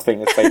person or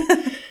something. It's like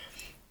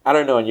I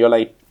don't know, and you're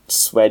like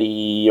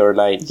sweaty or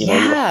like you know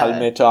your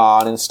helmet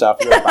on and stuff.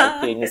 You're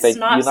biking. It's like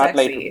not you're not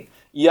sexy. like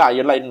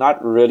you're like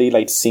not really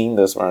like seeing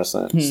this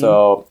person.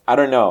 So I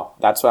don't know.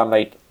 That's why I'm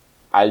like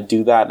I'll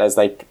do that as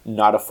like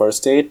not a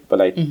first date, but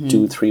like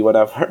 2, 3,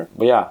 whatever.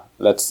 But yeah,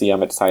 let's see.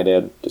 I'm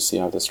excited to see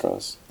how this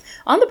goes.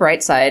 On the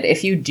bright side,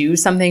 if you do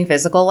something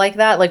physical like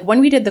that, like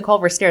when we did the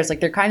Culver stairs, like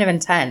they're kind of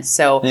intense.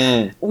 So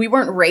we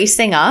weren't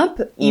racing up,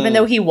 even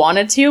though he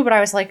wanted to, but I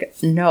was like,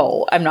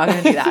 no, I'm not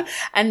going to do that.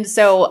 And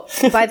so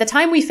by the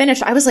time we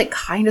finished, I was like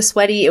kind of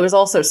sweaty. It was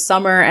also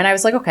summer. And I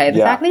was like, okay, the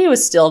fact that he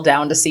was still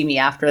down to see me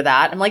after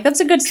that, I'm like, that's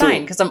a good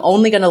sign because I'm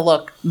only going to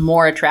look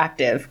more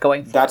attractive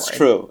going forward. That's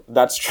true.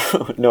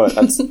 No,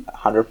 that's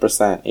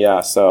 100%. Yeah.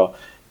 So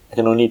I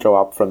can only go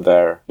up from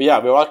there. But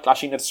yeah, we're all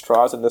clutching at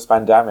straws in this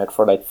pandemic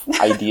for like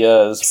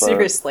ideas for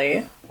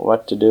seriously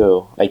what to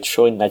do. Like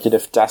showing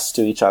negative tests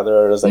to each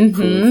other as like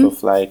proof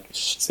of like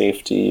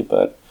safety,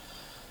 but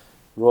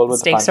roll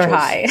with stakes the punches. Are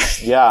high.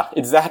 Yeah,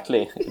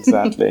 exactly.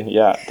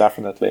 Yeah,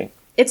 definitely.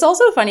 It's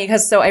also funny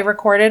because so I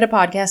recorded a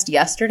podcast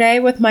yesterday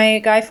with my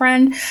guy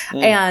friend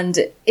and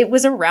it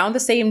was around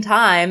the same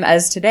time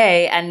as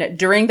today. And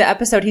during the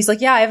episode, he's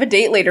like, yeah, I have a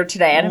date later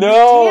today. And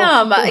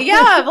I'm like, damn.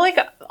 Yeah, I'm like,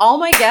 all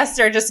my guests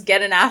are just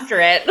getting after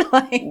it.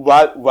 Like,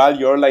 while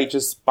you're like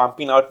just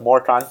pumping out more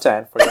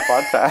content for your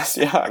podcast.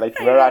 Yeah, like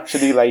we're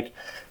actually like,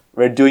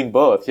 we're doing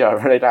both. Yeah,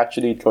 we're like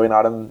actually going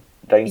out and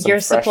doing some you're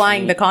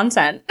supplying the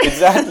content.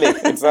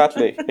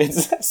 Exactly.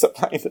 It's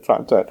supplying the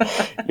content.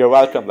 You're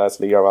welcome,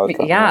 Leslie. You're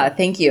welcome. Yeah,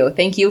 thank you.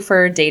 Thank you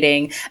for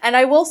dating. And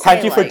I will say,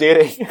 thank you for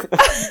dating.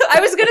 I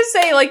was going to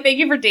say, like, thank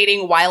you for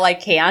dating while I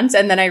can't.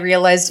 And then I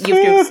realized you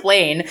have to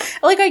explain.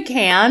 Like, I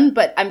can,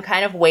 but I'm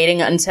kind of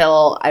waiting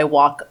until I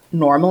walk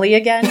normally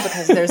again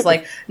because there's,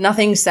 like,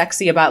 nothing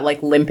sexy about,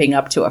 like, limping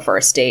up to a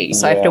first date.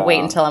 So I have to wait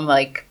until I'm,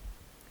 like,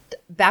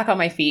 back on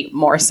my feet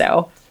more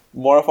so.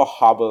 More of a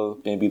hobble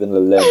maybe than a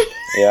limp.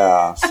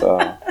 Yeah,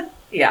 so.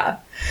 Yeah.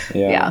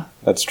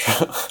 That's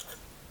true.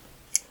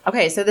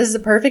 Okay, so this is a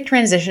perfect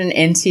transition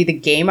into the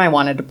game I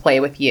wanted to play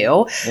with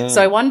you.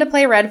 So I wanted to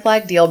play Red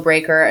Flag Deal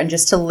Breaker and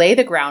just to lay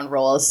the ground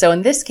rules. So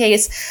in this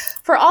case,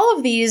 for all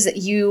of these,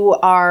 you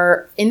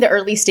are in the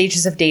early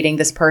stages of dating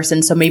this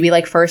person. So maybe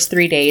like first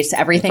 3 dates,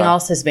 everything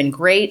else has been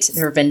great.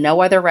 There have been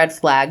no other red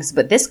flags,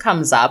 but this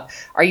comes up.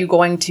 Are you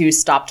going to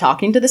stop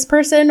talking to this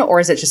person or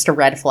is it just a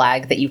red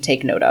flag that you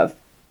take note of?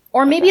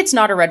 Or maybe it's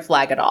not a red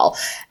flag at all.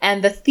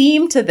 And the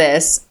theme to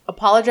this,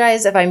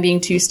 apologize if I'm being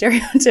too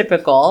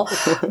stereotypical,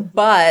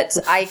 but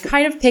I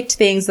kind of picked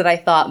things that I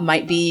thought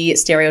might be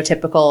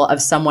stereotypical of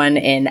someone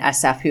in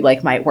SF who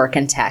like might work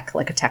in tech,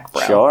 like a tech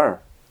bro. Sure.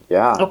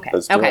 Yeah. Okay.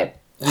 Let's do it.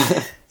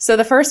 So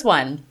the first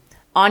one,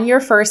 on your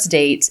first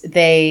date,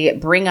 they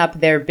bring up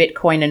their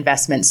Bitcoin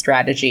investment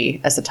strategy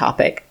as a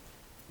topic.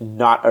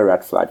 Not a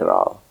red flag at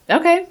all.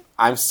 Okay.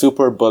 I'm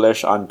super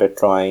bullish on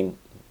Bitcoin.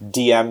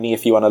 DM me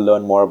if you want to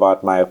learn more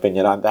about my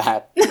opinion on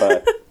that,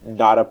 but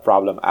not a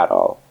problem at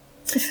all.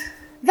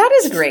 That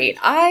is great.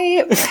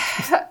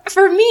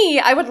 For me,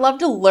 I would love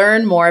to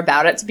learn more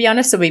about it, to be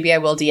honest, so maybe I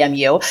will DM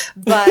you.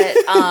 But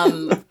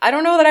I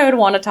don't know that I would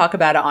want to talk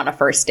about it on a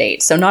first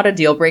date. So not a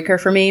deal breaker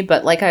for me,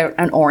 but like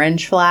an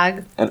orange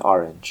flag. An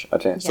orange.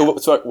 Okay. Yeah.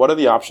 So what are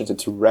the options?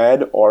 It's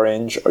red,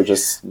 orange, or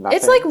just nothing?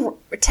 It's like,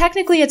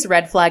 technically it's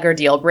red flag or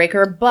deal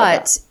breaker,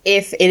 but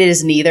if it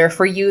is neither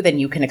for you, then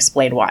you can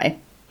explain why.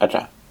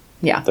 Okay.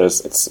 Yeah.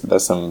 There's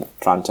some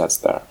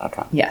context there.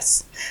 Okay.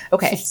 Yes.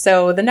 Okay.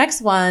 So the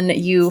next one,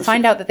 you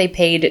find out that they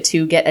paid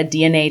to get a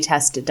DNA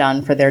test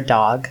done for their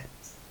dog.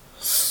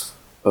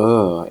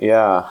 Oh,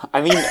 yeah.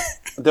 I mean,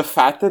 the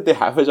fact that they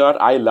have a dog,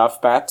 I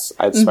love pets,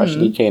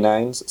 especially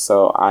canines,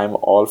 so I'm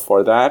all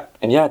for that.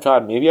 And yeah,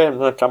 God, maybe I'm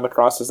going to come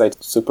across as like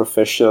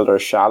superficial or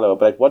shallow,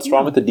 but like, what's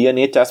wrong with the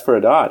DNA test for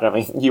a dog? I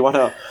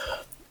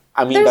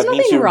mean, that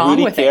means you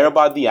really care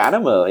about the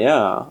animal,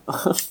 yeah.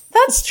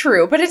 That's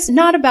true, but it's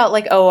not about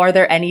like, oh, are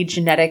there any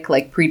genetic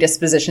like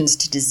predispositions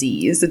to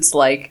disease? It's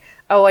like,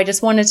 oh, I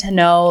just wanted to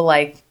know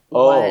like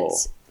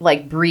what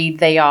like breed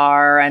they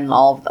are and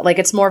all. Like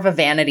it's more of a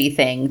vanity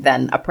thing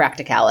than a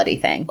practicality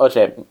thing.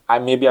 Okay,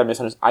 maybe I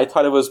misunderstood. I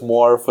thought it was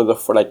more for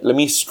like let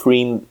me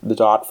screen the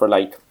dog for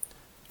like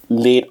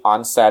late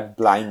onset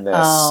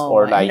blindness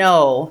or like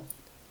no.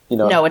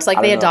 No, it's like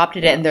they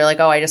adopted it and they're like,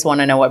 oh, I just want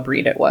to know what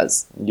breed it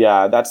was.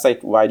 Yeah, that's like,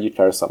 why do you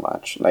care so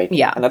much? Like,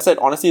 yeah. And that's like,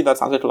 honestly, that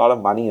sounds like a lot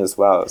of money as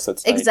well. So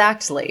it's like,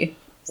 exactly.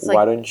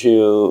 Why don't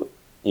you,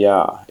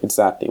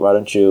 exactly. Why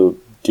don't you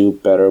do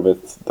better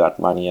with that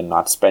money and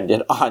not spend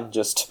it on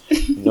just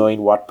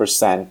knowing what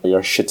 %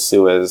 your Shih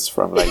Tzu is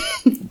from like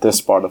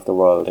this part of the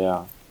world.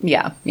 Yeah.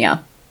 Yeah. Yeah.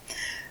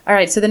 All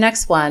right. So the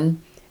next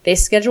one. They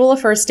schedule a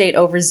first date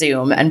over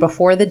Zoom, and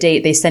before the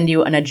date, they send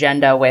you an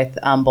agenda with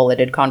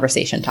bulleted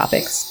conversation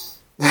topics.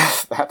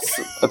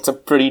 That's a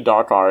pretty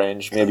dark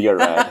orange, maybe a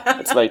red.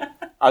 It's like,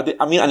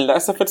 I mean,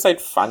 unless if it's like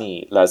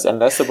funny, unless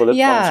the bullet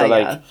points are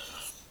like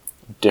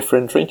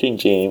different drinking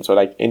games or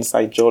like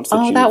inside jokes.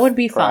 That would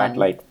be fun.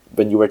 Like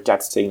when you were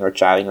texting or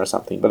chatting or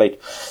something. But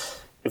like,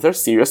 if they're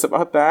serious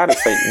about that,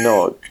 it's like,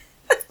 no,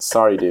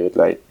 sorry, dude.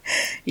 Like,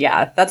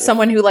 yeah, that's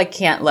someone who like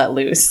can't let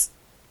loose.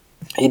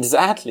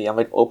 Exactly. I'm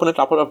like, open a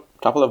couple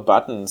of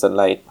buttons and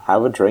like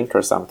have a drink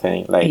or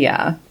something. Like,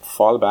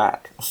 fall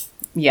back.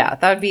 Yeah,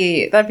 that'd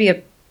be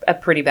a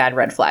pretty bad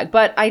red flag.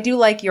 But I do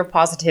like your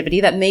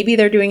positivity that maybe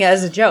they're doing it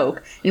as a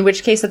joke, in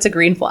which case it's a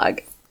green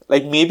flag.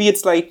 Like maybe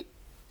it's like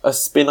a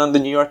spin on the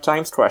New York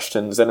Times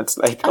questions, and it's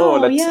like,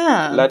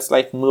 let's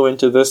like move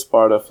into this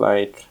part of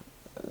like,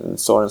 and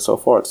so on and so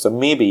forth. So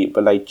maybe,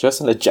 but like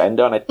just an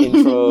agenda on like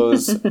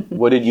intros.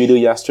 What did you do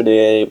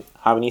yesterday?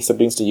 How many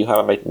siblings do you have?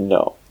 I'm like,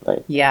 no.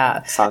 Like,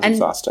 sounds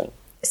exhausting.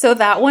 So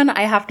that one,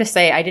 I have to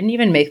say, I didn't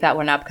even make that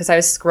one up because I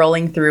was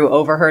scrolling through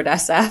Overheard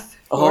SF.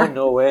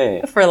 No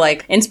way. For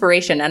like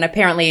inspiration, and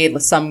apparently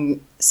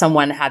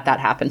someone had that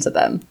happen to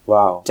them.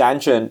 Wow.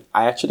 Tangent.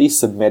 I actually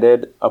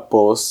submitted a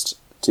post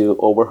to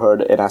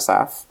Overheard in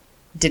SF.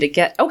 Did it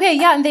get... Okay,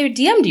 yeah, and they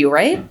DM'd you,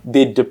 right?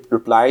 They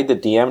replied, they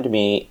DM'd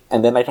me,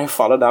 and then like I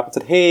followed up and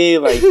said, hey,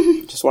 like,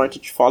 just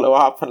wanted to follow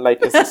up, and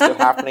like, is this still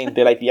happening?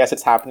 They're like, yes,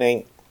 it's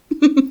happening.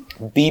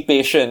 Be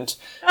patient.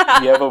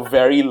 We have a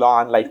very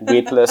long like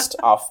wait list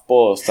of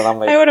posts, and I'm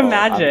like, I would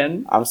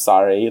imagine. I'm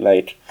sorry,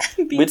 like,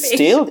 it's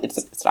still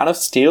it's kind of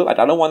still. I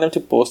don't want them to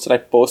post it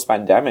like post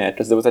pandemic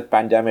because there was a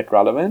pandemic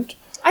relevant.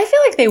 I feel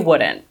like they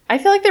wouldn't. I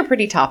feel like they're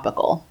pretty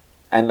topical.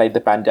 And like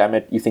the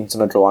pandemic, you think it's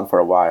gonna go on for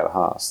a while,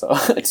 huh? So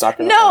it's not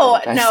gonna. No,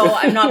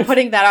 I'm not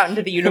putting that out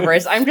into the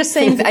universe. I'm just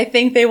saying I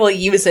think they will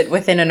use it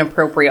within an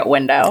appropriate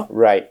window.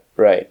 Right.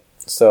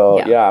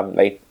 So yeah, I'm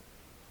like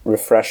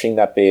refreshing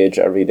that page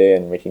every day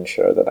and making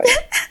sure that I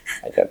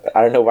get that.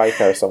 I don't know why I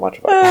care so much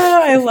about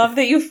that. I love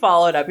that you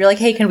followed up. You're like,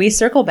 hey, can we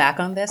circle back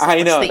on this?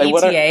 I know.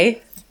 What's the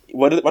ETA?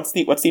 What's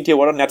the ETA?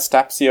 What are next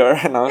steps here?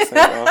 And I was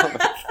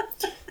like,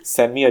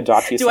 send me a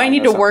document. Do I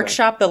need to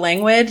workshop the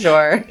language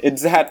or?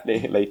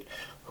 Exactly. Like,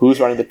 who's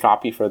running the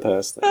copy for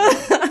this? But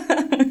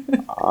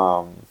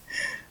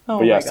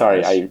yeah,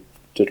 sorry, I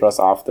did us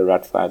off the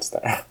red flags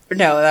there.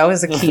 No, that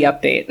was a key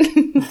update.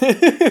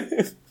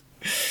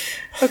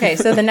 Okay,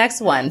 so the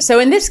next one. So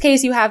in this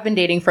case, you have been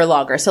dating for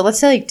longer. So let's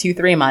say like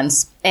 2-3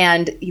 months,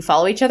 and you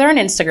follow each other on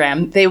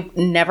Instagram. They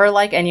never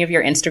like any of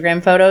your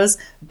Instagram photos,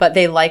 but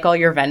they like all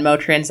your Venmo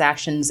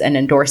transactions and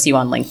endorse you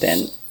on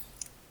LinkedIn.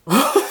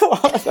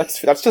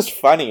 That's just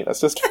funny. That's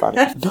just funny.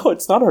 No,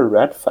 it's not a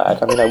red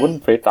flag. I mean, I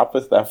wouldn't break up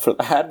with them for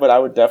that, but I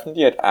would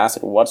definitely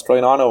ask, what's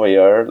going on over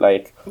here?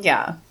 Like,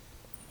 yeah.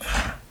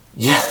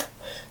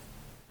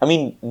 I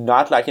mean,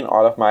 not liking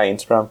all of my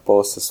Instagram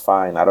posts is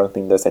fine. I don't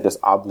think there's like this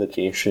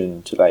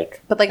obligation to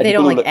like... But like they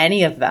don't like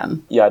any of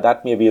them. Yeah,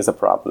 that maybe is a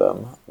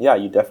problem. Yeah,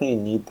 you definitely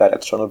need that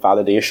external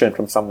validation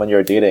from someone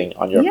you're dating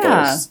on your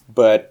posts.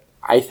 But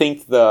I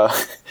think the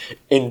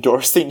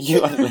endorsing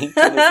you on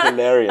LinkedIn is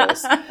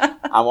hilarious.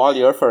 I'm all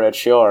here for it,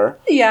 sure.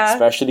 Yeah.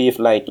 Especially if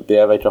like they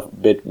have like a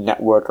big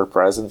network or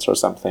presence or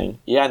something.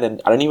 Yeah, and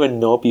then I don't even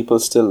know people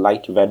still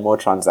like Venmo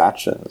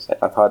transactions.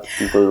 I thought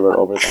people were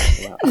over that.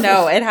 Yeah.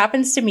 No, it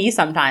happens to me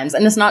sometimes.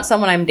 And it's not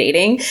someone I'm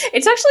dating.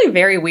 It's actually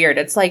very weird.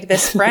 It's like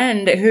this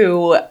friend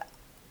who...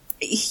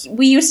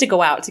 we used to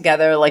go out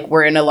together, like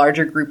we're in a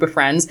larger group of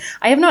friends.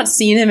 I have not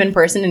seen him in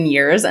person in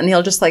years, and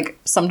he'll just like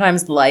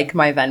sometimes like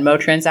my Venmo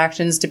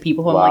transactions to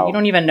people who I'm like, you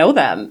don't even know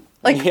them.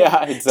 Like,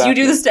 yeah, exactly. Do you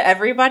do this to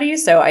everybody?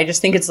 So I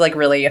just think it's like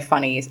really a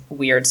funny,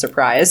 weird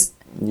surprise.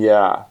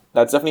 Yeah,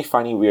 that's definitely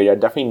funny, weird. Yeah,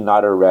 definitely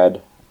not a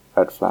red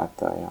flag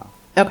though,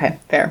 yeah. Okay,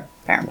 fair.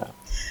 Yeah.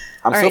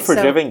 I'm so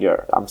forgiving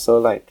here. I'm so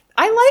like...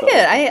 I like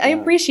it. I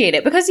appreciate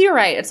it because you're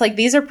right. It's like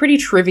these are pretty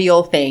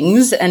trivial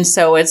things. And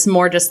so it's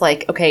more just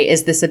like, okay,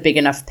 is this a big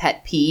enough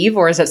pet peeve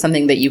or is it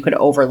something that you could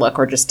overlook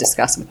or just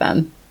discuss with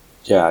them?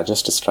 Yeah,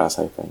 just discuss,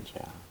 I think.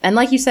 Yeah. And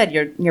like you said,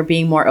 you're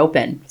being more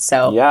open.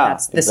 So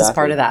this is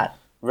part of that.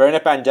 We're in a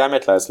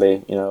pandemic,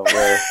 Leslie. You know,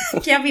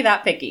 can't be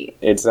that picky.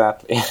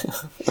 Exactly.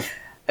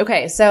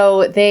 Okay,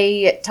 so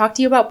they talk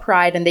to you about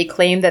Pride and they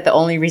claim that the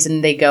only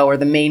reason they go or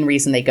the main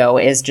reason they go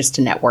is just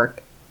to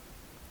network.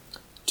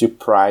 To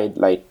Pride,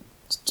 like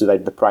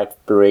the Pride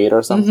parade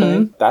or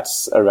something. Mm-hmm.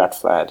 That's a red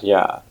flag.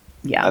 Yeah.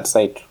 That's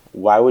like,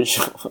 why would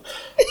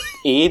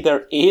you?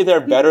 There are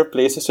better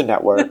places to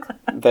network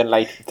than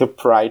like the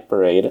Pride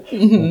parade.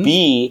 Mm-hmm.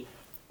 B,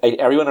 like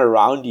everyone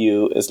around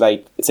you is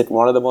like, it's like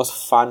one of the most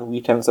fun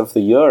weekends of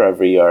the year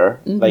every year.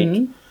 Mm-hmm.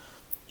 Like,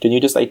 can you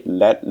just like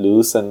let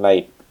loose and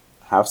like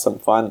have some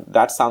fun?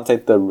 That sounds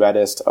like the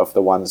reddest of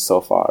the ones so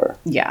far.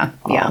 Yeah.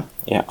 Yeah.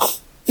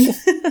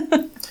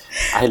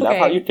 I love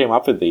how you came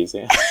up with these.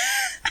 Yeah.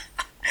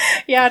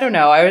 Yeah, I don't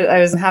know. I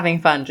was having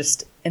fun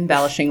just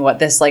embellishing what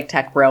this like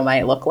tech bro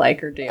might look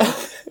like or do.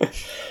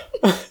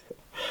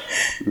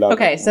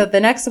 Okay, so the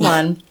next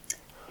one,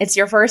 it's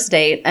your first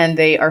date and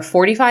they are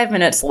 45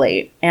 minutes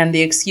late and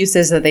the excuse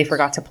is that they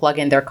forgot to plug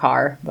in their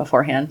car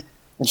beforehand.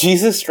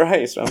 Jesus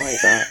Christ. Oh my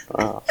God.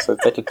 Wow. So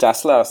it's like a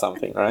Tesla or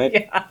something, right?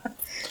 Yeah.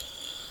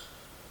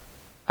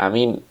 I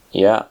mean,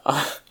 yeah.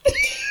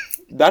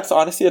 That's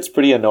honestly, it's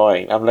pretty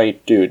annoying. I'm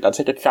like, dude, that's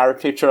like a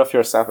caricature of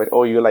yourself. Like,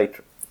 oh,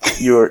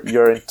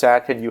 you're in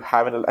tech and you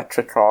have an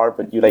electric car,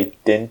 but you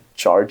like didn't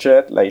charge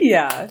it. Like,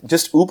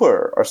 just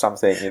Uber or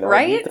something, you know,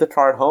 right? Leave the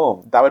car at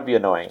home. That would be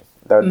annoying.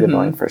 That would be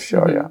annoying for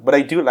sure. Yeah, but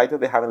I do like that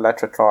they have an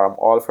electric car. I'm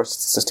all for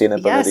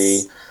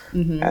sustainability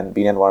and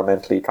being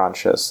environmentally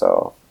conscious.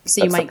 So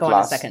you might go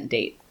on a second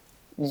date.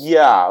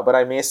 Yeah, but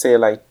I may say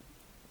like,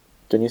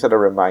 can you set a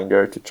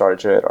reminder to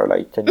charge it, or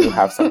like, can you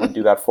have someone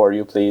do that for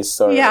you, please?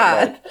 So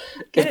like,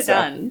 get it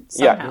done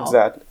somehow. Yeah,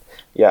 exactly.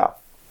 Yeah.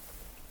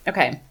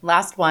 Okay,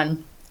 last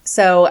one.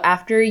 So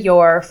after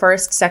your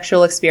first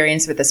sexual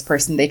experience with this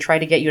person, they try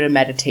to get you to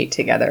meditate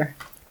together.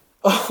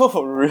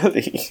 Oh,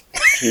 really?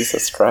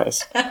 Jesus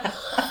Christ. I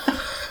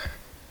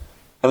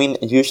mean,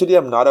 usually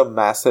I'm not a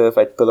massive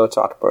like pillow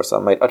talk person.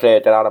 I'm like, okay,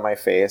 get out of my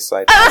face.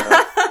 Like,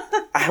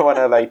 I want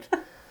to like,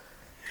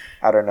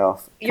 I don't know.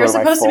 You're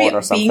supposed to be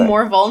being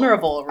more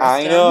vulnerable,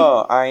 Rustam.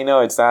 I know,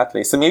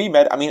 exactly. So maybe,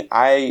 I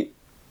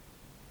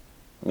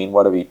mean,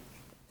 what are we,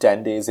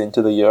 10 days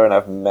into the year, and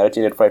I've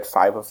meditated for like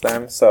 5 of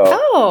them. So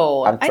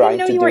I didn't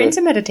know you were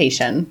into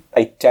meditation.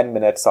 Like 10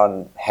 minutes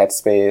on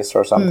Headspace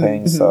or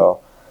something.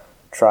 So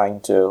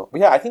trying to, but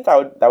yeah, I think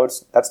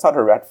that's not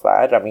a red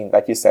flag. I mean,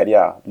 like you said,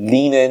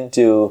 lean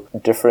into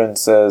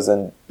differences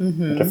and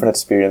different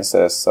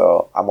experiences.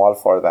 So I'm all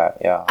for that.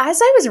 Yeah.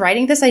 As I was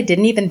writing this, I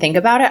didn't even think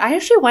about it. I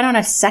actually went on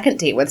a second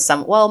date with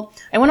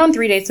I went on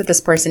 3 dates with this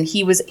person.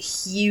 He was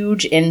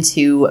huge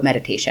into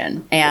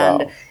meditation,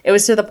 and it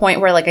was to the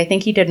point where like, I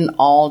think he did an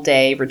all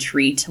day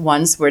retreat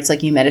once where it's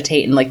like you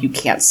meditate and like you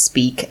can't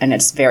speak and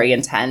it's very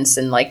intense.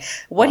 And like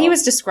what he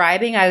was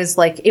describing, I was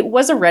like, it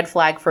was a red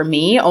flag for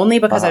me only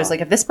because I was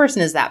like, if this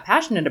person is that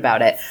passionate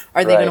about it,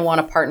 are they going to want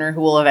a partner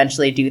who will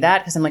eventually do that?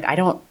 Because I'm like, I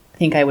don't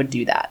think I would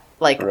do that.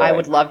 Like, I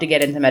would love to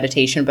get into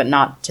meditation, but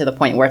not to the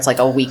point where it's like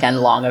a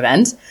weekend-long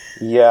event.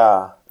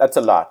 Yeah, that's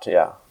a lot,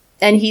 yeah.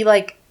 And he,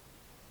 like,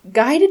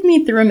 guided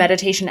me through a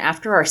meditation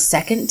after our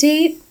second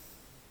date.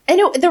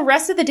 And the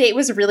rest of the date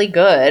was really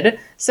good.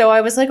 So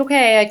I was like,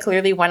 okay, I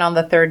clearly went on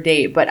the third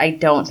date, but I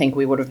don't think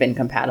we would have been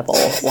compatible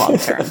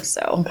long-term,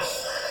 so...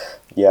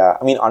 Yeah,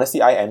 I mean,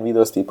 honestly, I envy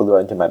those people who are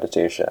into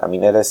meditation. I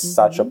mean, it is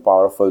such a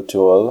powerful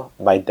tool.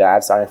 My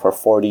dad's done it for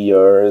 40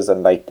 years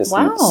and like just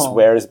he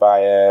swears by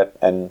it.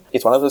 And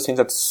it's one of those things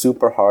that's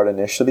super hard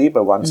initially,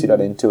 but once you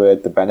get into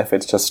it, the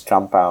benefits just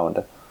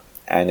compound.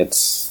 And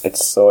it's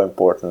so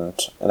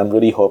important. And I'm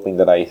really hoping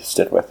that I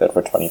stick with it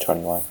for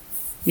 2021.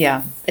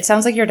 Yeah. It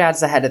sounds like your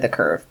dad's ahead of the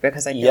curve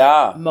because I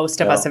know most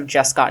of us have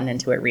just gotten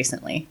into it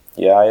recently.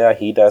 Yeah,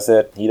 he does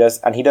it. He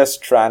does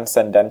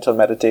transcendental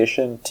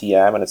meditation,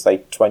 TM, and it's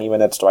like 20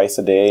 minutes twice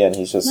a day, and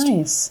he's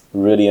just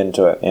really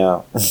into it.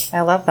 Yeah.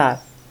 I love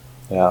that.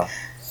 Yeah.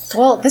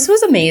 Well, this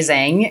was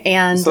amazing.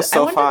 And this was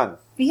so fun.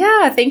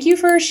 Yeah, thank you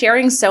for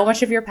sharing so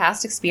much of your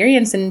past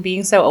experience and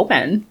being so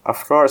open.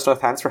 Of course. No,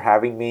 thanks for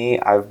having me.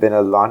 I've been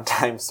a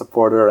long-time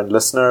supporter and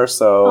listener,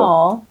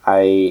 so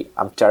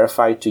I'm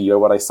terrified to hear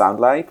what I sound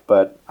like,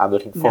 but I'm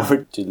looking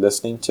forward to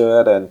listening to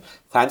it. And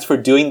thanks for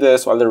doing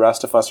this while the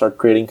rest of us are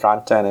creating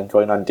content and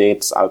going on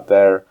dates out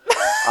there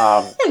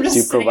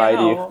to provide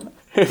you.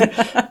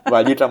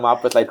 While you come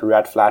up with like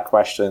red flag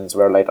questions,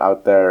 we're like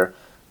out there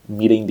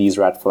meeting these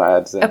red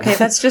flags. And okay,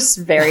 that's just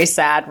very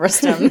sad,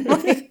 Rustam.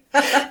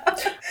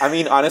 I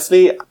mean,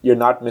 honestly, you're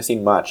not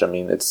missing much. I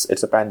mean,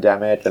 it's a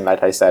pandemic, and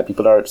like I said,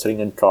 people are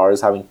sitting in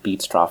cars having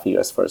Pete's Trophy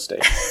as first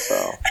date.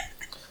 So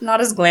not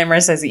as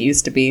glamorous as it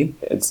used to be.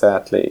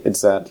 Exactly.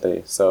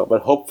 So,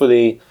 but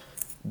hopefully,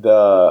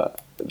 the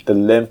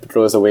limp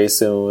goes away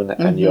soon,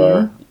 and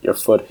your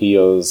foot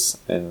heals,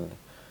 and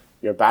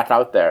you're back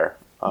out there.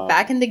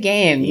 Back in the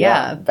game,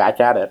 yeah. Back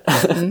at it.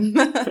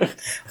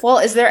 Well,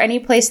 is there any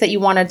place that you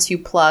wanted to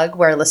plug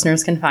where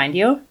listeners can find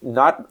you?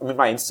 Not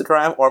my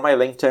Instagram or my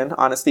LinkedIn.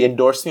 Honestly,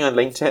 endorse me on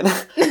LinkedIn.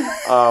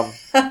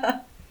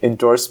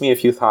 Endorse me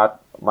if you thought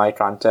my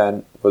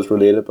content was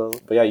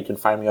relatable. But yeah, you can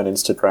find me on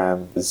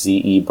Instagram.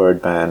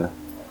 ZeBirdman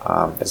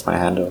is my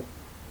handle.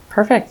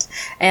 Perfect.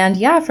 And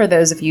yeah, for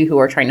those of you who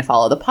are trying to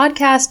follow the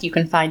podcast, you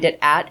can find it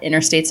at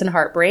Interstates and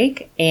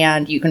Heartbreak.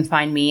 And you can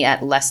find me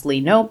at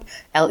Leslie Knope,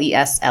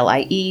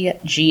 LeslieGnope.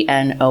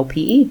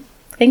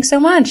 Thanks so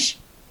much.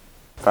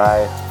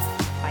 Bye.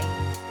 Bye.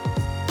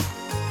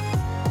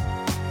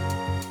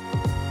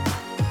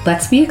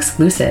 Let's be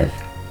exclusive.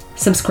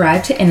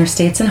 Subscribe to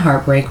Interstates and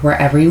Heartbreak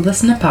wherever you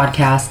listen to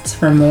podcasts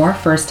for more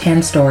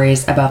firsthand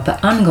stories about the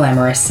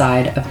unglamorous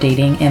side of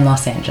dating in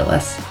Los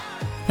Angeles.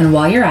 And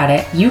while you're at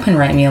it, you can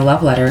write me a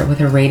love letter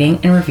with a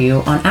rating and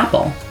review on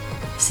Apple.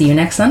 See you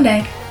next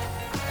Sunday.